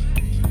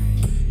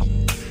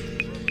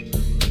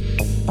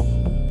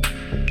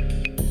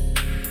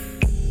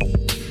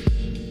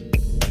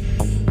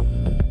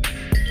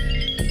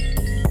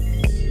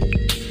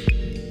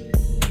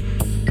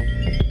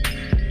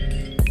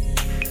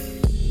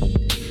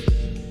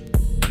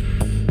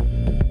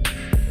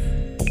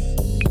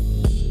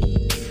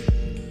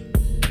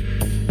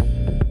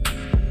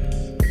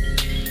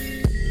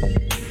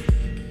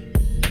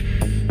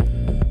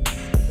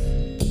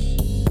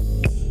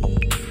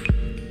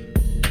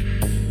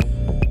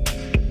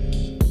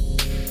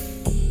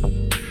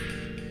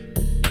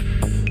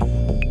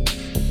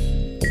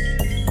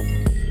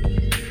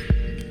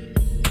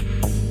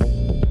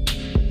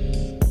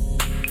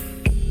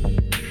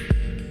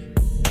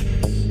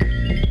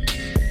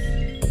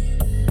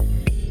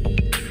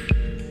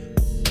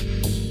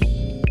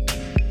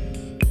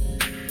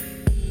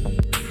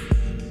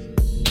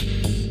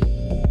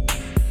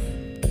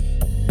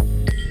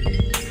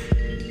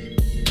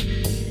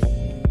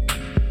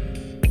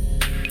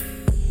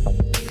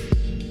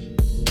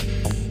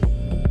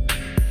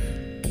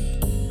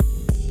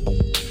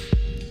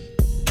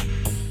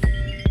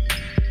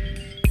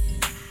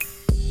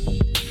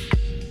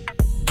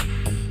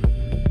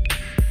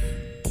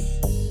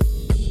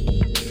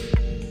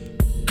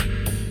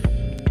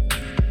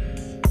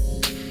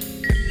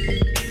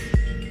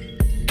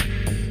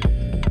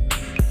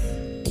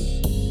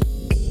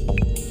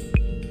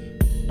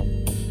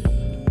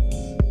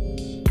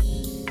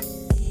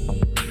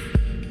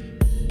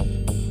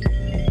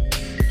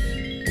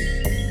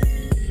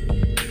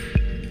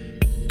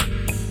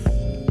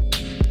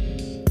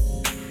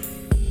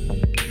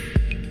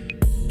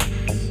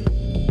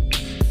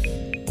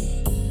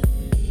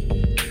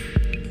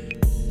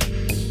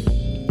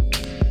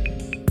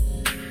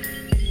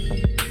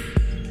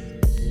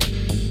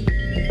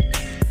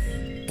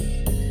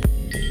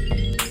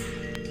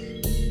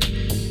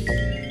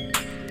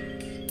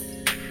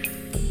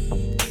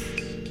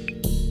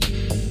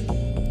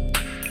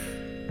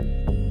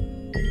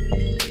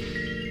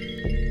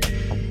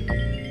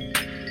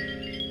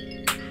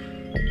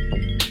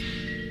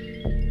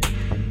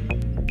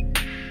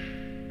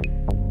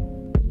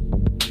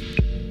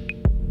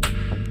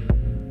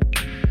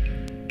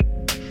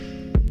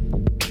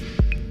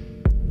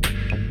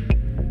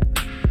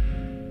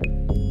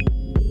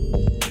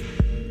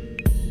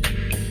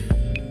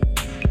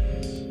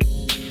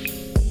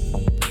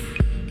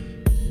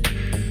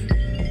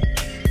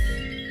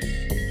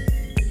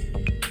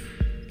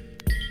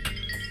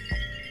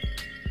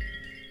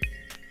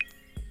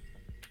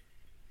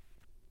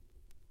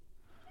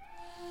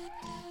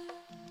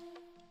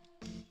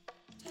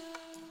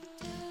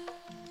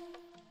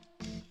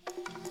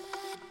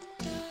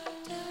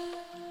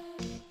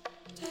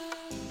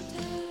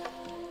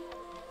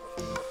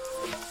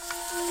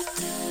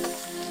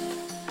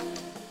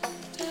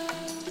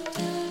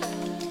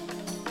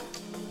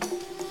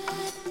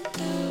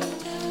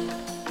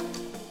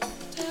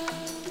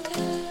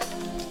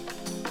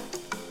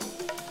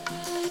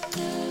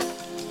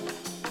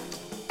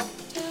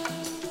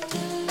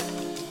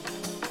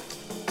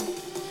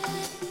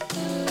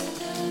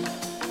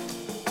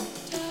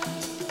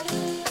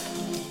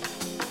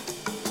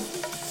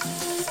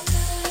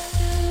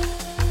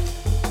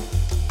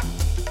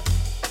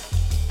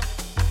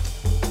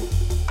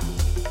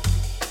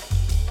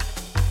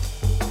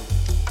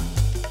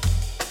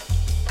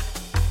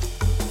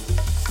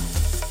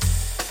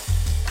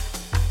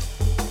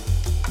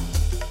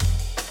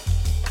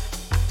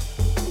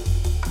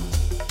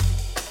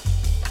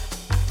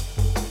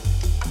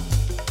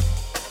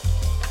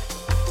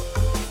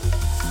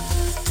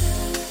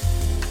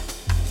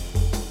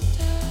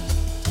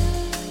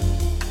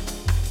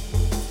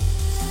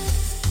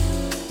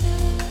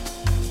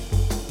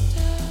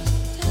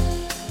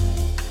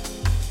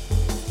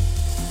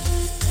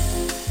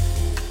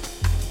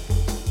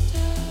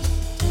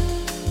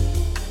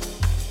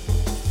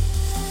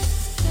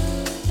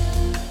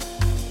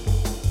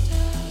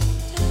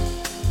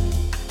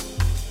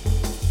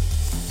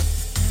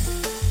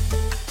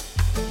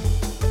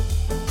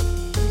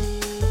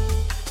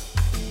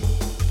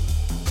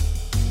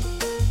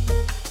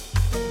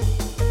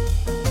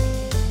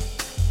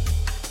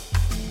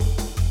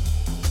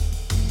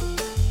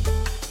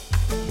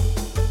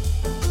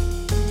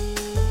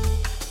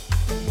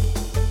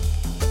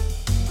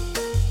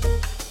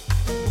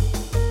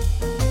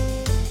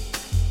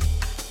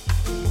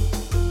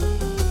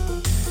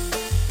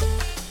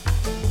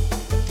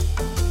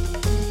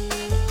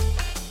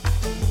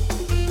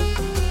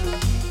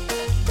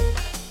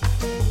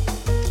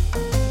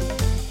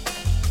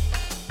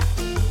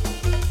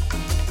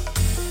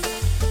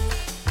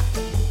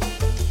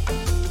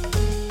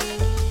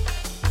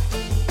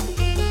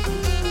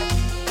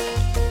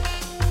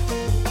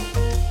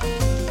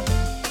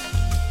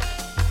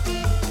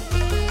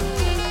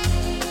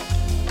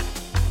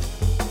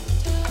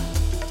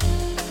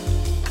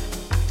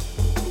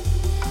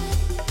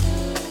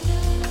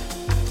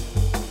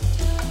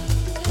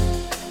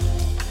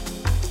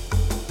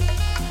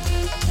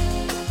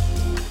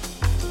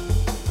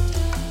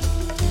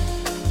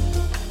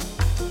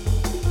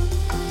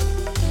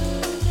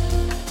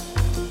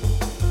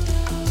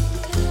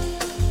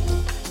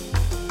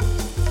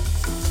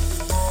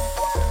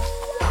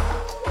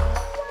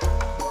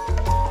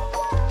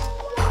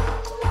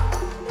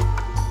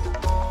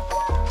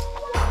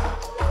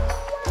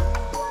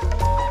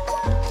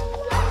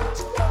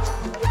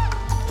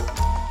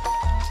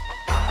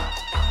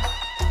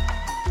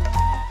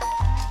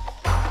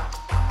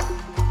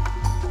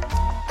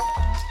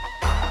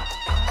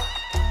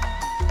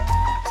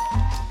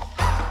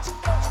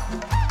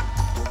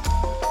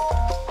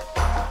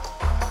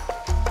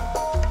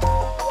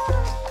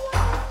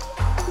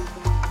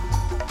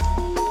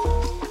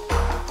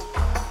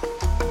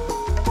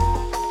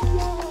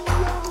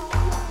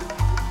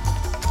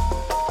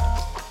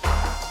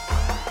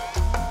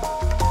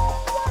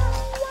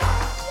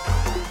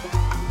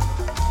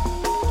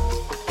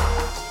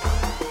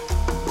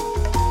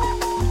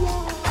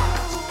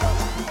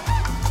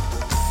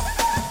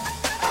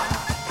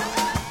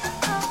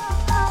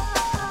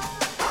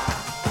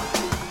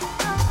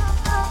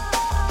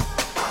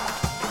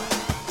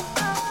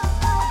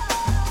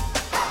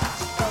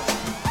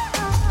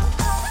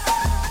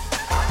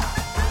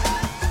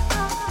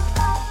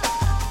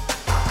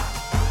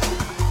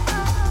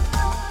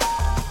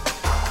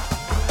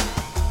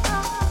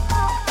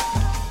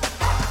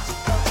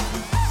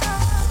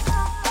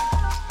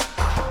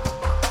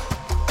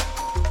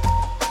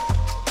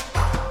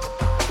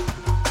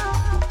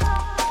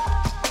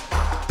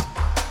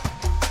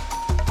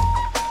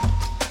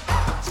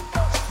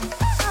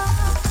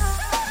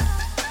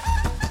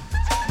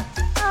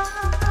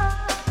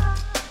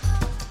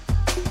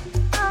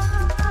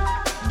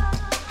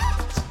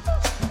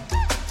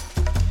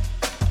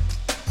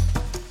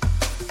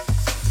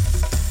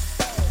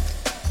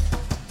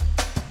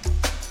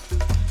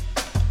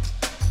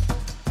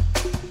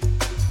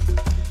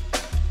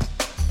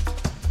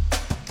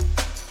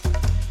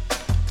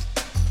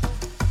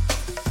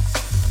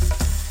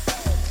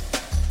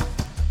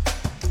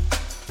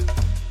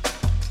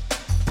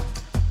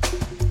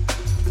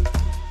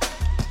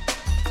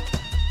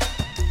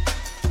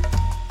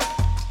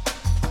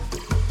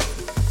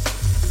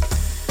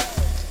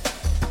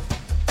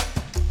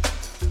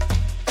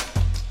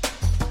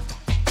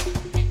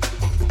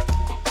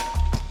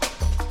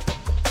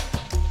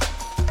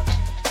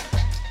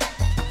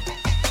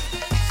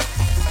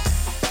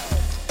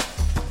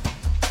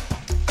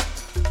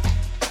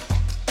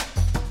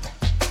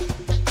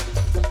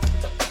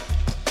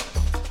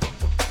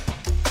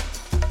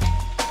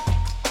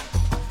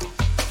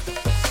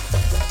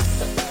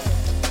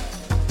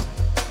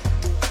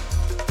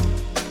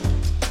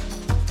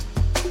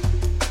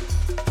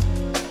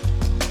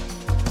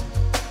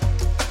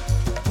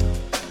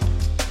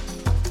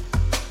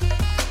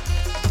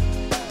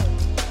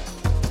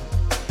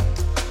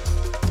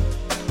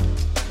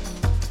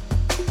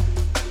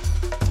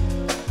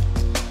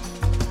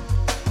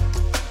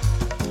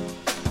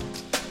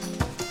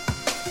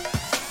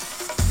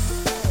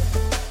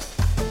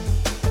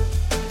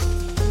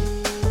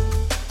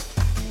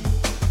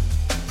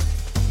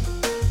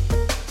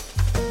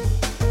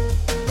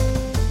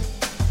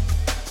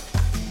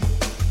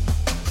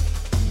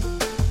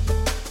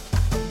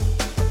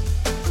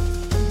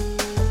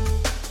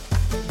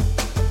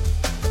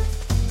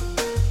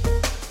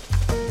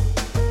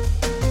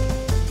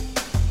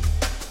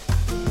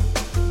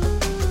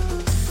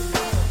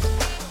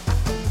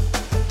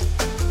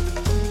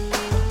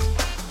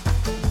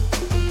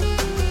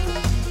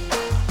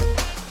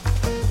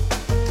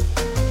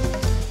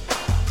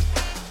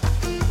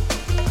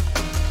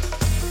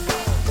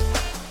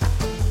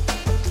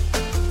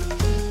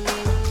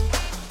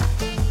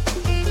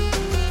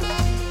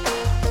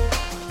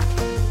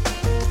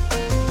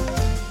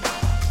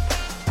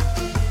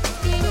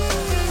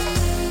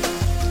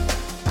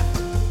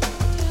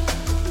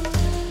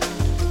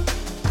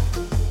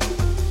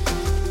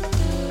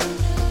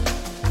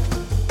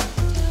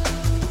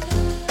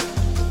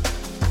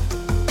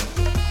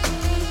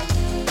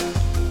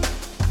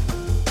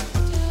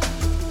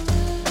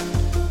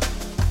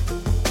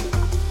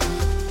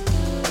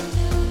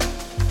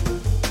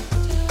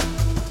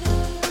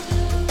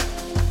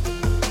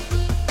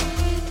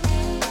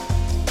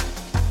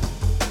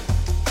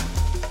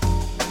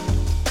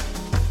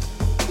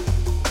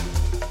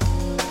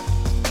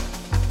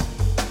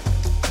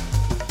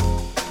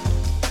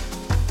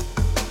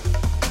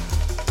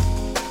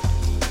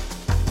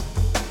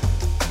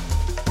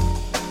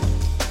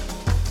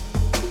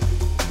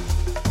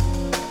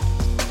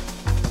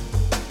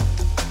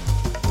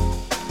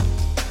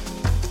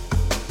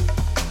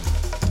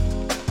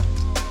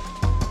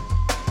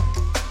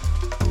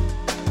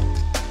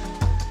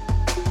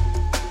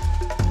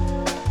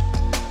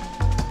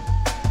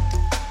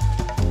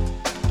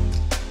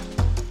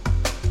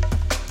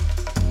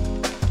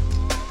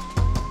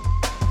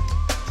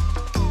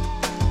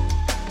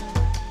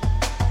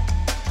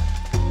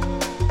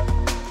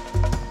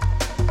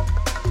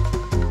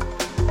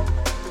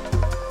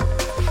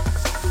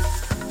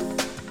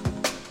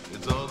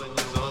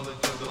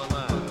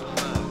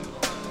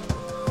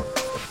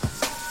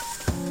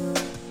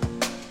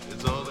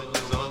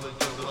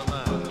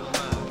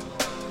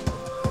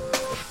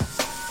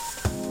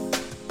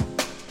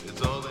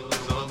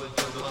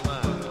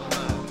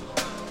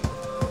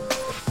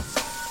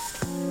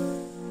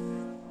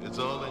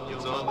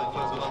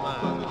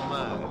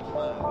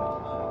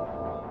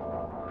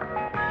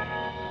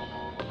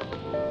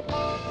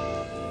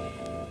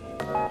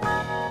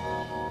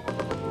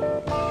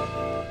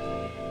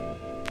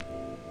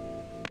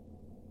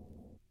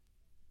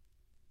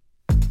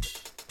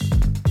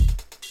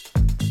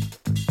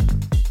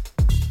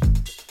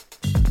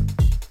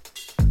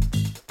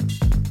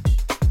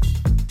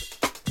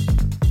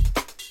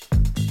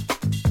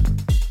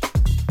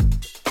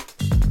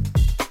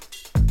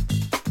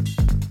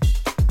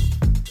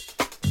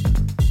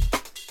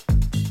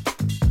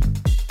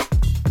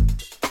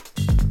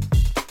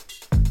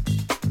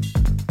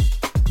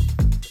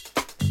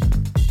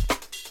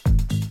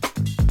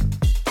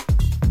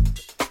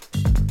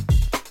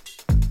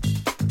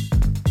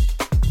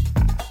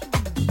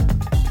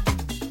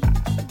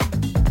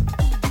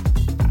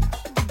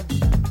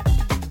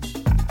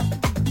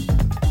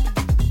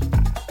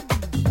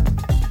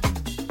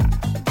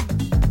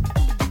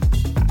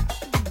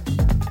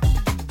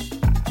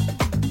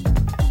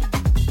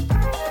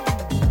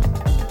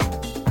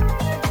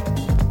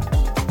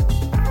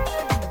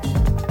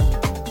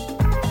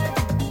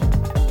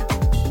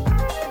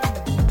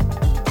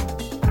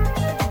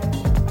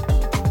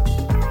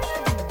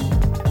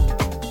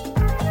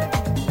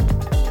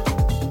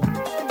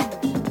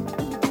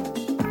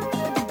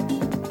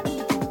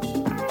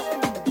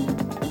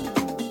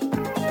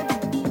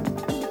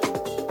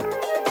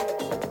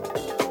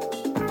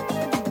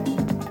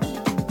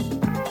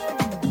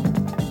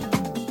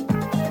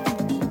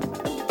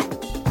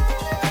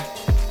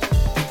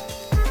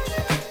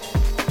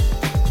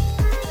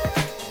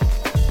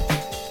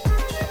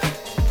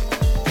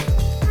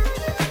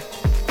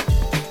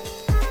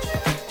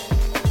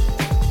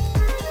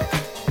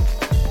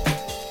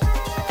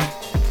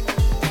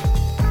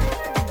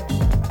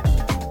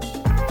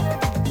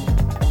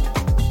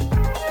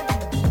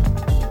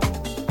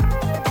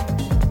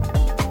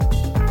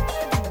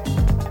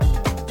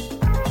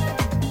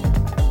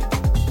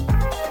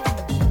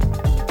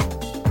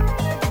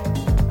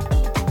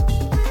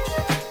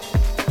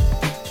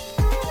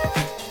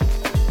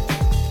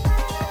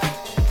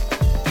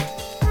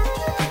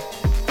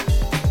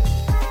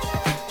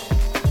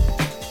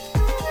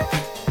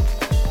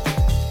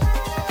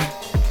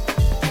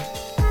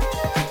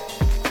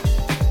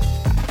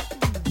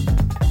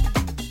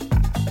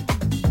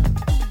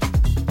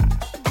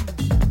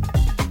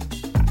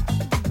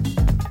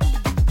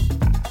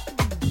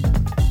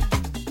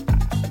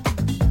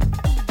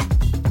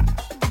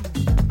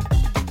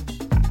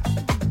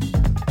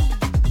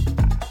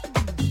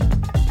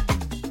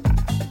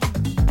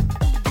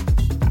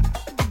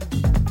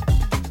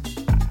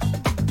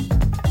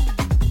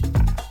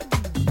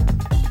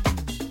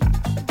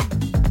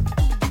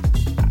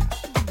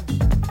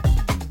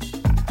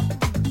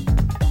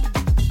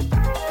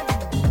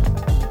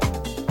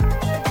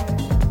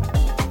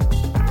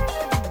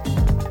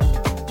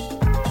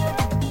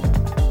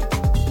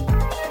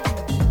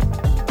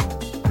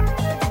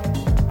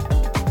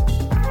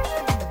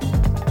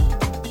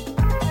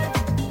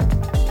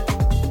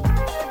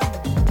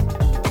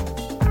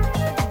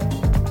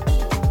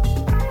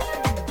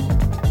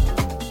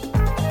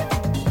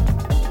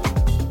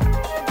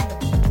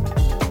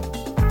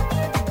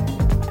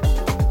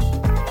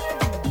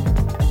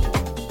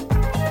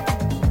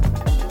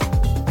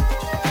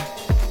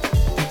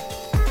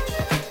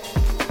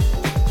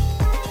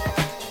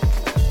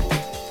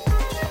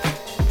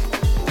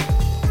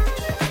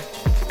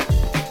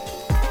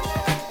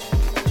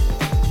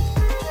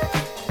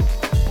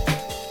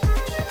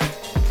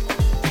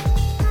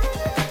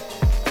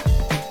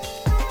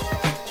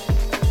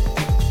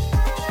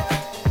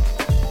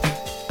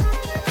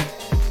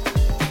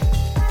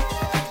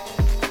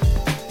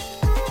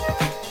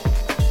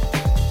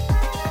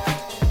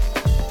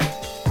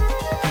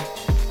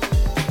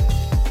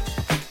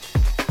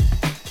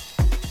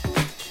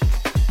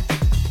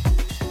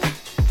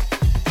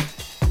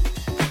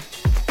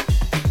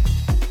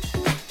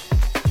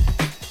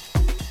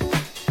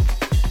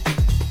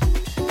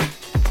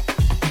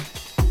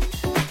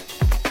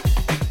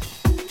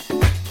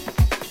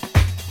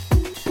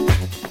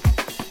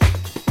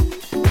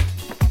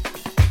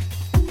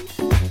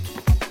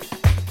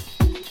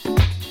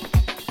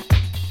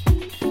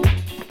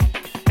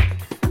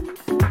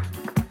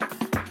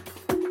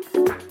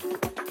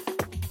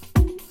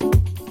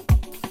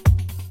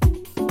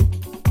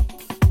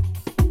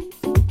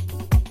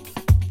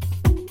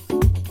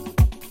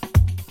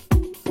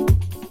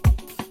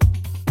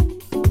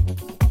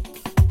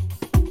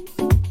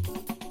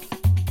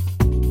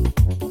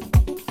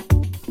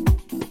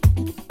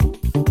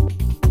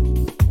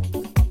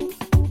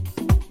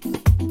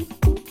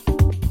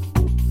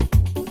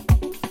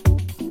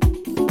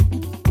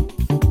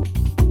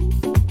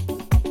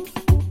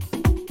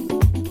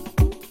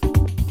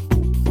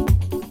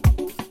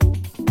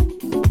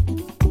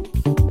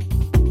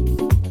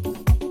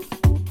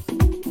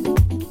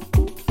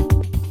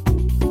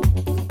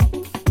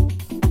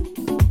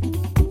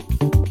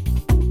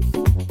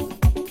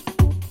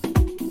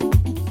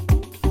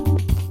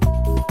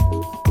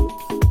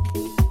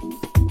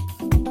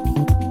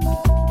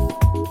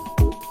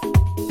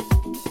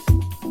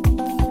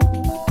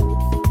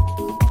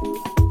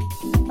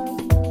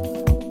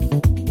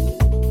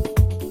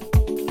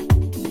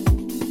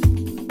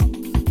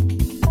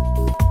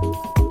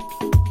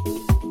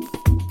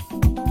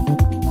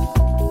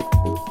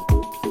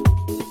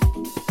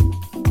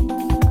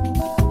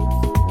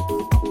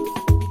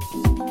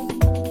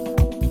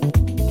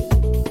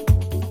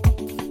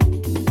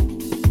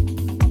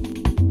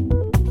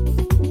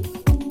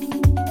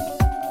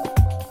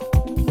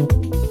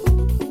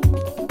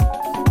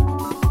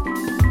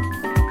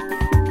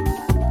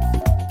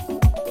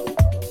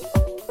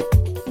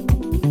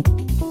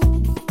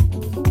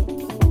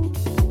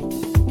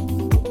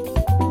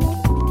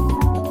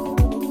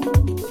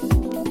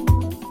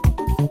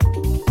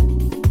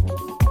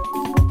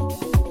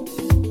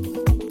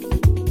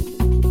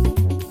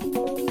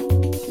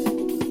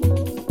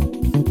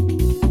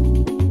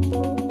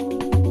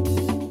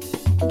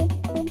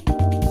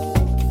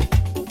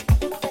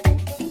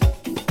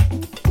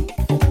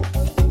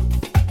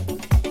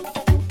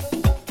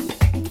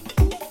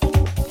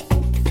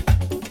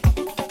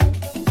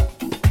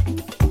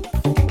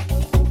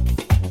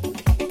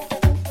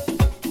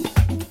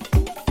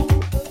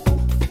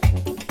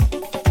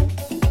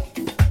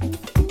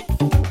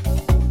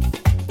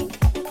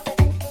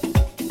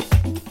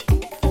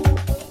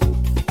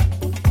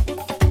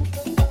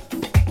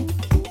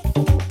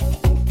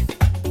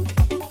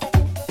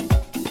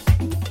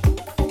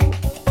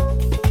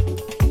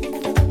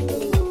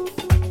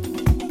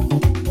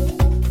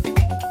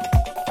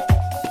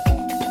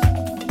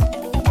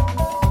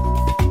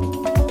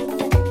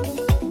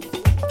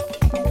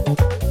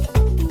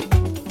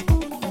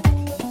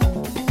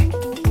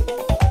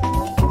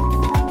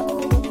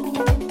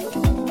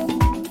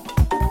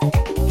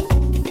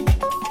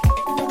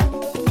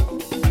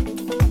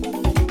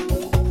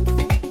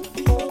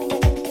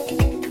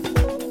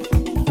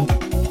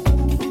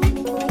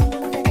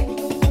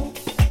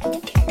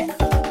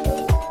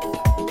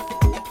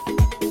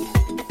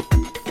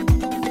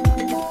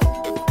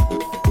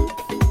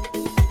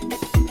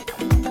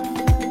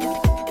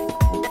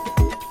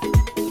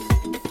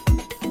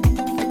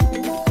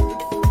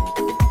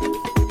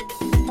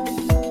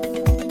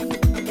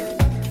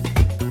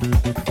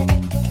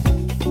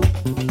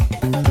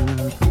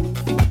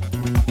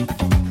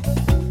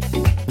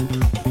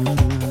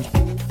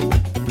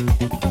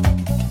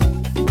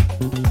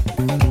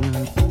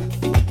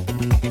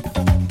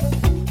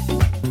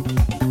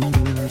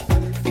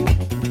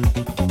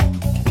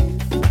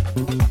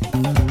 You